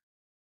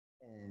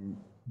 and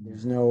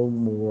there's no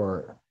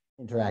more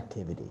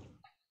interactivity.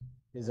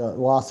 There's a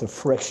loss of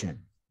friction.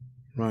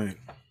 Right.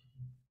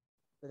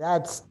 But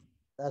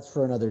that's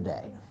for another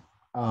day.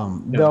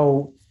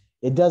 Though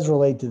it does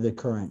relate to the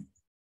current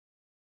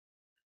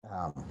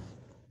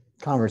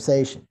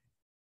conversation,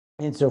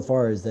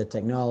 insofar as that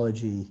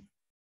technology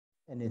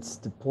and its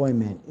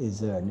deployment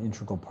is an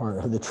integral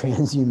part of the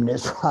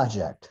transhumanist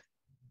project.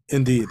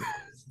 Indeed.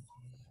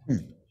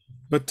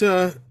 But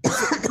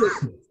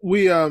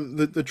we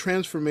the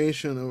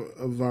transformation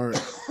of our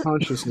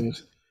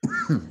consciousness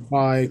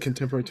by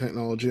contemporary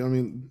technology, I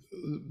mean,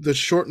 the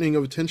shortening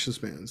of attention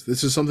spans.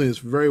 This is something that's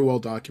very well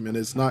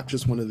documented. It's not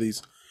just one of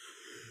these,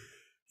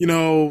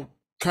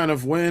 kind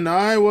of, when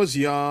I was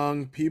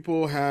young,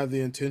 people had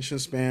the attention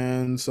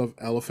spans of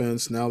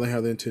elephants. Now they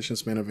have the attention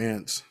span of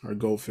ants or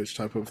goldfish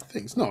type of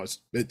things. No,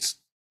 this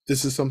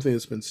is something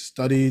that's been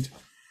studied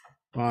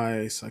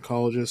by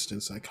psychologists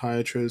and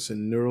psychiatrists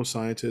and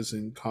neuroscientists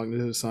and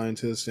cognitive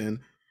scientists. And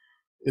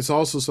it's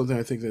also something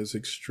I think that is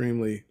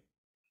extremely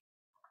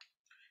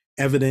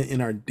evident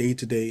in our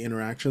day-to-day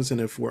interactions. And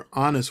if we're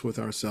honest with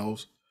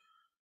ourselves,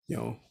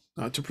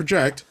 not to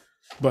project,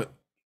 but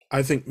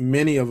I think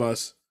many of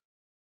us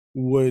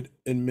would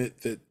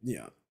admit that,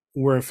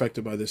 we're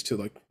affected by this too.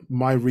 Like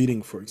my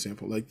reading, for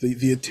example, like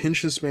the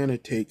attention span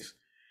it takes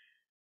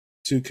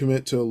to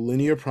commit to a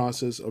linear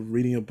process of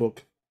reading a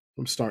book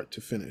from start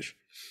to finish.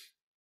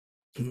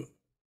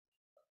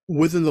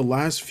 Within the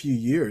last few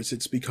years,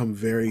 it's become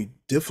very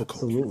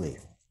difficult. Absolutely.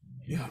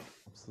 Yeah.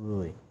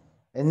 Absolutely.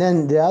 And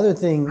then the other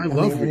thing,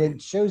 and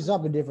it shows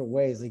up in different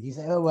ways. Like you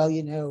say, oh, well,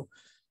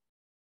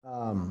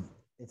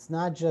 it's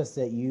not just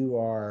that you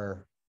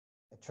are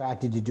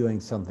attracted to doing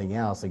something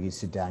else. Like you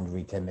sit down and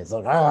read 10 minutes,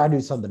 like, I do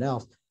something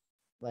else.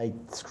 Like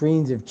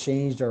screens have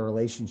changed our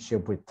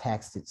relationship with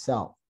text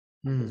itself,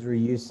 because we're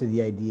used to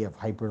the idea of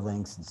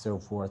hyperlinks and so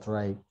forth,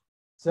 right?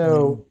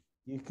 So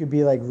you could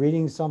be like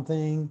reading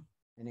something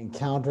and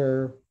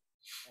encounter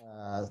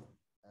a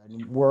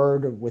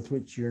word with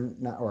which you're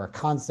not, or a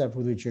concept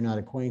with which you're not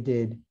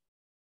acquainted.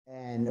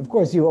 And of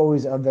course, you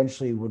always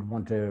eventually would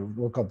want to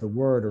look up the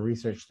word or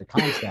research the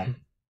concept.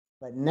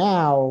 But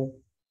now,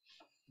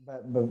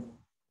 but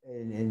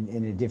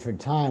in a different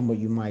time, what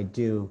you might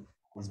do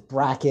is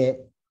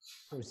bracket,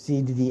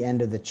 proceed to the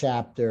end of the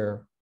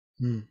chapter,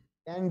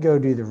 then go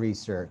do the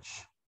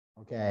research.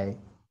 Okay.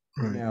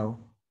 Right.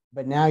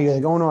 But now you're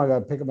like, oh no, I got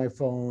to pick up my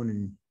phone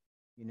and,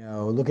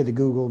 look at the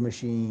Google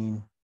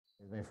machine,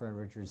 as my friend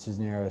Richard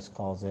Cisneros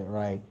calls it,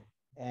 right?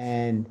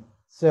 And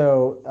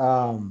so,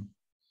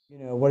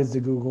 what does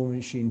the Google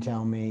machine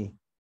tell me?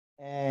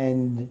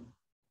 And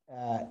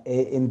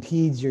it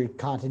impedes your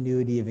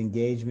continuity of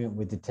engagement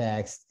with the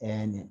text,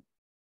 and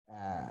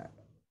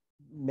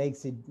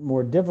makes it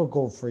more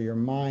difficult for your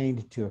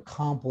mind to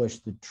accomplish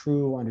the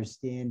true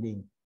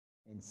understanding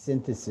and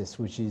synthesis,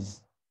 which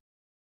is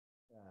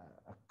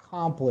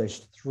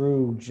accomplished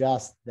through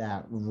just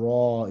that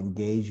raw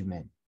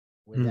engagement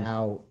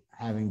without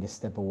having to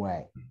step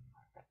away.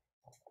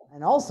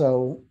 And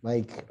also,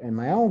 like in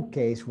my own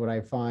case, what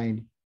I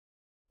find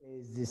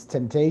is this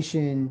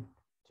temptation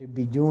to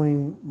be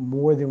doing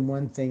more than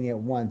one thing at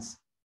once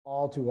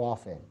all too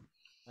often.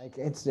 Like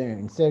instead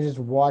of just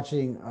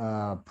watching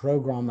a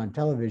program on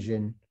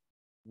television,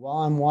 while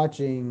I'm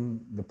watching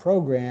the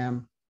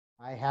program,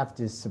 I have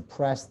to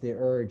suppress the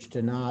urge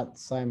to not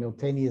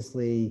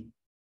simultaneously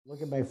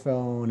look at my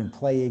phone and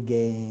play a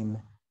game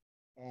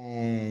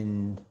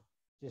and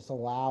just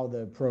allow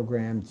the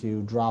program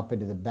to drop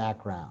into the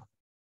background.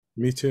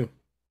 Me too.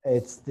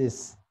 It's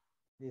this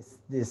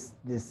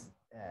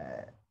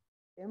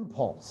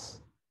impulse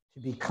to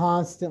be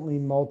constantly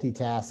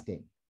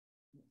multitasking,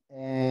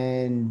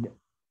 and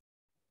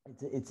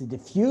it's a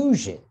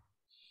diffusion.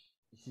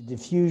 It's a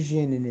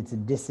diffusion and it's a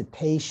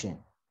dissipation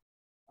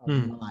of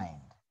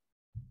mind,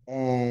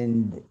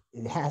 and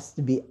it has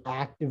to be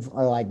active.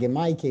 Or like in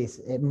my case,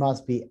 it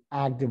must be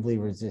actively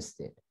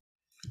resisted.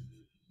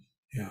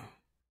 Yeah,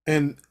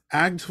 and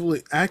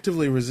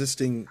actively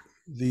resisting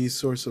these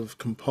sorts of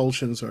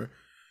compulsions or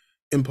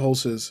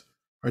impulses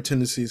or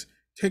tendencies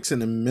takes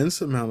an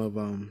immense amount of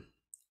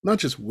not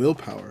just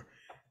willpower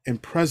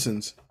and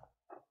presence,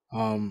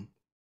 but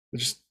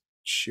just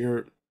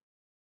sheer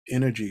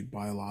energy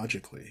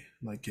biologically.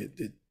 Like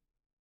it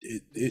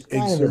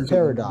kind of a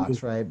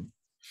paradox, right?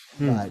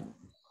 But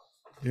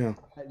yeah,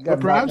 but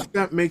perhaps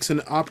that makes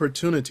an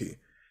opportunity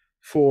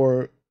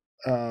for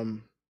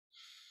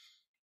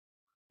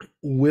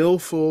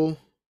willful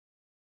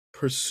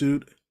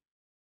pursuit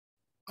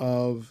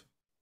of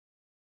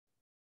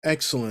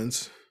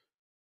excellence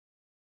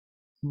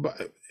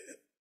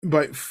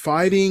by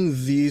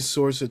fighting these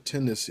sorts of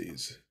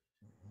tendencies,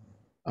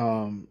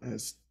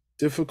 as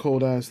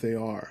difficult as they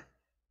are.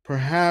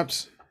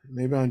 Perhaps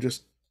maybe I'm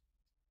just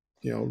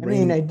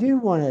I do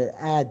want to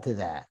add to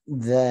that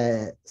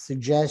the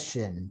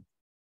suggestion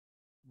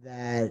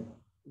that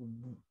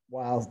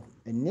while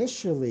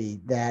initially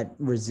that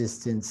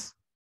resistance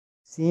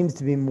seems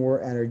to be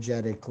more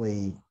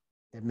energetically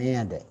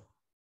demanding,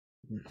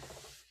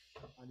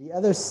 on the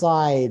other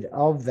side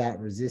of that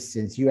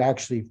resistance, you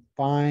actually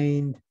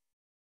find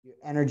your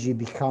energy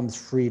becomes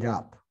freed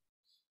up.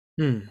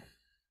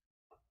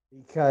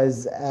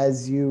 Because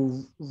as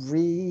you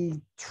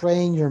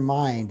retrain your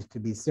mind to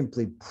be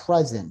simply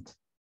present,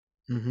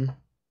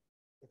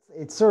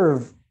 it's sort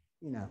of,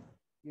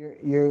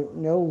 you're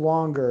no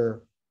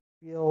longer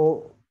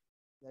feel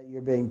that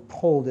you're being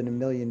pulled in a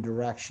million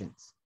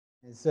directions.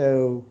 And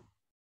so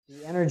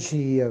the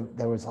energy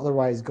that was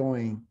otherwise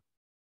going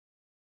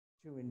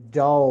to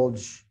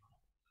indulge,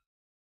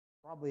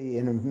 probably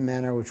in a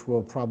manner which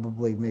will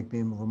probably make me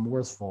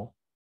remorseful,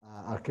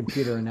 a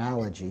computer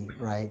analogy,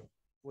 right?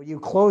 When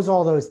you close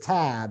all those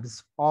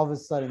tabs, all of a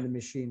sudden the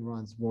machine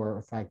runs more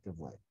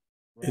effectively,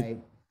 right? It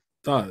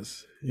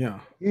does, yeah.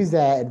 Use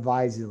that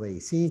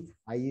advisedly. See,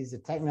 I use a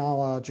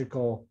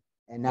technological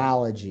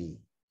analogy.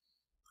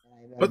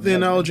 But the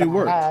analogy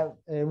worked.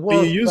 It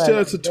worked, you used it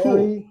as a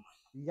tool.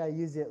 You got to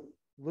use it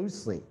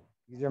loosely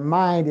because your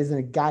mind isn't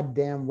a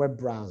goddamn web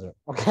browser,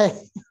 okay?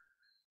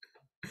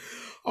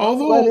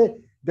 Although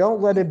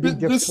don't let it be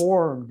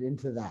deformed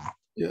into that.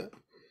 Yeah.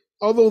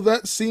 Although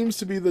that seems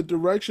to be the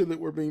direction that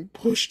we're being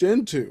pushed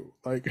into.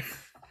 Like,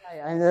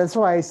 and that's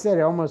why I said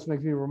it almost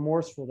makes me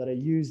remorseful that I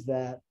used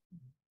that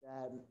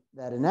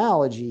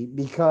analogy,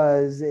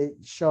 because it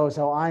shows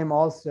how I'm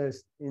also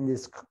in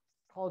this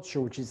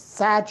culture which is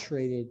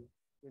saturated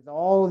with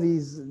all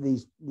these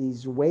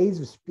ways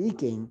of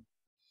speaking,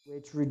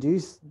 which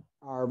reduce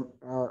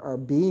our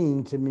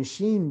being to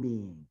machine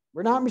being.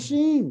 We're not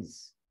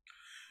machines.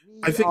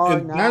 I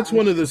think that's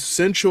one of the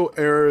central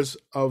errors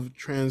of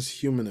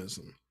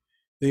transhumanism.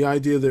 The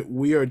idea that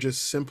we are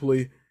just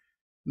simply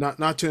not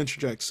to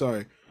interject,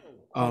 sorry.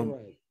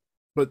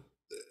 But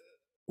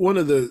one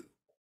of the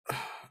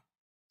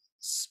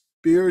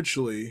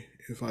spiritually,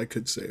 if I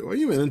could say, or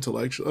even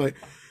intellectually, like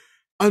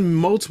on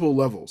multiple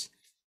levels,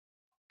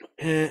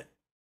 and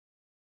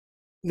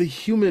the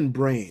human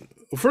brain.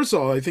 Well, first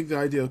of all, I think the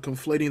idea of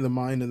conflating the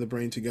mind and the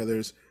brain together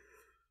is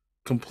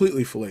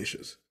completely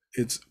fallacious.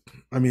 I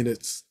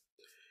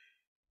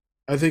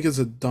think it's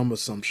a dumb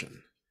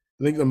assumption.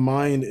 I think the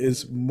mind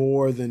is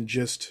more than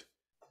just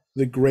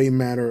the gray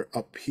matter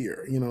up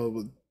here.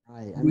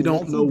 We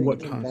don't know what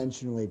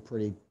conventionally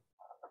pretty.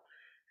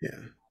 Yeah.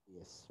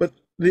 Obvious. But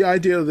the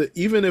idea that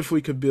even if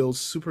we could build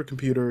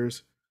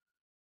supercomputers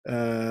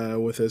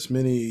with as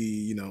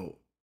many,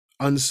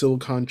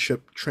 unsilicon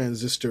chip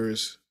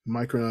transistors,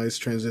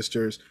 micronized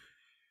transistors,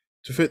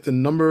 to fit the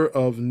number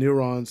of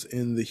neurons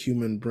in the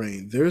human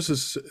brain, there's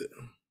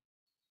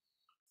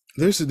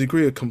a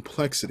degree of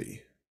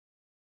complexity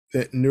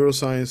that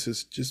neuroscience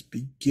is just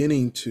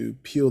beginning to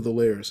peel the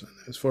layers on,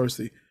 as far as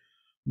the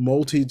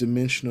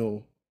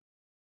multi-dimensional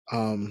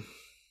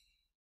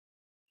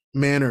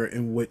manner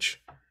in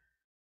which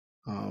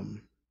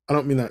I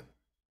don't mean that.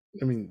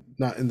 I mean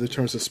not in the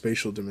terms of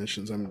spatial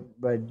dimensions. I'm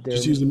but just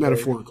their using their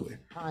metaphorically.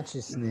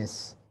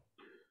 consciousness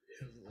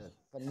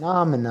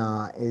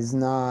phenomena is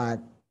not,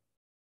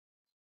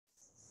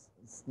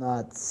 it's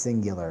not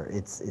singular.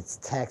 It's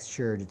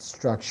textured, it's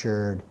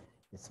structured,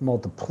 it's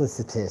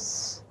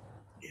multiplicitous.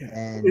 Yeah.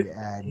 And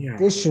Yeah.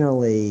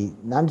 additionally,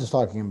 I'm just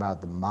talking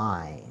about the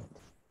mind.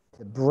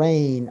 The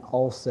brain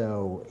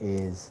also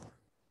is,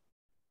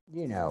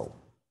 you know,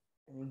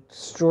 an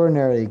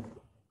extraordinarily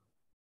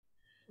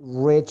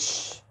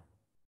rich,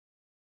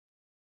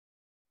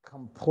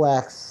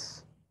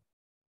 complex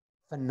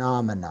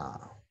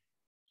phenomena.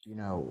 You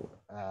know,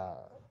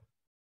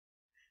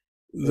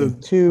 the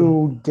The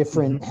two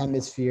different Mhm.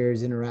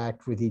 hemispheres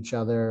interact with each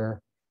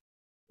other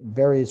in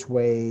various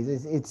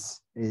ways.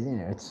 You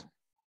know, It's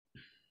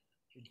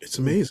it's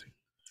amazing.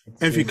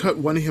 And if you cut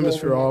one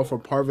hemisphere really, off or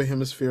part of a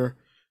hemisphere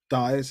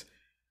dies,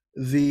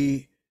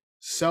 the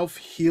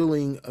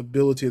self-healing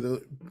ability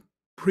that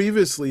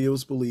previously it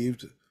was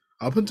believed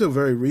up until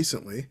very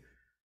recently,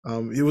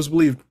 it was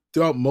believed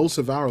throughout most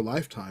of our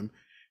lifetime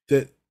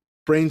that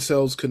brain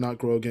cells could not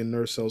grow again,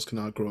 nerve cells could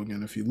not grow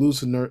again. If you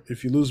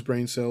lose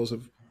brain cells,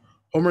 if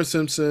Homer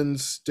Simpson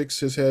sticks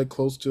his head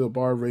close to a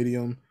bar of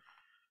radium,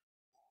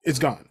 it's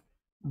gone.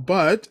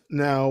 But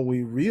now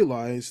we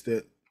realize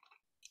that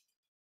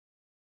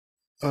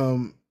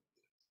um,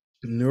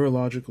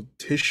 neurological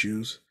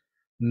tissues,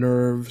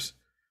 nerves,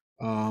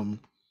 um,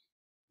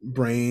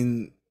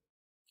 brain,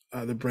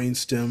 the brain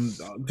stem,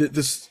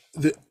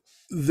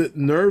 the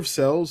nerve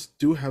cells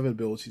do have an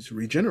ability to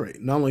regenerate.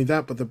 Not only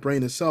that, but the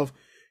brain itself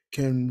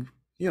can,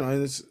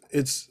 and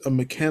it's a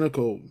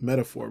mechanical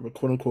metaphor, but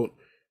quote unquote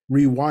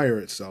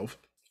rewire itself.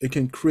 It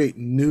can create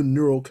new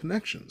neural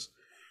connections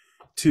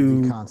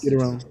to get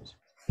around. reconstituted.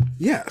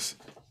 Yes,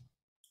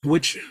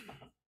 which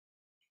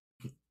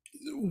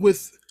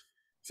with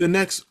the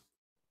next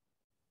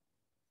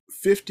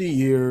 50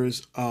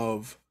 years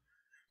of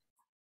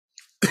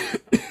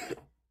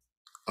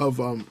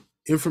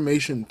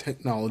information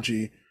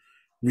technology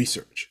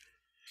research,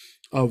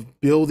 of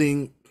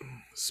building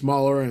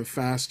smaller and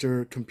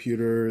faster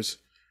computers,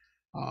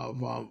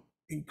 of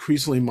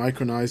increasingly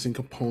micronizing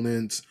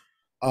components,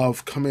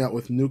 of coming out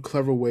with new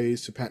clever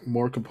ways to pack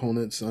more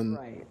components on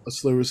Right. a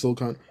sliver of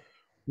silicon.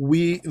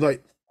 We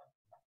like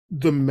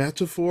the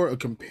metaphor of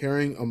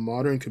comparing a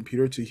modern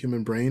computer to a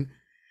human brain,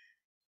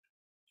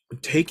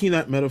 taking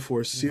that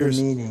metaphor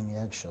seriously. Demeaning,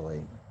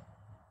 actually.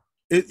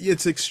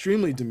 It's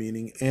extremely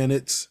demeaning, and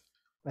it's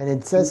And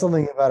it says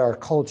something about our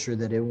culture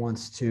that it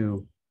wants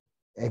to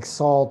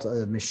exalt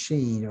a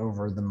machine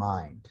over the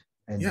mind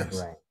and the yes,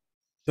 brain.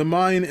 the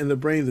mind and the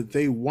brain that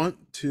the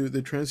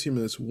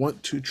transhumanists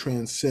want to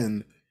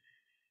transcend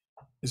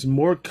is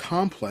more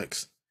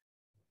complex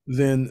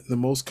than the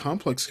most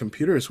complex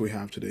computers we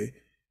have today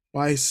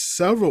by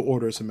several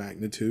orders of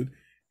magnitude.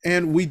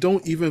 And we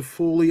don't even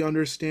fully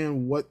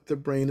understand what the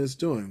brain is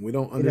doing. We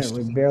don't We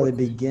understand barely what,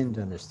 begin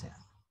to understand.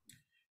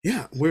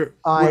 yeah, we're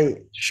I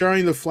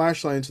shining the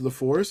flashlight into the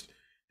forest,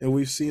 and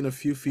we've seen a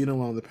few feet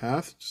along the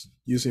path, just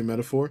using a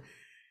metaphor.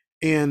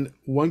 And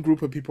one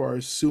group of people are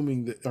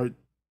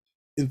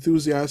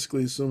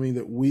enthusiastically assuming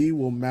that we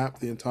will map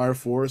the entire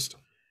forest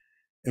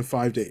in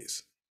 5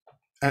 days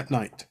at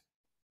night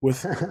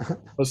with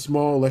a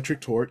small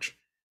electric torch,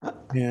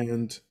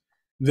 and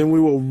then we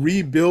will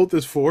rebuild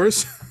this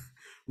forest,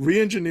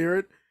 re-engineer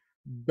it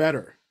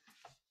better.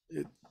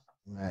 It,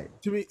 right.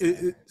 to me,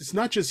 it's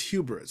not just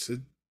hubris. It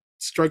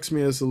strikes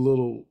me as a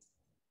little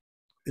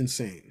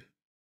insane,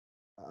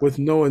 with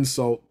no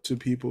insult to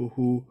people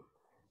who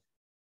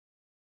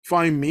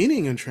find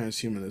meaning in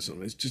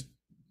transhumanism. It's just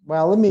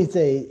Well, let me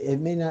say it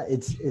may not.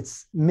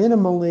 It's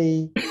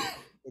minimally.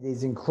 It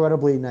is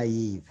incredibly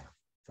naive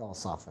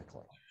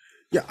philosophically.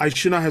 yeah. I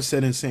should not have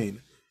said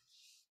insane.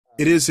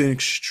 It is an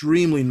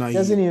extremely It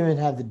doesn't naive. even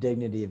have the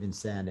dignity of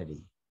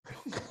insanity.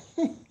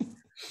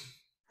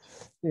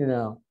 you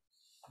know.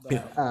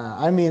 Yeah, But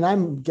I mean,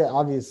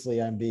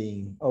 obviously I'm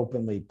being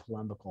openly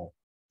polemical.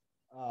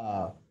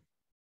 I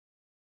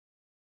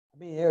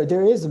mean,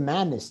 there is a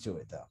madness to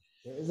it, though.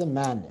 There is a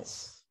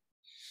madness,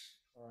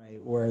 all right,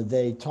 where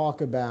they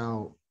talk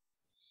about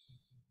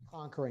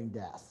conquering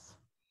death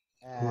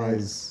right.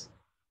 as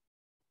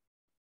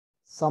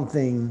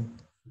something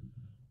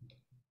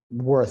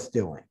worth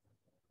doing.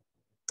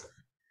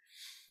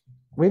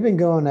 We've been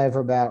going there for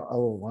about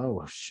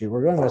shoot,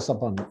 we're going to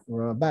up on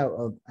we're about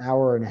an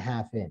hour and a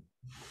half in.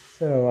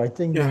 So I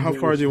think Yeah, how maybe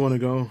we far do you should want to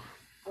go?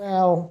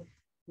 well,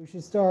 we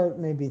should start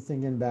maybe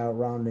thinking about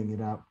rounding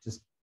it up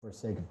just for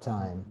sake of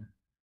time. Yeah,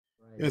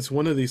 Right. it's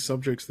one of these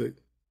subjects that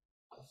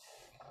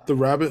the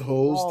rabbit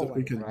holes that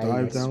we Sprawling, can right?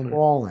 dive It's down are,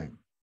 sprawling,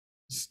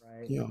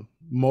 right?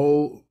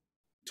 mole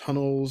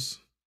tunnels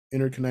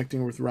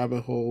interconnecting with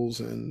rabbit holes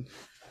and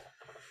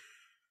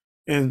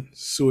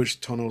sewage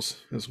tunnels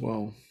as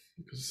well,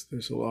 because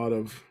there's a lot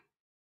of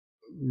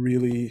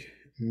really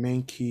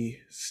manky,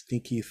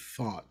 stinky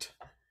thought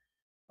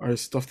or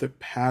stuff that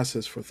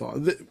passes for thought.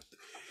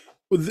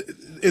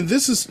 And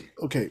this is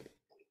okay.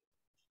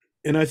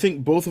 And I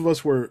think both of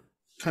us were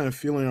kind of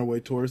feeling our way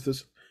towards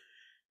this,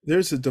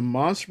 there's a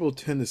demonstrable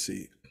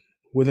tendency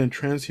within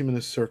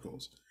transhumanist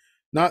circles,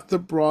 not the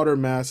broader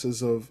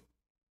masses of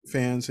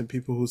fans and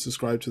people who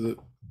subscribe to the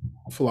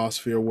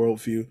philosophy or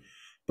worldview,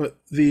 but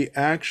the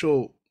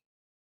actual,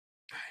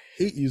 I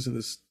hate using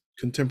this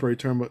contemporary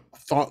term, but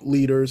thought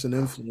leaders and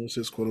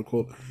influencers, quote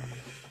unquote,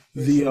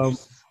 the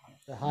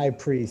high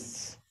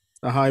priests,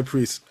 the high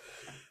priest.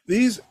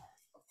 These,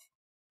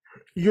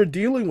 you're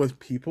dealing with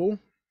people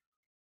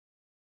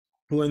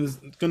who, and it's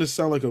going to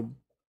sound like a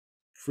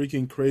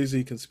freaking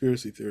crazy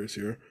conspiracy theorist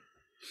here,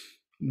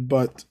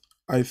 but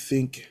I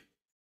think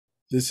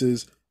this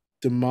is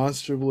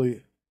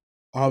demonstrably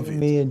obvious.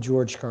 Me and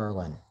George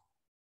Carlin.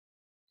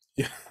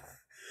 Yeah.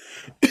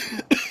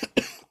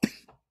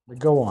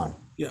 Go on.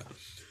 Yeah.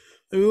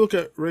 And we look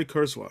at Ray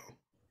Kurzweil,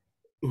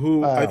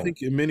 who I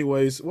think in many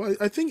ways, well,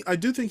 I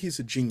do think he's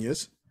a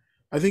genius.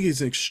 I think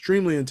he's an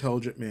extremely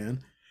intelligent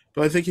man,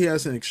 but I think he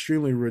has an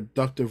extremely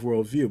reductive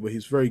worldview, but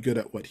he's very good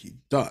at what he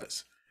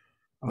does.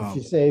 If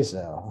you say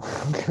so.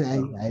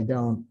 I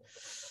don't.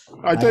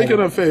 I take it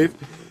on faith.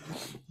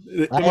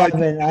 I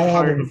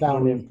haven't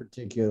found him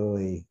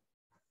particularly.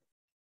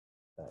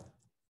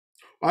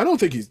 I don't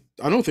think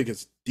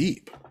it's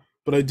deep,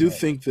 but I do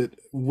think that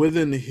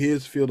within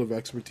his field of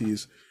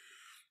expertise,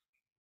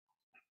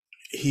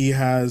 he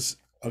has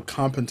a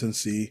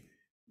competency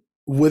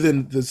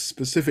within the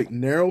specific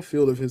narrow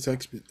field of his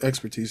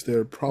expertise.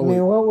 There probably. I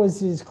mean, what was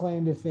his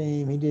claim to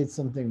fame? He did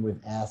something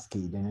with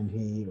ASCII, didn't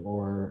he?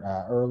 Or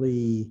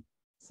early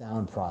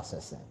sound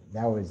processing.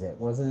 That was it,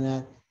 wasn't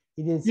that?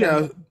 He did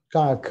some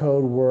kind of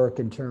code work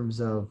in terms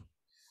of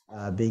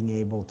being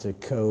able to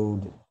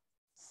code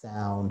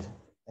sound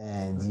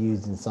and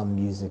used in some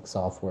music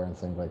software and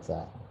things like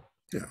that.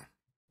 Yeah.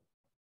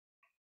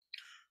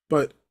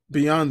 But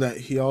beyond that,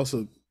 he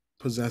also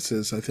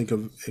possesses, I think,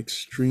 an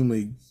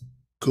extremely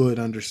good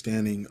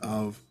understanding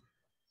of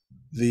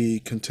the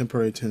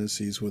contemporary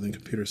tendencies within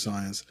computer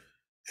science.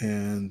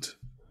 And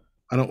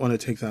I don't want to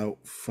take that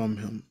from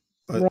him.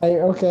 But, right.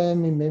 Okay. I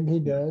mean, maybe he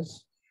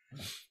does.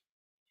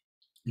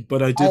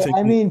 But I do think.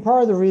 I mean,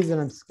 part of the reason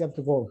I'm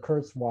skeptical of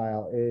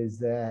Kurzweil is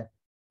that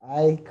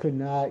I could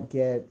not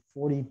get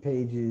 40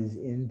 pages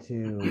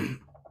into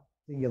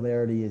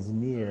Singularity is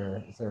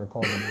Near, as I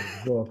recall in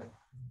the book,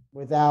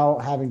 without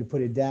having to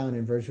put it down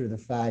in virtue of the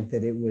fact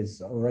that it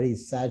was already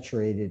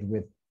saturated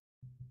with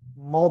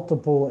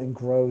multiple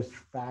engrossed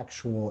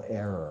factual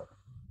error.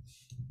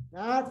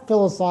 Not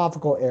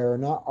philosophical error,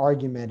 not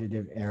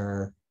argumentative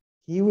error.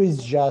 He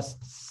was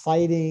just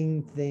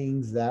citing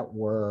things that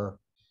were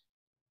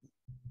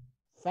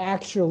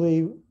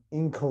factually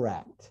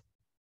incorrect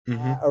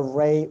at a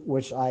rate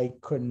which I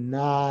could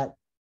not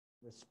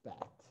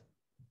respect.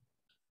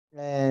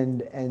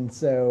 And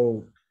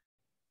so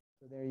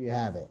there you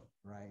have it,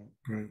 right?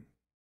 Right.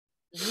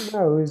 Who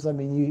knows? I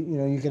mean, you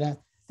know, you can have,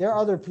 there are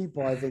other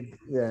people, I think,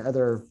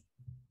 other,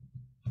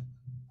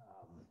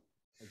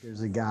 like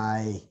there's a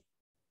guy,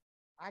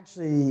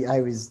 actually,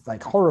 I was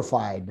like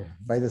horrified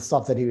by the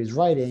stuff that he was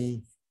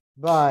writing,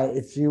 but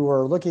if you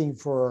were looking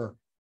for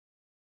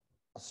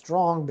a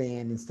strong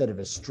man instead of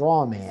a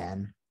straw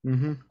man,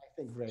 I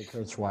think Ray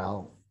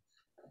Kurzweil.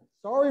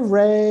 Sorry,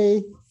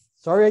 Ray.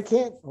 Sorry, I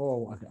can't. I'm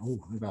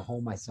going to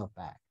hold myself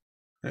back.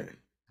 Hey.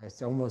 I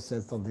almost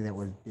said something that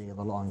would be a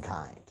little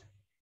unkind.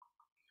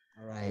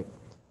 All right.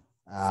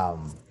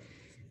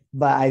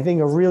 But I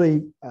think a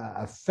really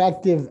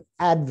effective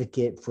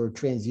advocate for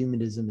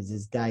transhumanism is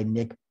this guy,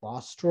 Nick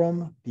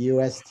Bostrom,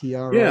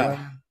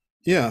 Bostrom.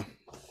 Yeah.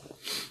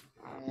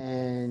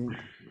 And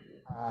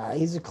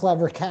he's a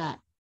clever cat.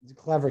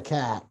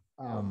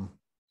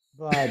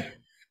 But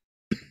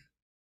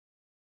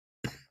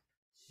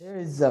there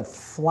is a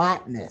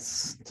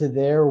flatness to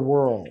their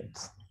world,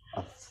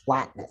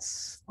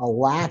 a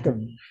lack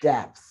of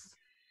depth,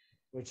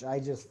 which I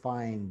just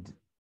find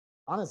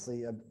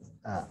honestly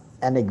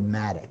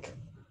enigmatic.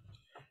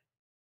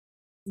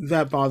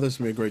 That bothers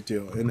me a great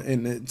deal,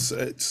 and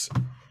it's.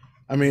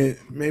 I mean,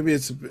 maybe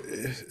it's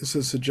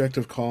a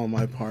subjective call on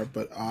my part,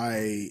 but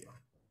I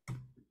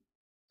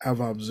have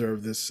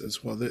observed this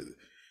as well.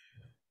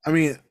 I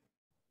mean,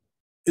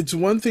 it's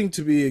one thing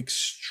to be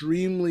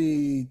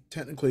extremely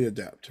technically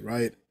adept,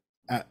 right?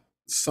 At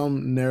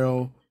some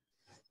narrow,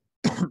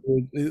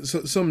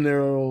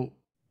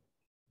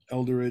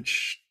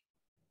 eldritch,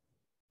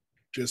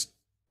 just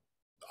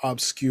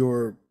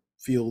obscure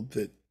field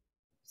that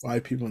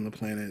 5 people on the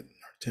planet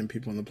or 10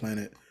 people on the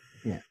planet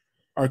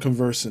are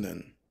conversing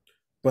in.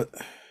 But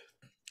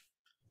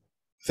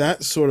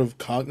that sort of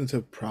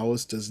cognitive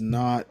prowess does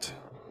not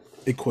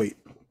equate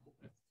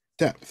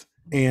depth.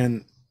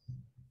 And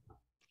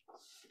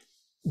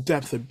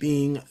depth of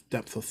being,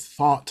 depth of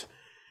thought,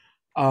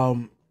 a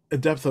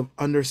depth of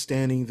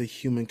understanding the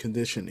human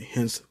condition,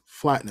 hence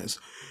flatness.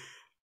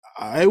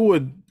 I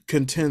would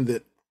contend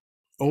that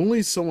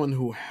only someone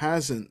who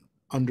hasn't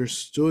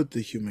understood the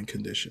human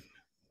condition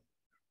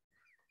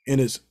in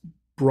its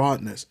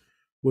broadness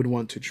would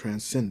want to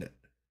transcend it.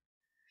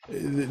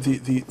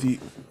 The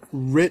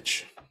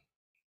rich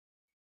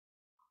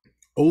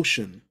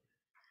ocean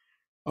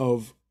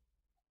of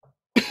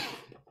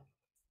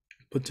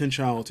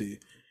potentiality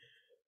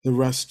that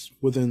rests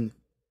within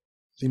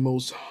the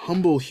most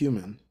humble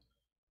human,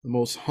 the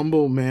most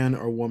humble man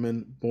or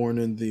woman born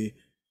in the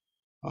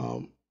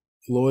um,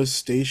 lowest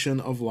station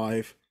of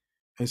life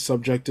and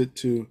subjected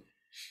to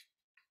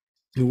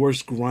the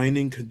worst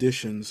grinding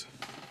conditions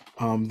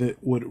that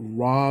would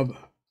rob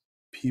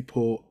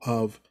people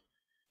of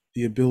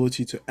the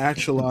ability to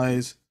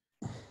actualize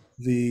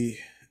the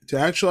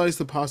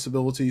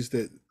possibilities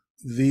that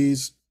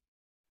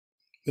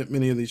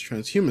many of these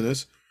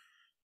transhumanists,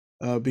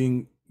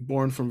 being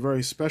born from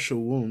very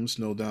special wombs,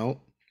 no doubt,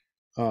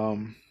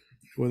 um,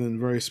 within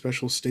very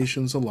special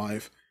stations of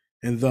life,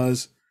 and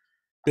thus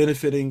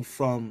benefiting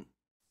from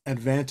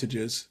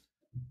advantages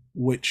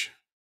which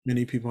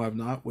many people have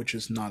not, which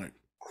is not a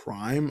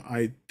crime.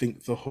 I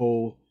think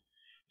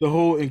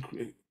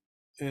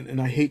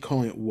and I hate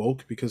calling it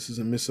woke because it's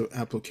a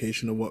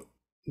misapplication of what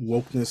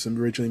wokeness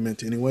originally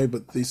meant anyway,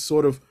 but these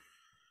sort of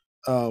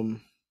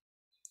um,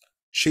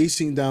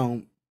 chasing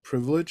down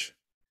privilege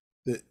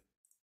that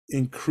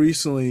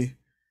increasingly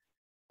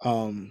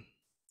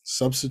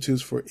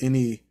substitutes for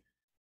any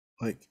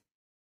like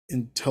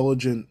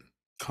intelligent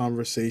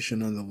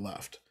conversation on the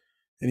left,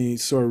 any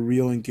sort of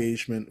real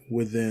engagement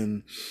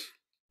within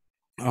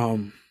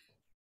um,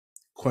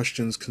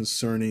 questions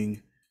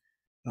concerning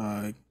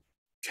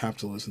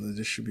capitalism, the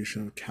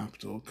distribution of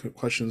capital,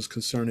 questions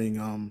concerning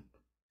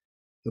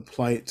the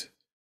plight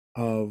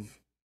of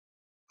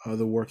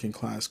the working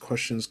class,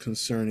 questions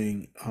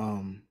concerning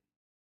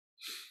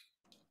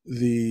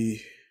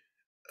the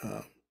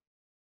uh,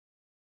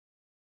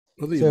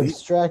 the So elite.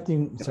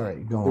 extracting, Yeah,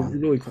 sorry, go on.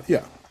 really,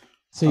 yeah.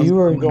 So you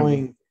were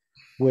going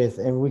with,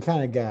 and we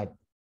kind of got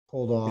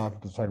pulled off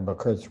because talking about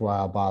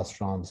Kurzweil,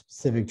 Bostrom,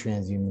 specific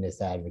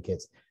transhumanist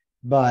advocates,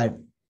 but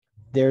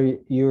there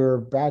you're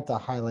about to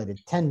highlight a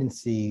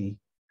tendency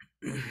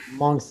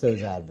amongst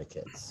those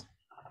advocates.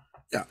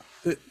 Yeah,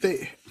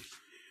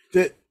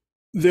 that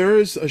there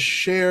is a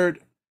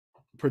shared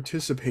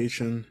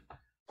participation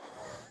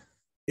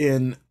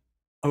in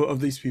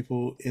of these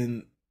people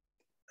in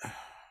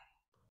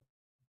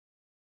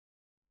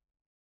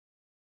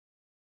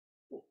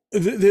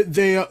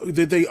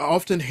they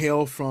often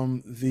hail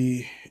from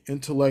the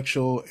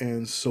intellectual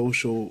and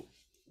social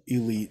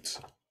elites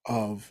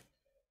of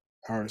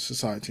our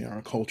society and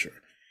our culture,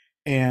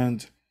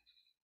 and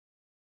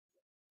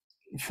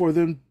for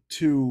them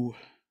to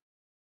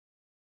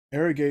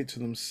arrogate to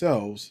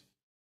themselves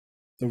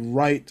the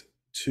right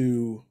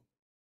to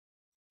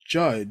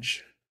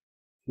judge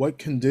what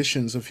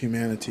conditions of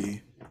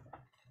humanity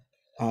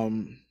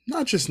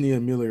not just need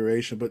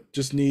amelioration, but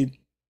just need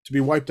to be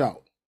wiped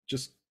out,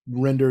 just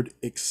rendered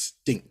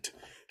extinct,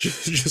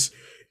 just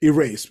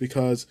erased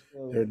because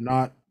they're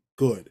not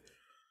good.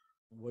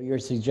 What you're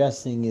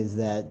suggesting is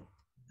that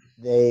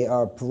they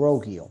are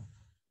parochial.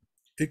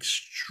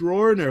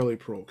 Extraordinarily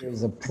parochial.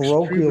 There's a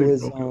Extremely parochial.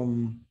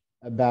 parochialism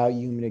about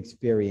human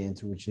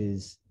experience, which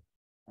is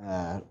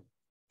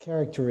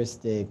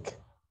characteristic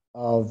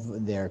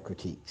of their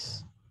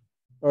critiques,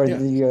 or Yeah.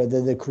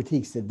 the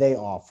critiques that they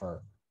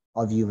offer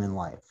of human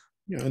life.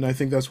 Yeah, and I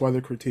think that's why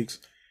the critiques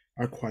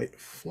are quite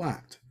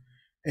flat.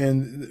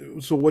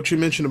 And so what you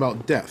mentioned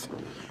about death,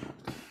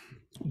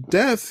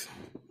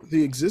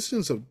 the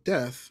existence of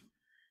death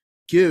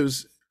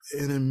gives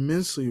an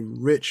immensely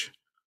rich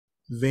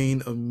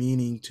vein of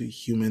meaning to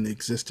human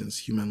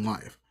existence, human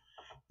life.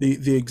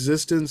 The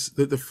existence,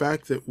 the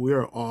fact that we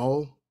are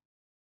all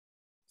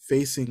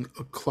facing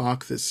a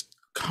clock that's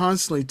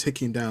constantly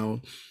ticking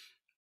down,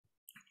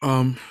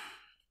 um,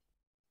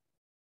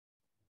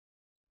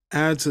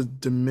 adds a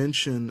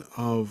dimension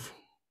of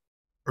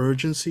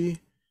urgency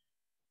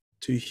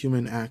to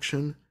human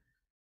action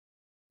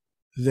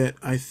that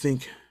I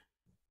think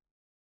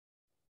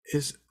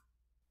is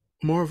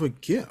more of a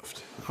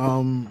gift,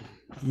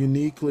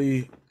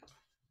 uniquely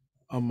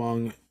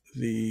among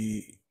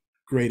the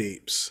great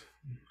apes.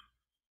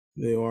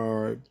 They are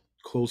our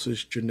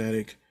closest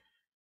genetic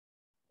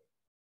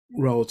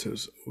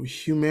relatives.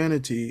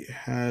 Humanity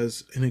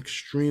has an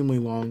extremely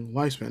long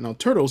lifespan. Now,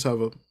 turtles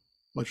have a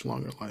much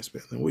longer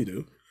lifespan than we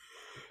do,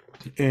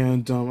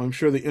 and I'm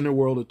sure the inner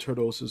world of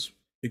turtles is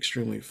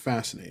extremely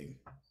fascinating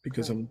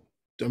because I'm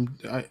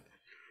I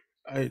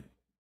I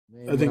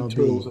think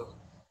turtles are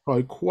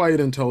probably quite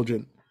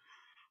intelligent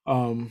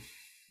um,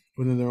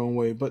 within their own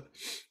way, but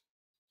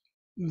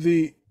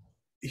the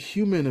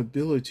human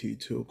ability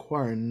to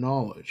acquire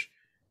knowledge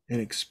and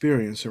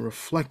experience and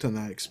reflect on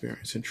that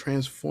experience and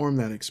transform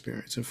that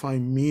experience and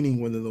find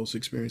meaning within those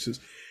experiences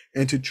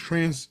and to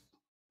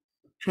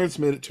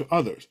transmit it to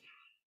others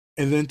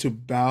and then to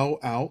bow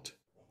out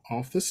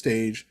off the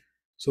stage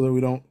so that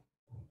we don't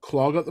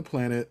clog up the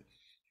planet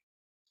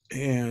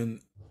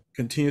and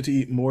continue to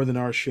eat more than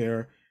our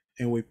share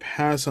and we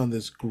pass on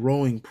this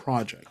growing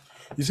project.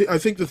 You see, I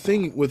think the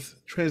thing with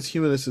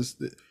transhumanists is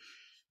that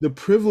the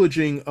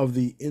privileging of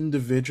the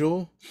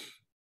individual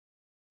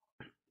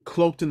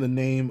cloaked in the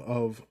name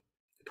of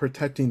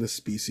protecting the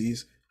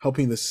species,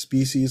 helping the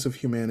species of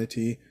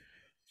humanity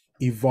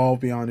evolve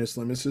beyond its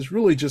limits is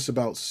really just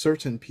about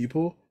certain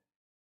people,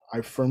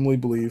 I firmly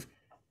believe,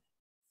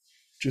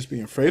 just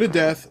being afraid of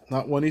death,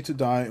 not wanting to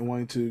die, and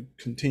wanting to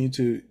continue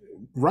to,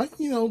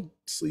 rightly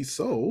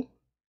so.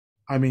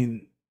 I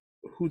mean,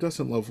 who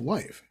doesn't love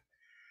life?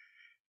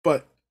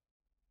 But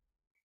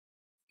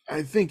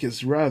I think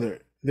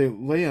they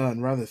lay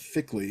on rather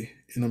thickly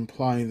in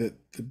implying that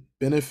the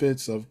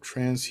benefits of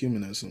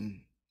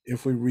transhumanism,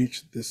 if we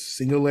reach this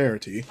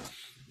singularity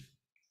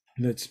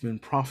that's been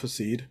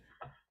prophesied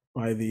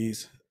by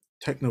these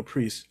techno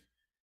priests,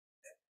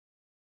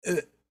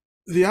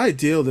 the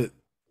ideal that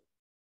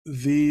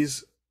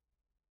these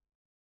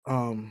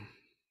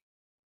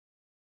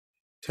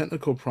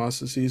technical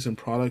processes and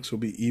products will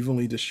be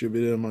evenly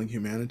distributed among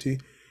humanity,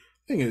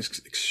 I think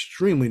it's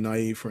extremely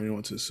naive for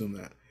anyone to assume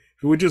that.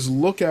 If we just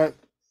look at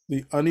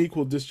the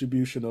unequal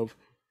distribution of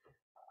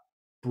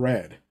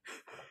bread,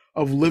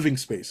 of living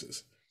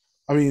spaces,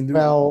 I mean,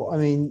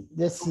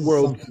 this the is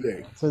world something.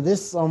 today. So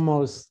this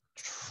almost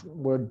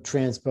would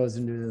transpose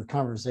into the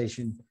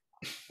conversation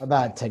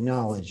about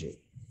technology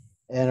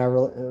and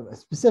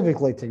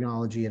specifically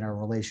technology and our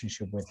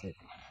relationship with it.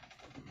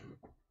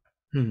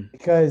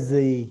 Because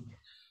the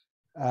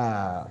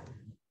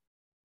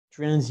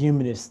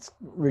transhumanist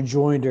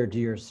rejoinder to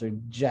your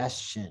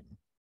suggestion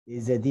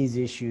is that these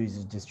issues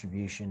of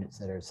distribution, et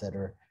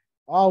cetera,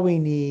 all we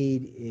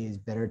need is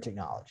better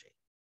technology.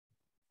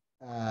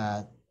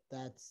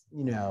 That's,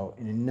 in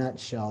a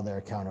nutshell, their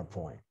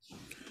counterpoint.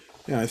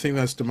 Yeah, I think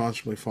that's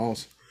demonstrably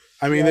false.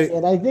 I mean,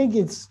 and I think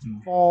it's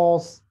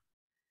false,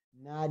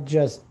 not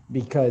just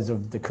because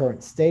of the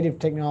current state of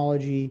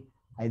technology.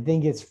 I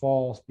think it's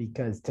false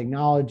because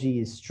technology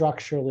is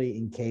structurally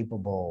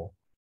incapable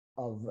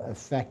of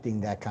affecting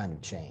that kind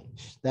of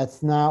change.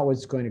 That's not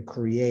what's going to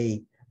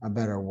create a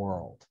better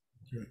world.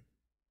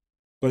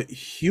 But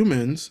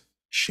humans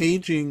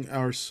changing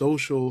our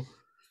social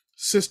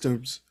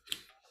systems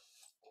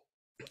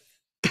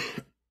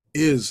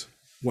is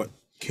what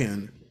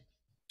can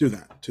do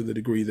that to the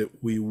degree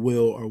that we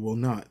will or will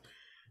not.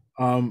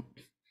 Or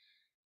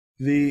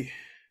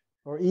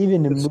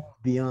even to move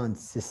beyond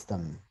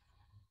system.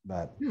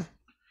 But yeah.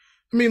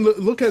 I mean,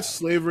 look at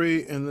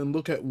slavery and then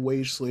look at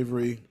wage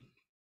slavery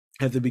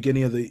at the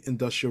beginning of the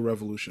Industrial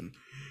Revolution.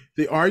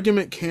 The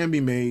argument can be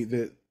made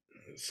that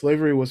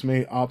slavery was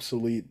made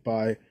obsolete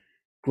by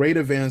great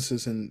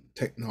advances in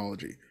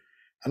technology.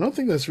 I don't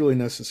think that's really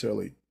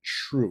necessarily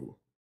true.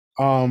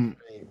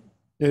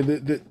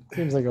 It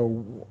seems like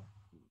a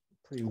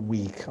pretty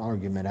weak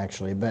argument,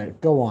 actually,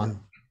 but go on.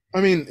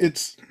 I mean,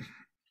 it's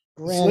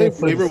slave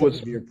labor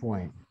was your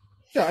point.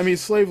 Yeah, I mean,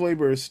 slave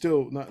labor is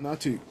still not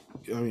to,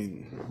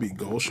 be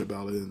gauche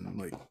about it and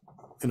like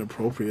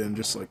inappropriate and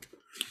just like,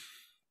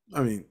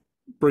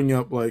 bring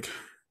up like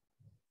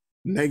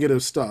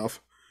negative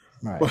stuff.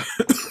 Right. But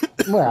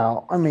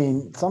well,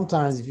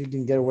 sometimes if you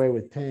can get away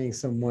with paying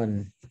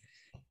someone,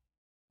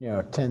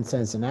 10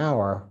 cents an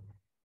hour,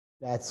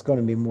 that's going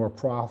to be more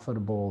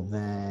profitable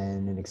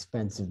than an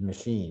expensive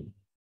machine.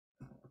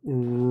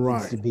 Right. It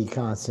needs to be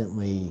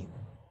constantly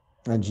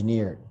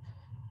engineered.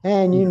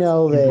 And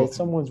that if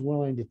someone's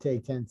willing to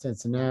take 10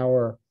 cents an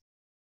hour,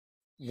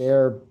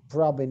 they're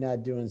probably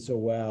not doing so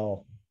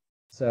well.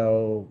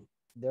 So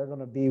they're going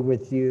to be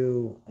with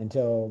you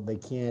until they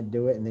can't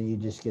do it. And then you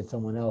just get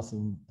someone else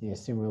in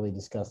similarly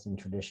disgusting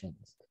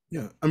traditions.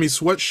 Yeah.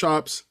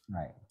 sweatshops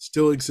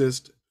still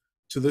exist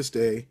to this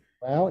day.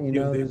 Well,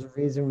 there's a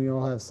reason we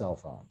all have cell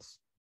phones.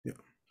 Yeah.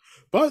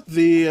 But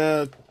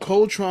the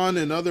coltron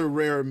and other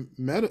rare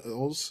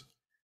metals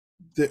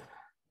that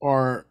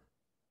are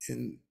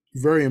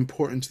very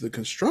important to the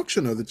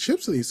construction of the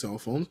chips of these cell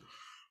phones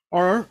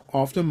are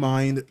often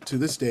mined to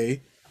this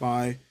day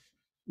by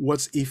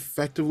what's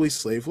effectively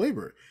slave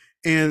labor.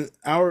 And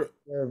they're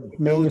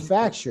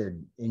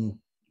manufactured in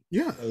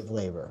slave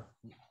labor.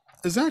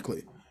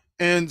 Exactly.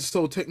 And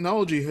so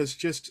technology has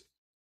just,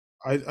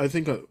 I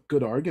think a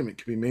good argument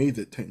can be made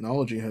that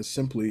technology has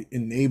simply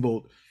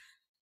enabled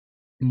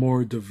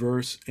more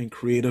diverse and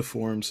creative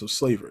forms of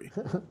slavery.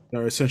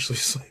 They're essentially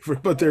slavery,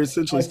 but they're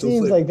essentially still slavery.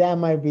 It seems like that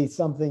might be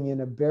something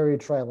in a Berry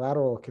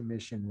Trilateral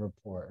Commission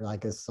report,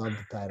 like a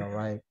subtitle,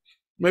 right?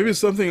 Maybe it's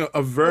something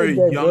a very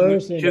young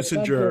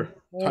Kissinger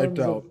typed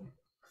out.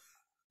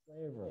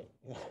 Slavery.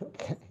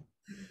 Okay.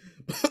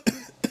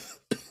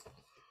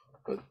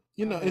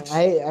 It's.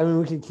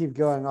 We could keep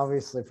going,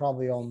 obviously,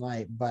 probably all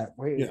night, but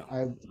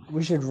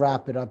we should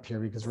wrap it up here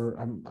because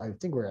I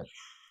think we're at.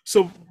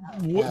 So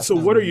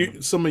what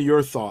are some of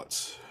your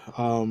thoughts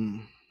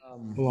along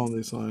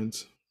these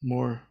lines?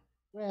 More.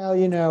 Well,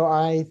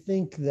 I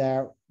think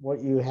that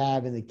what you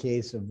have in the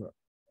case of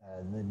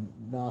the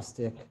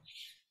Gnostic,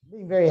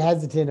 being very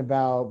hesitant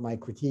about my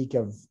critique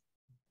of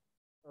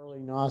early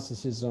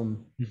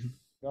Gnosticism,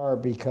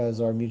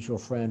 because our mutual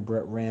friend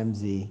Brett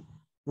Ramsey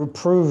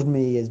reproved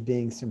me as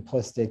being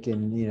simplistic,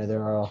 and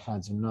there are all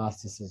kinds of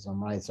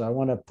Gnosticism, right? So I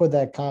want to put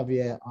that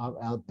caveat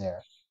out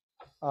there.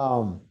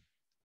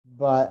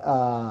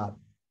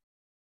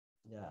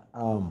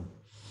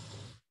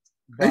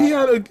 He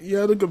had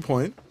a good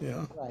point.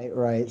 Yeah.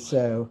 Right.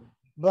 So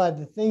But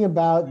the thing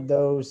about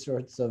those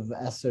sorts of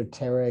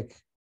esoteric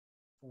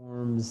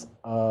forms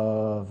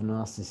of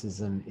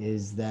Gnosticism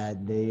is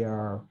that they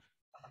are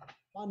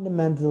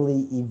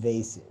fundamentally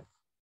evasive.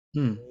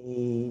 Hmm.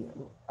 They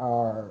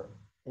are,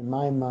 in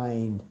my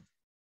mind,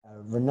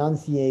 a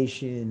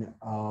renunciation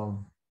of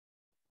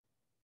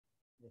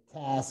the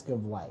task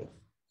of life.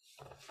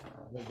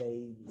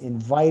 They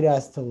invite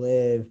us to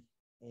live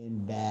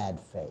in bad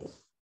faith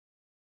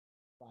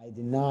by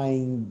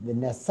denying the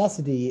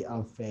necessity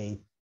of faith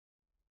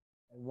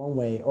in one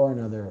way or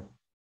another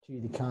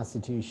to the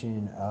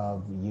constitution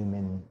of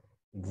human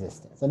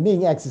existence. I'm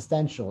being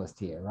existentialist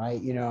here,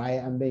 right?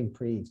 I'm being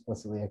pretty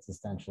explicitly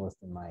existentialist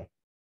in my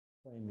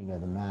framing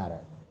of the matter.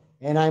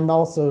 And I'm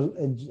also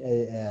going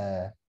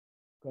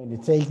to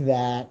take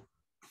that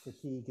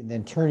critique and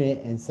then turn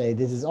it and say,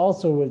 this is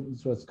also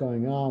what's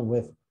going on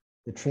with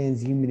the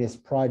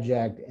transhumanist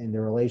project and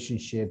the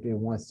relationship it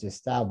wants to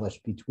establish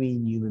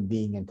between human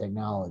being and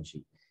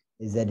technology,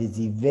 is that it's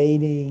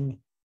evading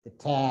the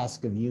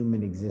task of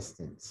human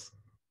existence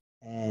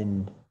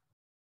and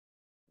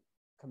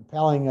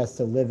compelling us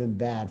to live in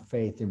bad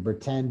faith and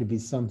pretend to be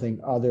something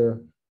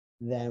other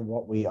than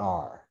what we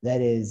are.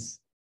 That is,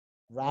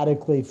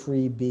 radically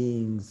free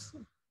beings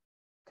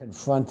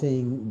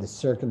confronting the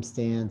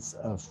circumstance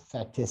of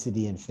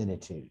facticity and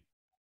finitude.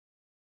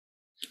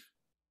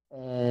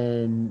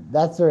 And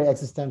that's very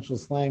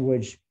existentialist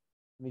language.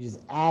 Let me just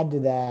add to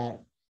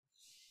that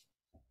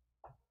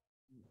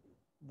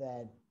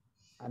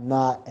I'm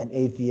not an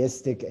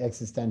atheistic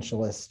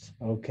existentialist.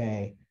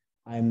 Okay.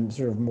 I'm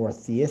sort of more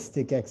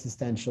theistic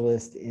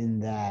existentialist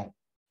in that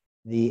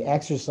the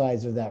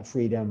exercise of that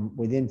freedom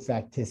within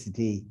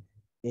facticity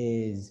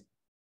is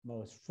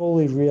most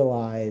fully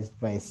realized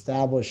by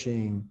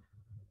establishing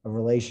a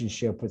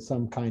relationship with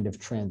some kind of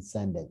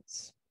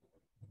transcendence.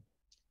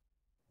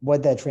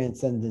 What that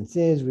transcendence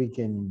is, we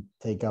can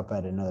take up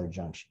at another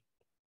junction.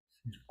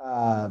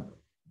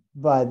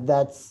 But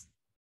those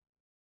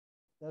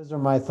are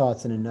my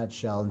thoughts in a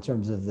nutshell in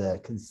terms of the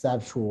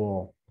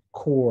conceptual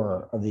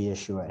core of the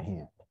issue at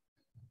hand.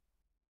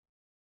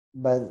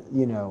 But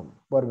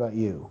what about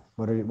you?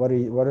 What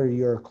are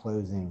your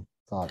closing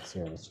thoughts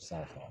here, Mr.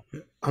 Southall?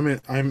 I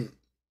mean, I'm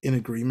in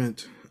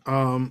agreement.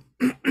 And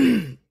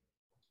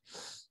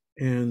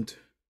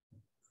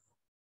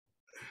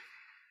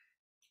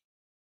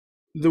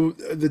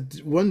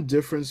the one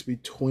difference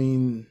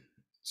between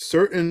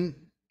certain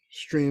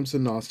streams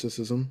of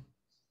Gnosticism,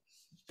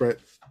 Brett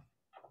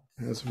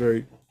has a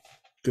very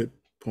good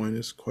point,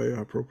 is quite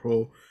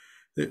apropos.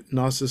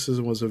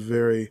 Gnosticism was a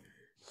very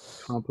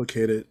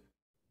complicated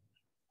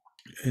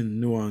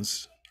and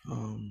nuanced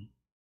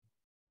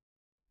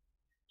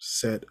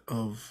set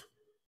of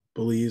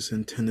beliefs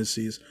and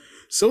tendencies.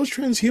 So is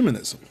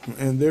transhumanism,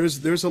 and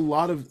there's a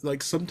lot of,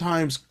 like,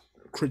 sometimes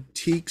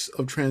critiques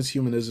of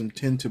transhumanism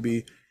tend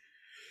to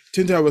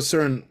have a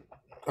certain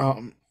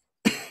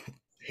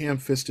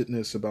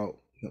ham-fistedness about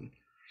them,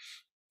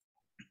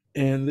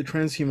 and the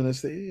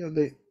transhumanists,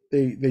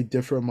 they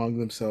differ among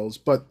themselves,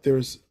 but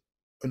there's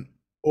an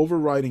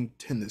overriding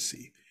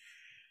tendency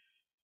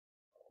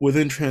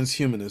within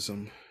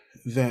transhumanism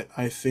that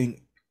I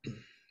think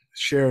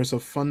shares a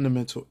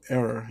fundamental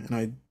error, and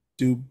I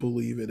do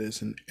believe it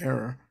is an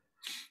error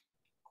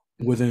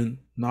within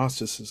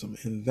Gnosticism,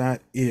 and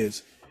that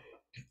is,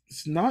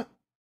 it's not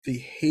the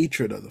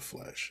hatred of the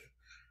flesh,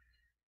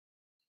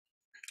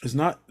 it's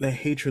not the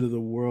hatred of the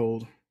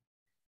world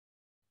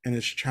and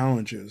its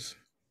challenges,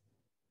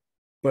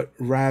 but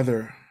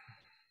rather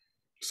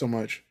so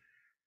much,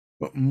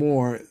 but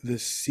more the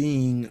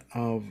seeing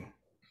of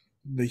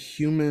the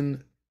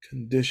human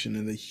condition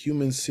and the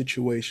human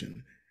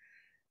situation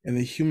and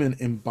the human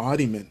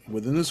embodiment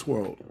within this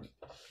world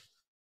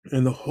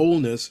and the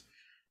wholeness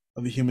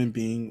of the human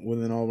being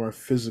within all of our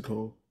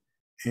physical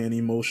and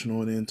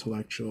emotional and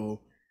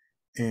intellectual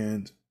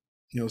and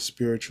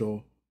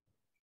spiritual,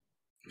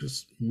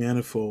 just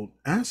manifold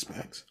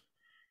aspects,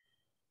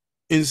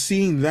 and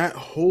seeing that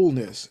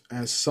wholeness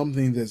as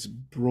something that's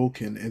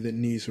broken and that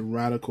needs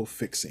radical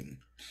fixing,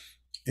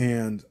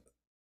 and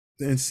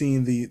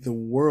seeing the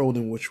world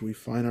in which we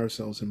find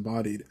ourselves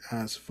embodied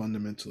as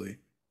fundamentally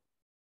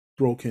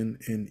broken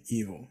and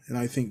evil. And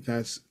I think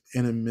that's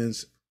an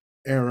immense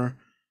error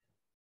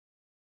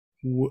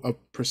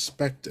of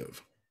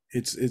perspective.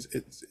 It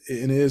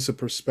is a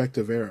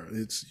perspective error.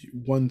 It's,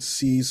 one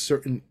sees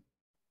certain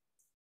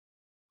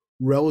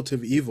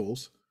relative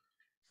evils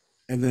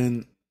and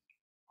then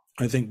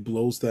I think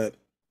blows that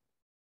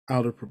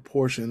out of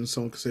proportion.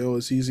 Someone could say, "Oh,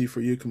 it's easy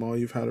for you, Kamal.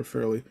 You've had a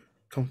fairly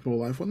comfortable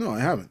life." Well, no, I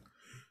haven't.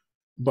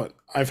 But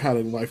I've had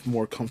a life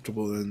more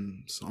comfortable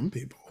than some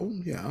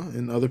people, yeah,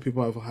 and other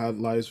people have had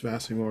lives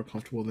vastly more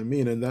comfortable than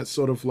me, and that's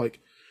sort of like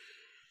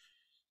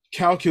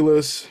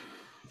calculus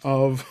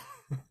of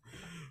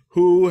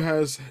who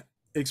has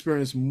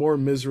experienced more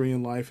misery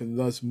in life and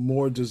thus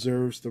more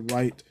deserves the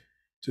right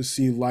to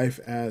see life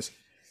as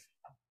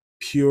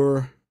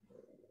pure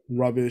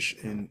rubbish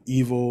and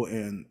evil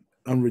and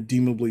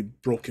unredeemably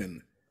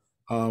broken.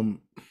 And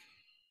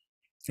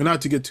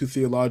not to get too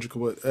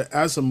theological, but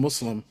as a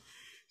Muslim,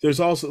 there's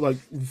also, like,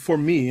 for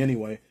me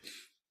anyway,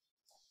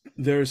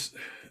 there's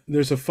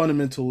a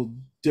fundamental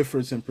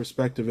difference in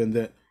perspective in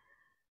that,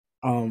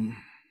 um,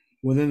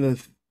 within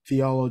the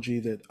theology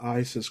that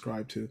I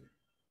subscribe to,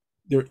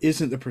 there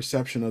isn't the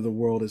perception of the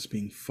world as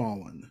being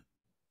fallen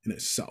in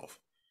itself.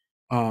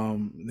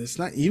 It's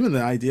not even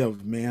the idea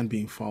of man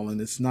being fallen.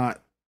 It's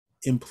not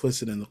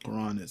implicit in the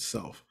Quran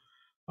itself,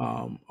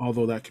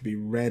 although that could be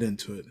read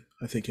into it,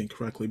 I think,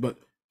 incorrectly. But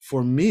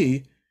for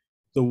me,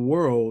 the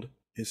world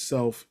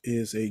itself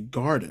is a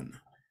garden,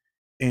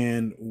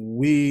 and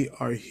we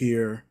are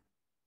here,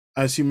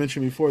 as you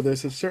mentioned before.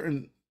 There's a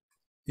certain,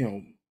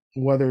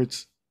 whether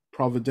it's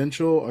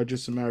providential or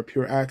just a matter of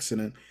pure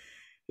accident,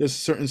 there's a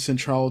certain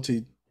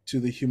centrality to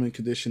the human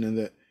condition in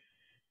that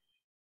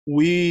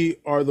we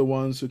are the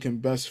ones who can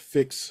best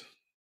fix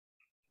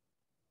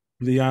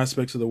the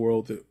aspects of the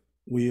world that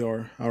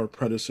our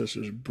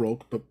predecessors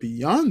broke. But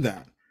beyond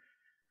that,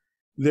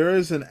 there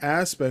is an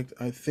aspect,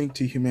 I think,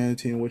 to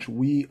humanity in which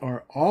we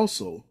are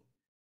also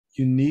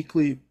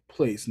uniquely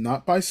placed,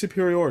 not by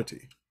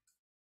superiority,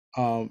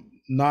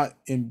 not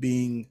in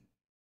being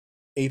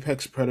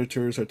apex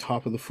predators or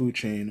top of the food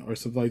chain or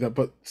something like that,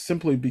 but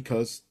simply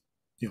because,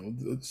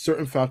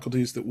 certain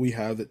faculties that we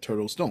have that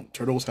turtles don't.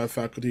 Turtles have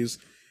faculties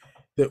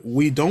that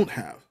we don't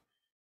have,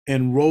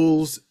 and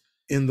roles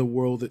in the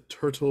world that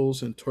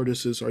turtles and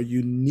tortoises are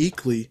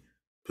uniquely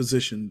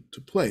positioned to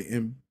play.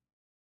 And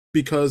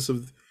because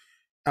of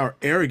our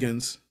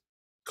arrogance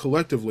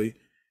collectively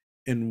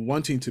in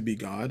wanting to be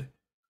God,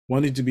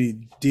 wanting to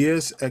be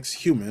deus ex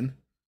human,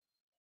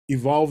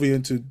 evolving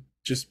into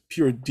just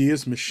pure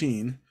deus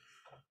machine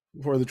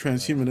for the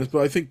transhumanists.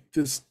 But I think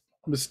this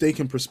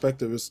mistaken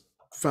perspective is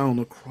found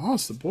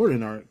across the board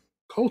in our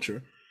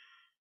culture.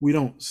 We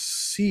don't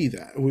see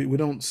that. We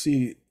don't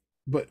see,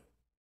 but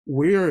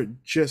we are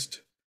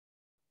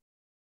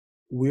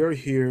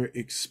here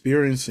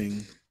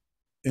experiencing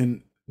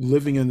and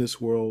living in this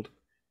world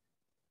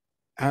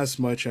as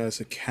much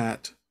as a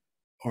cat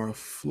or a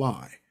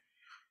fly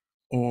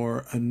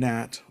or a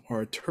gnat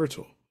or a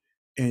turtle.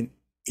 And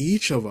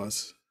each of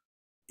us,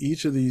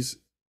 each of these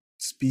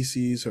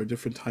species or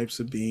different types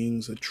of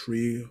beings, a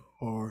tree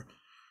or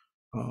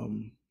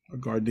a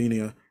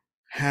gardenia,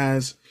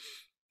 has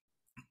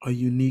a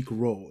unique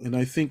role. And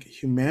I think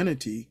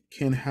humanity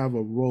can have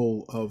a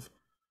role of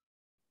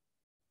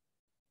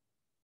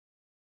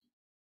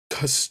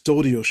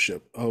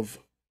custodialship, of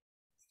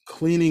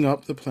cleaning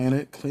up the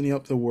planet, cleaning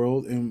up the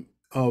world, and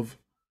of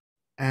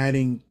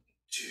adding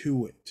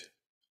to it,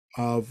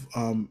 of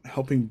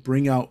helping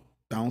bring out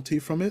bounty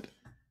from it,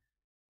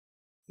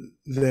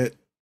 that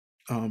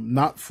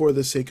not for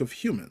the sake of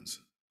humans,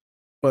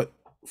 but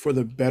for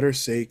the better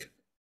sake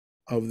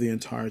of the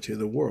entirety of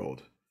the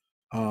world.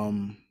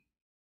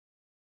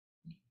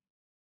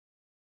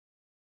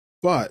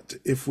 But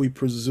if we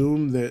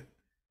presume that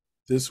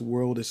this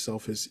world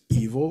itself is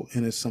evil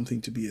and is something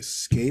to be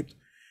escaped,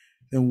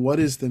 then what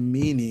is the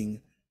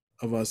meaning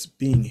of us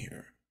being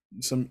here?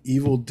 Some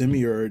evil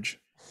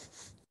demiurge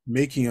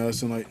making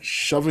us and like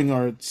shoving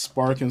our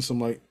spark in some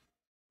like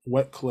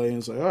wet clay and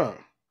it's like, oh,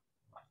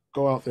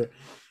 go out there.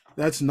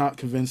 That's not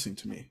convincing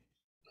to me.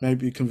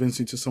 Maybe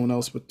convincing to someone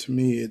else, but to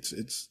me,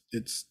 it's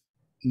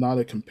not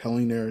a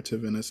compelling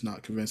narrative and it's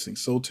not convincing.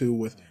 So too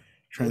with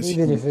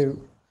transhumanism.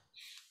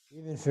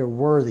 Even if it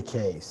were the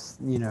case,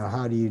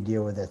 how do you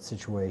deal with that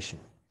situation?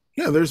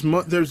 Yeah, there's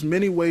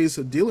many ways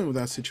of dealing with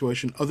that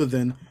situation other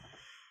than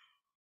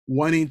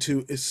wanting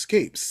to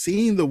escape,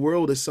 seeing the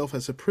world itself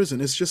as a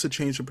prison. It's just a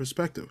change of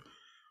perspective.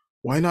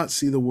 Why not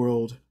see the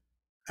world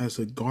as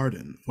a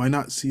garden? Why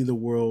not see the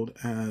world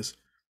as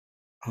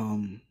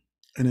an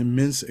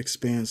immense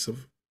expanse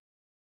of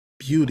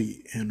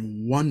beauty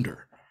and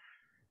wonder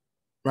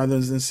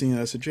rather than seeing it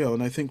as a jail?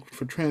 And I think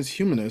for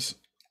transhumanists,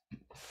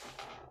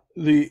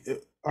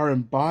 our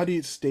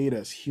embodied state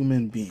as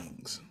human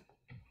beings,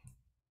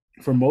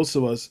 for most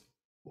of us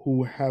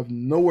who have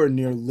nowhere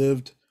near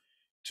lived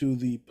to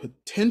the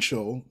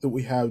potential that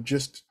we have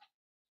just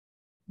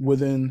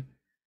within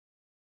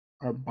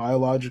our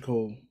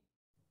biological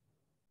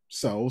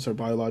selves, our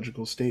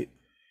biological state,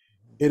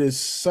 it is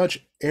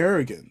such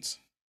arrogance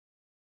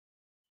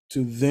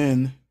to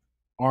then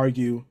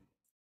argue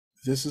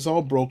this is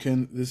all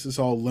broken, this is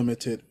all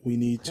limited, we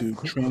need to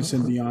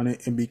transcend beyond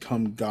it and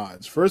become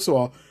gods. First of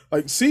all,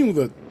 like seeing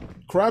the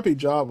crappy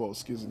job,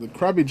 the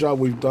crappy job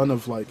we've done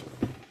of like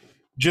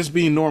just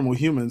being normal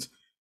humans,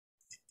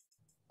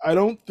 I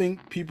don't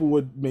think people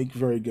would make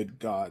very good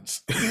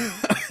gods.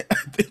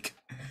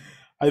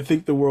 I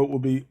think the world will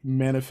be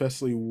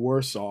manifestly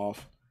worse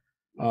off.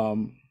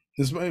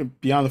 This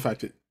beyond the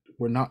fact that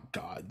we're not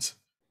gods.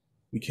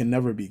 We can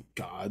never be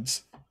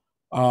gods.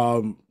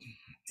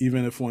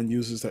 Even if one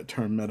uses that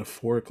term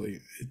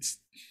metaphorically, it's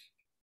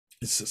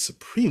a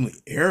supremely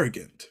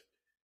arrogant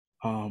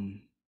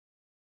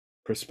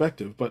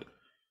perspective. But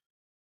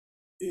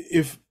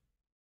if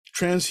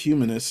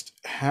transhumanists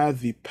had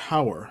the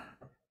power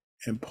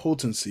and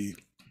potency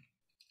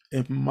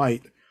and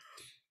might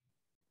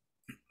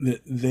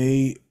that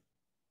they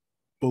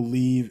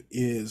believe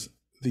is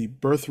the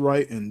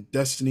birthright and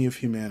destiny of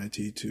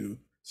humanity to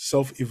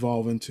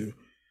self-evolve into,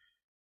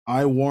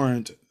 I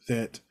warrant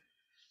that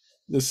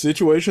the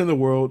situation in the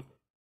world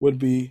would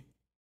be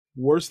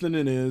worse than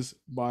it is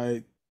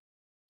by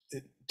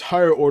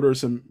entire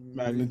orders of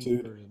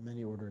magnitude.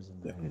 Many orders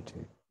of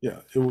magnitude.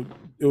 Yeah, it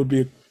would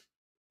be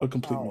a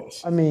complete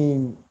mess. I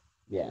mean,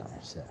 yeah.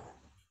 So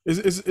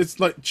it's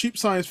like cheap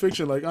science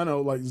fiction, like I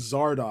know, like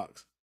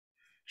Zardox,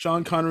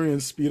 Sean Connery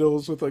and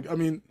Speedos with like, I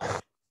mean,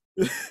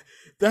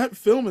 that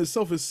film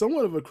itself is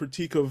somewhat of a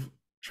critique of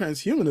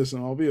transhumanism,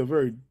 albeit a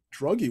very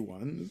druggy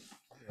one.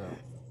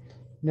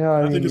 No,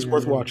 I think it's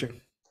worth watching.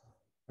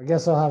 I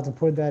guess I'll have to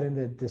put that in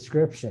the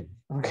description.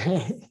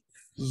 Okay.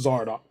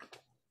 Zardox.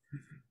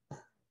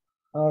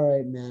 All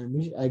right,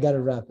 man. I got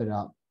to wrap it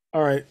up.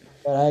 All right.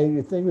 But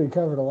I think we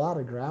covered a lot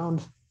of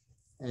ground,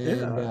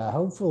 and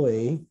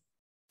hopefully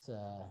it's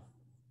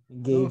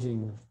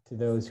engaging to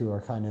those who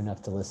are kind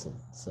enough to listen.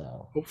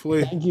 So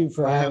hopefully, thank you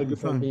for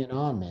being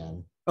on,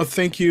 man. Oh,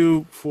 thank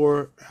you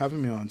for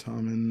having me on,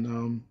 Tom,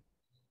 and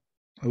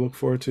I look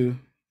forward to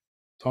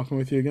talking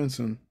with you again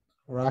soon.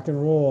 Rock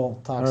and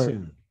roll. Talk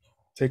soon.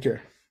 Take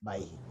care.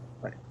 Bye.